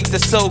with a beat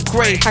that's so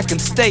great I can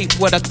state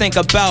what I think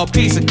about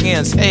peace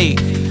against hate.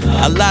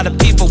 A lot of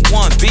people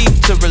want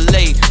beef to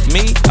relate.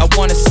 Me, I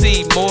wanna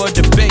see more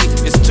debate.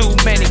 It's too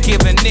many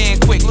giving in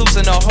quick,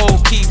 losing a whole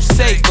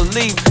keepsake.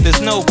 Believe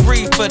there's no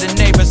grief for the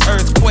neighbors'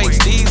 earthquakes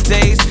these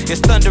days. It's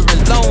thunder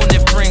alone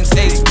that brings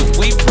haste. But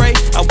we pray,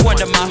 I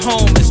wonder my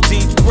home is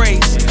deep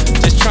grace.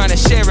 Just trying to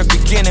share it,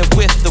 beginning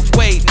with the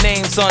weight.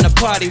 Names on the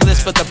party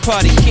list, but the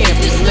party can't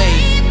be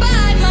late.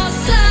 By my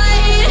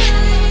side,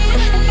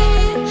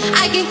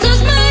 I can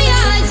close my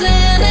eyes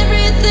and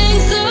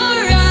everything's alright.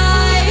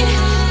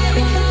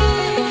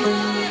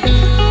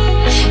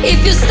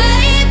 If you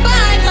stay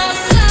by my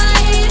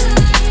side,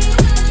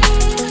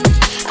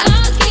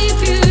 I'll keep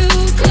you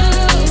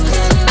close.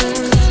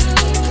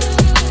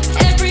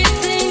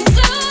 Everything's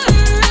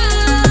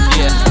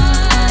alright.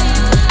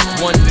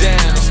 Yeah. One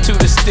down, it's two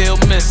that's still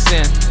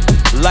missing.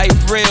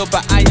 Life real,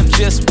 but I am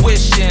just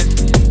wishing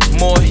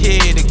more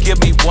here to give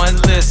me one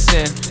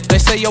listen. They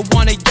say you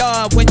want a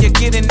yard when you're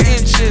getting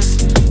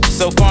inches.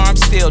 So far I'm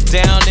still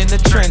down in the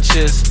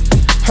trenches.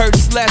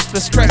 Hurts less,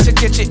 but stretch to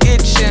get you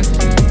itching.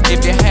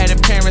 If you had a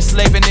parent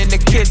slaving in the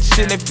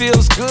kitchen, it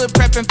feels good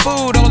prepping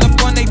food all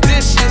up on they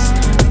dishes.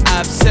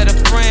 I've set a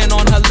friend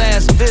on her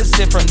last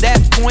visit. From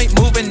that point,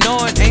 moving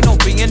on, ain't no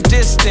being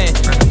distant.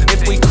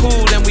 If we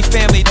cool, then we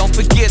family, don't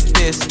forget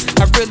this.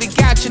 I really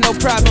got you, no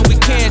problem, we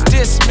can't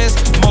dismiss.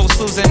 Most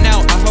losing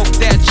out, I hope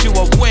that you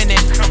are winning.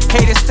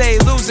 Haters stay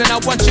losing,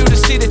 I want you to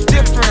see the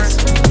difference.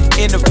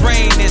 In the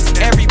rain, it's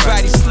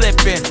everybody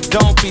slipping.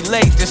 Don't be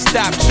late, just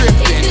stop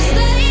tripping.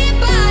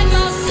 By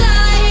my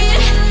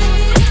side,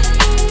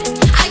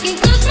 I can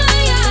close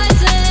my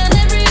eyes and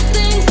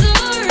everything's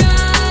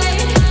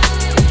alright.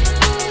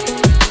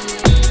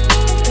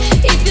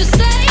 If you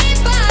stay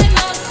by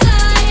my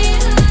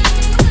side,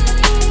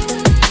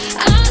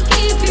 I'll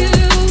keep you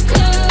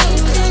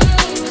close.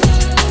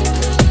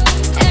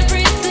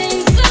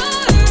 Everything's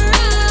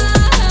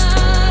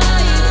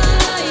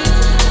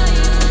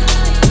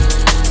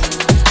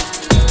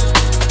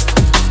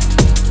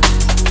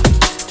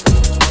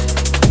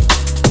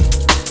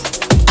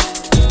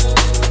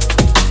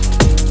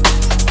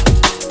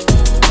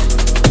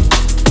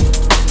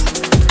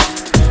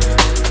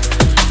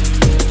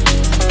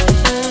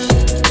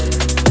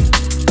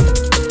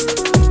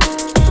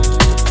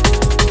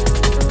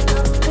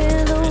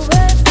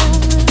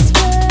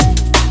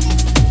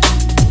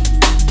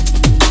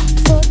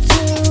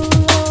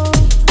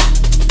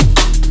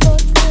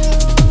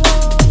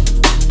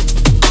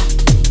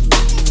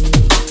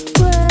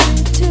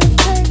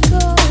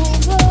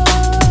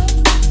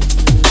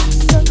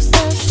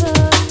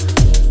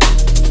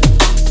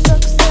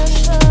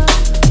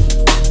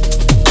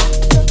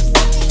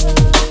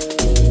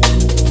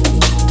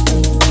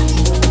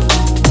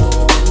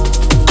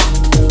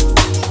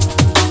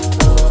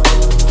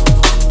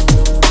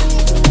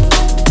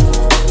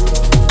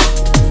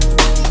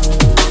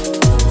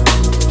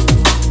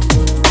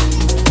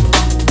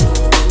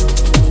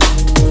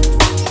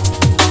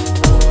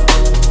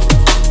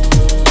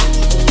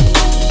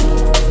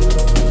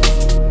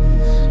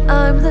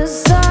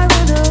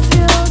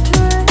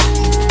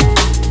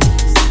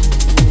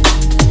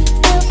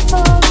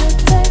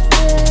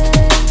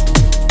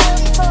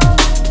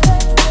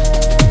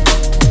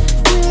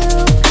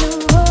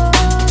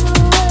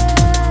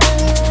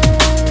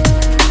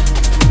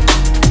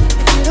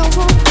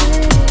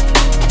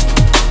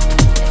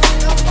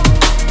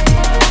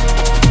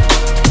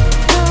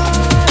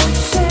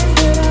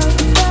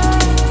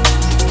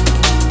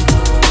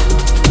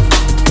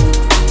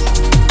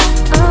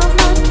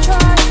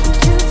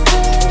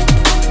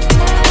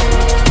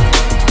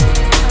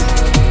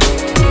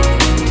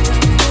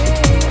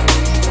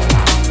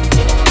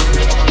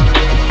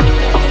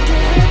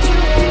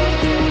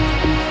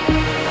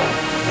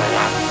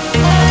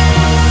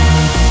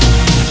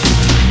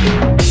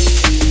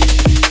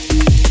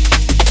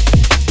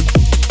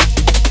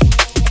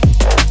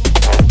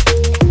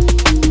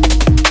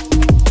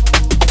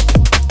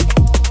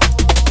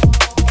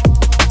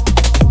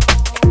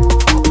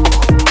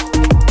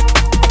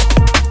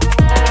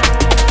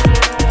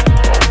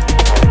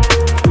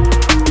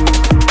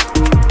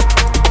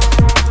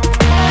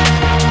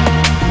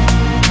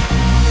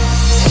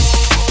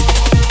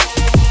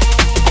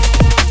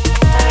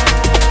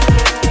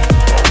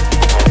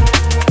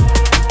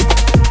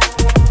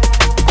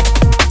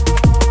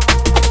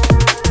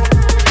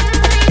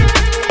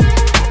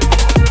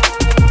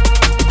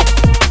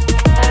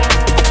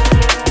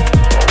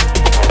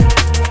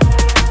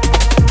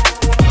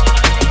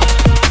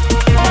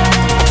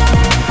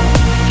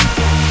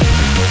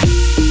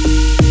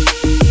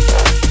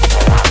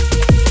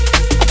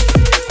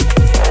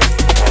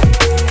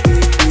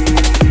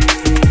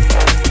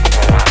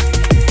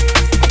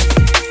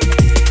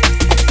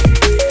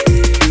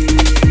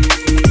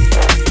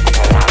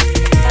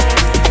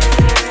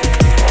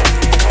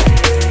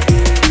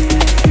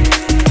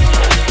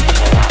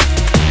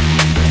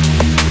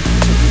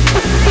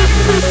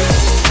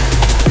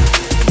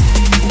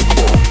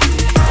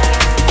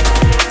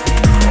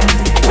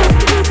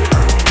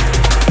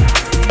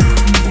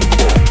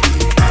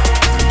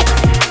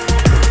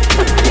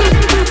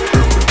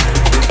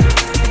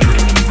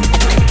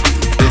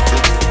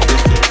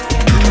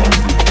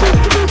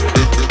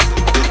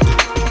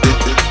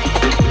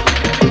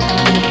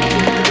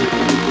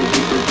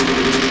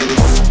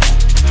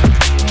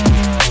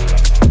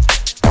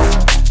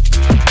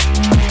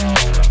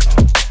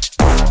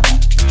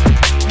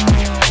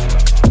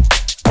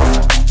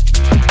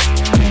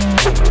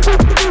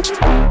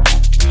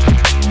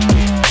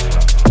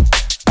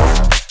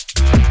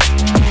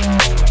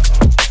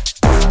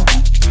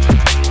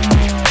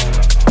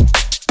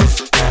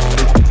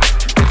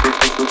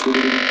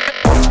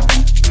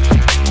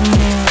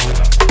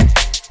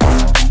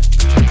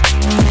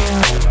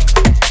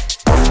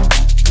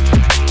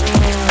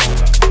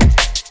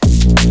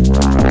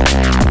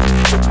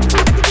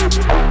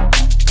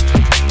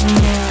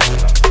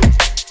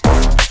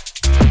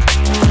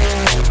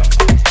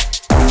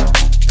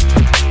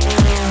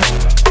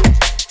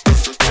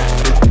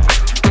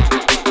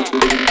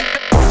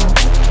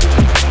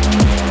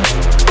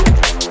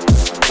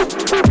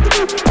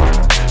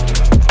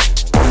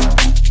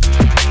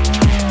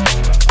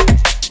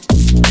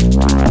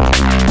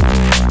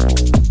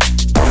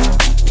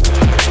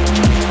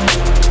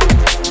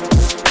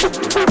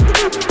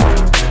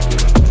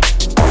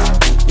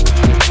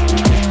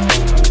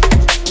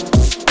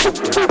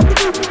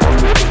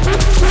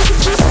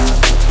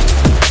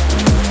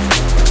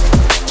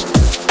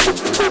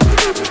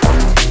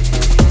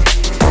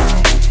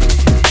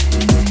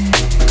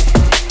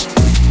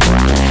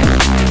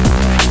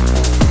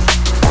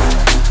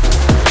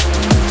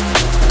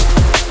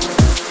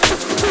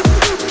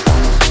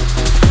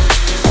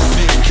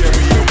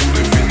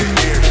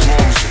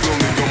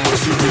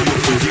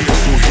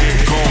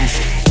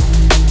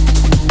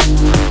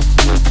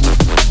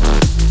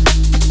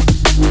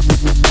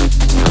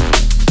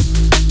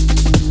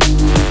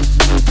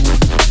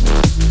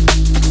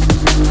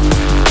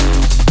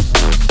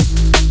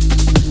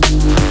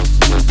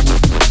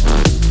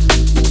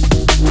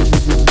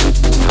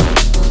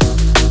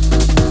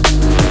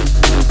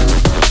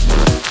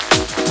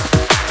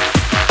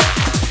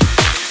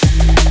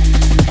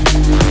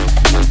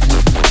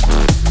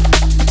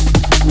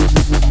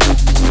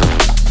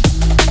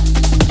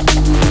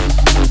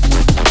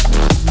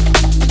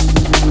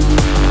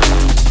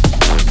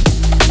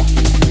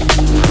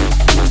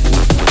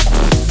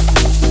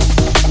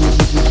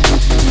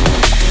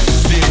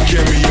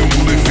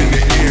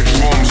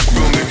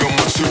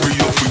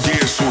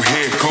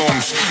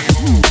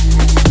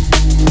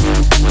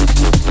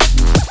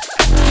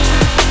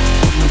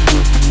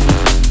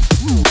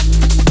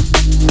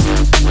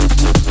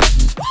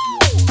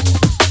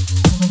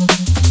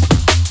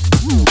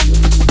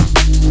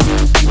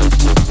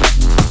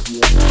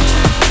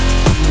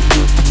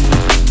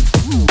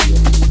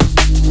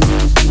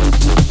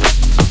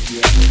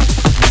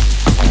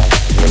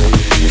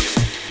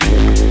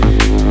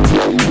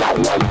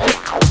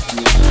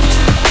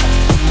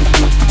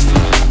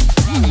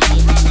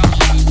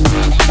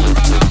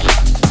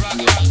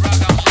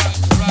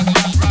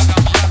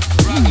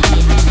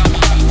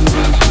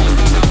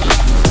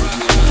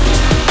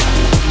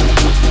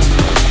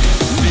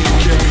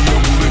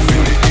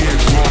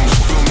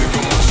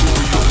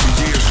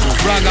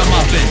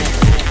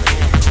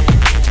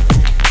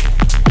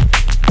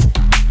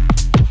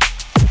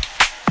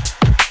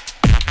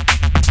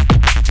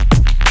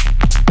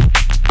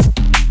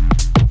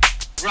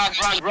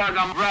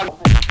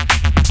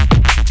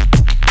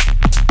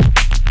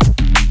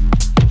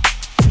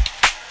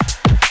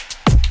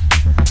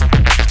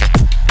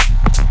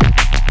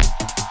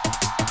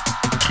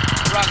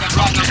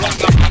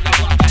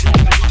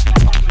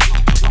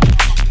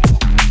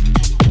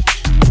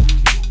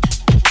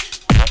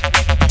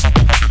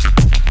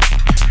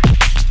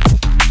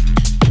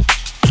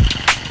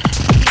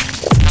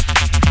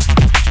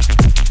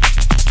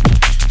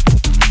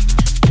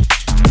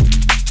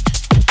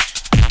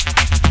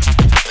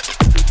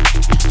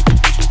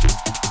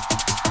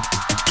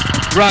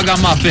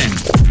Ragamuffin.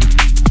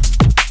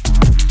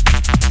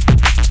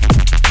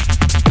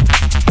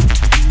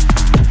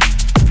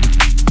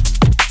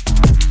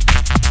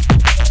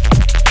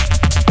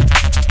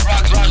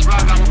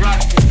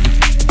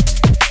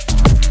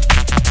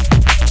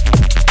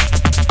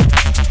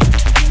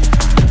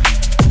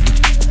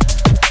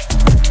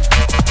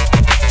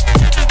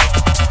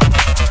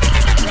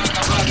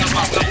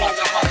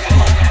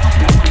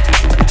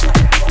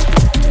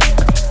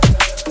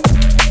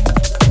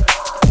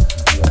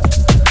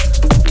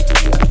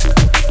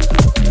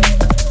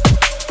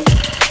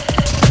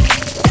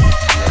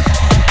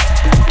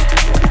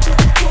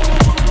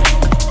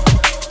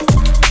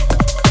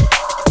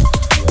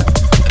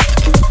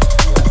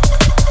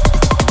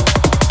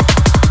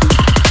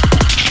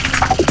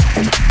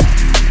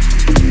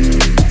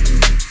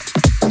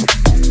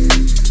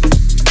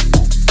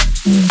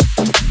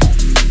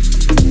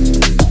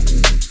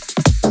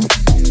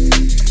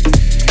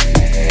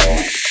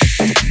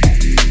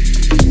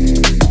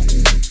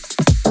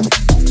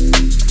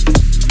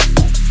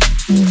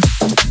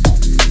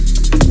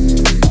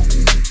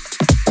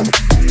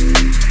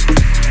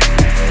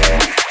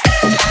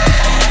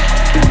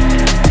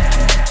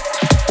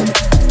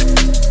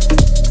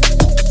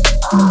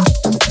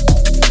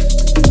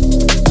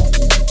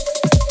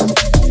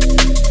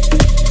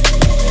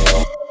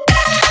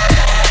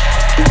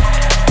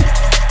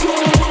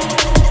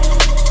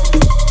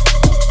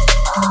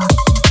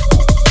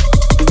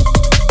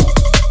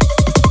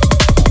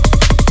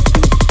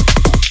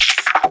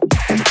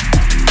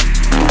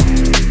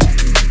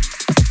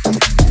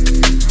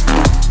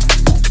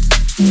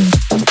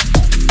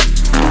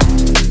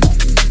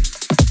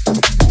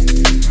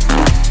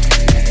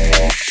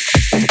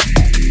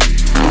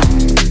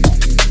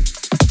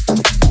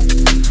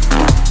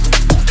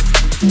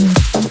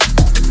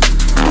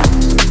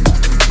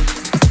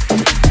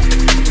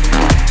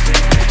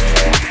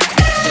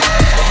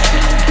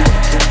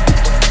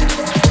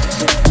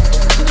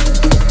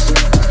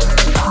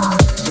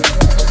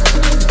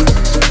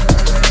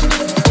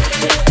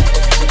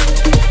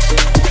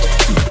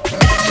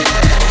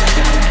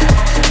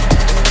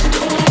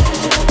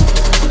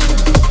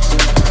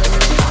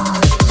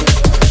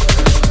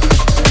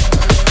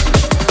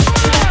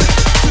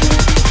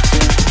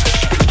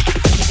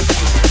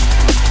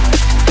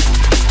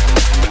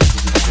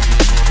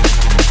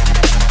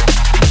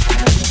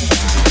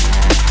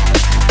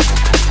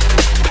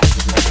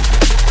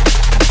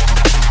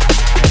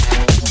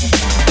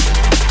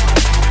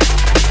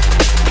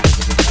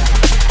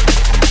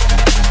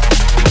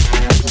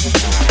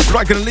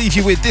 Right, gonna leave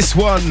you with this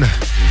one.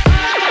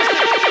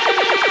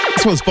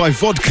 This one's by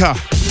Vodka.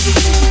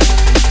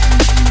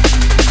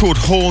 It's called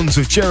Horns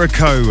of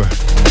Jericho.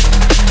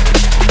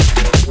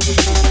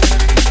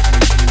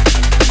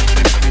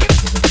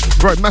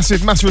 Right,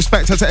 massive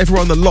respect out to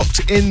everyone that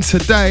locked in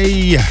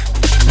today.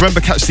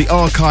 Remember, catch the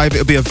archive.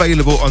 It'll be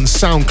available on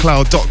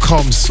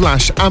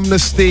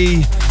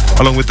soundcloud.com/amnesty,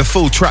 along with the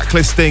full track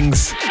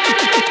listings.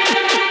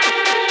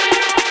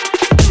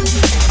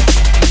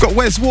 Got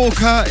Wes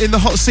Walker in the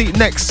hot seat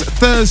next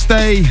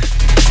Thursday.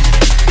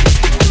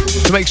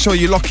 So make sure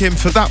you lock in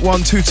for that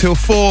one, 2 till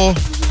 4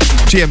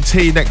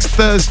 GMT next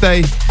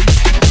Thursday.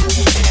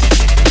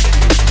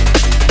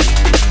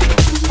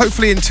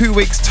 Hopefully in 2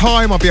 weeks'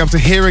 time I'll be able to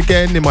hear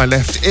again in my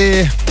left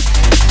ear.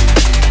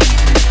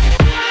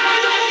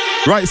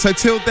 Right, so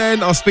till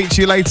then, I'll speak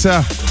to you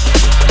later.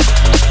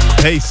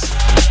 Peace.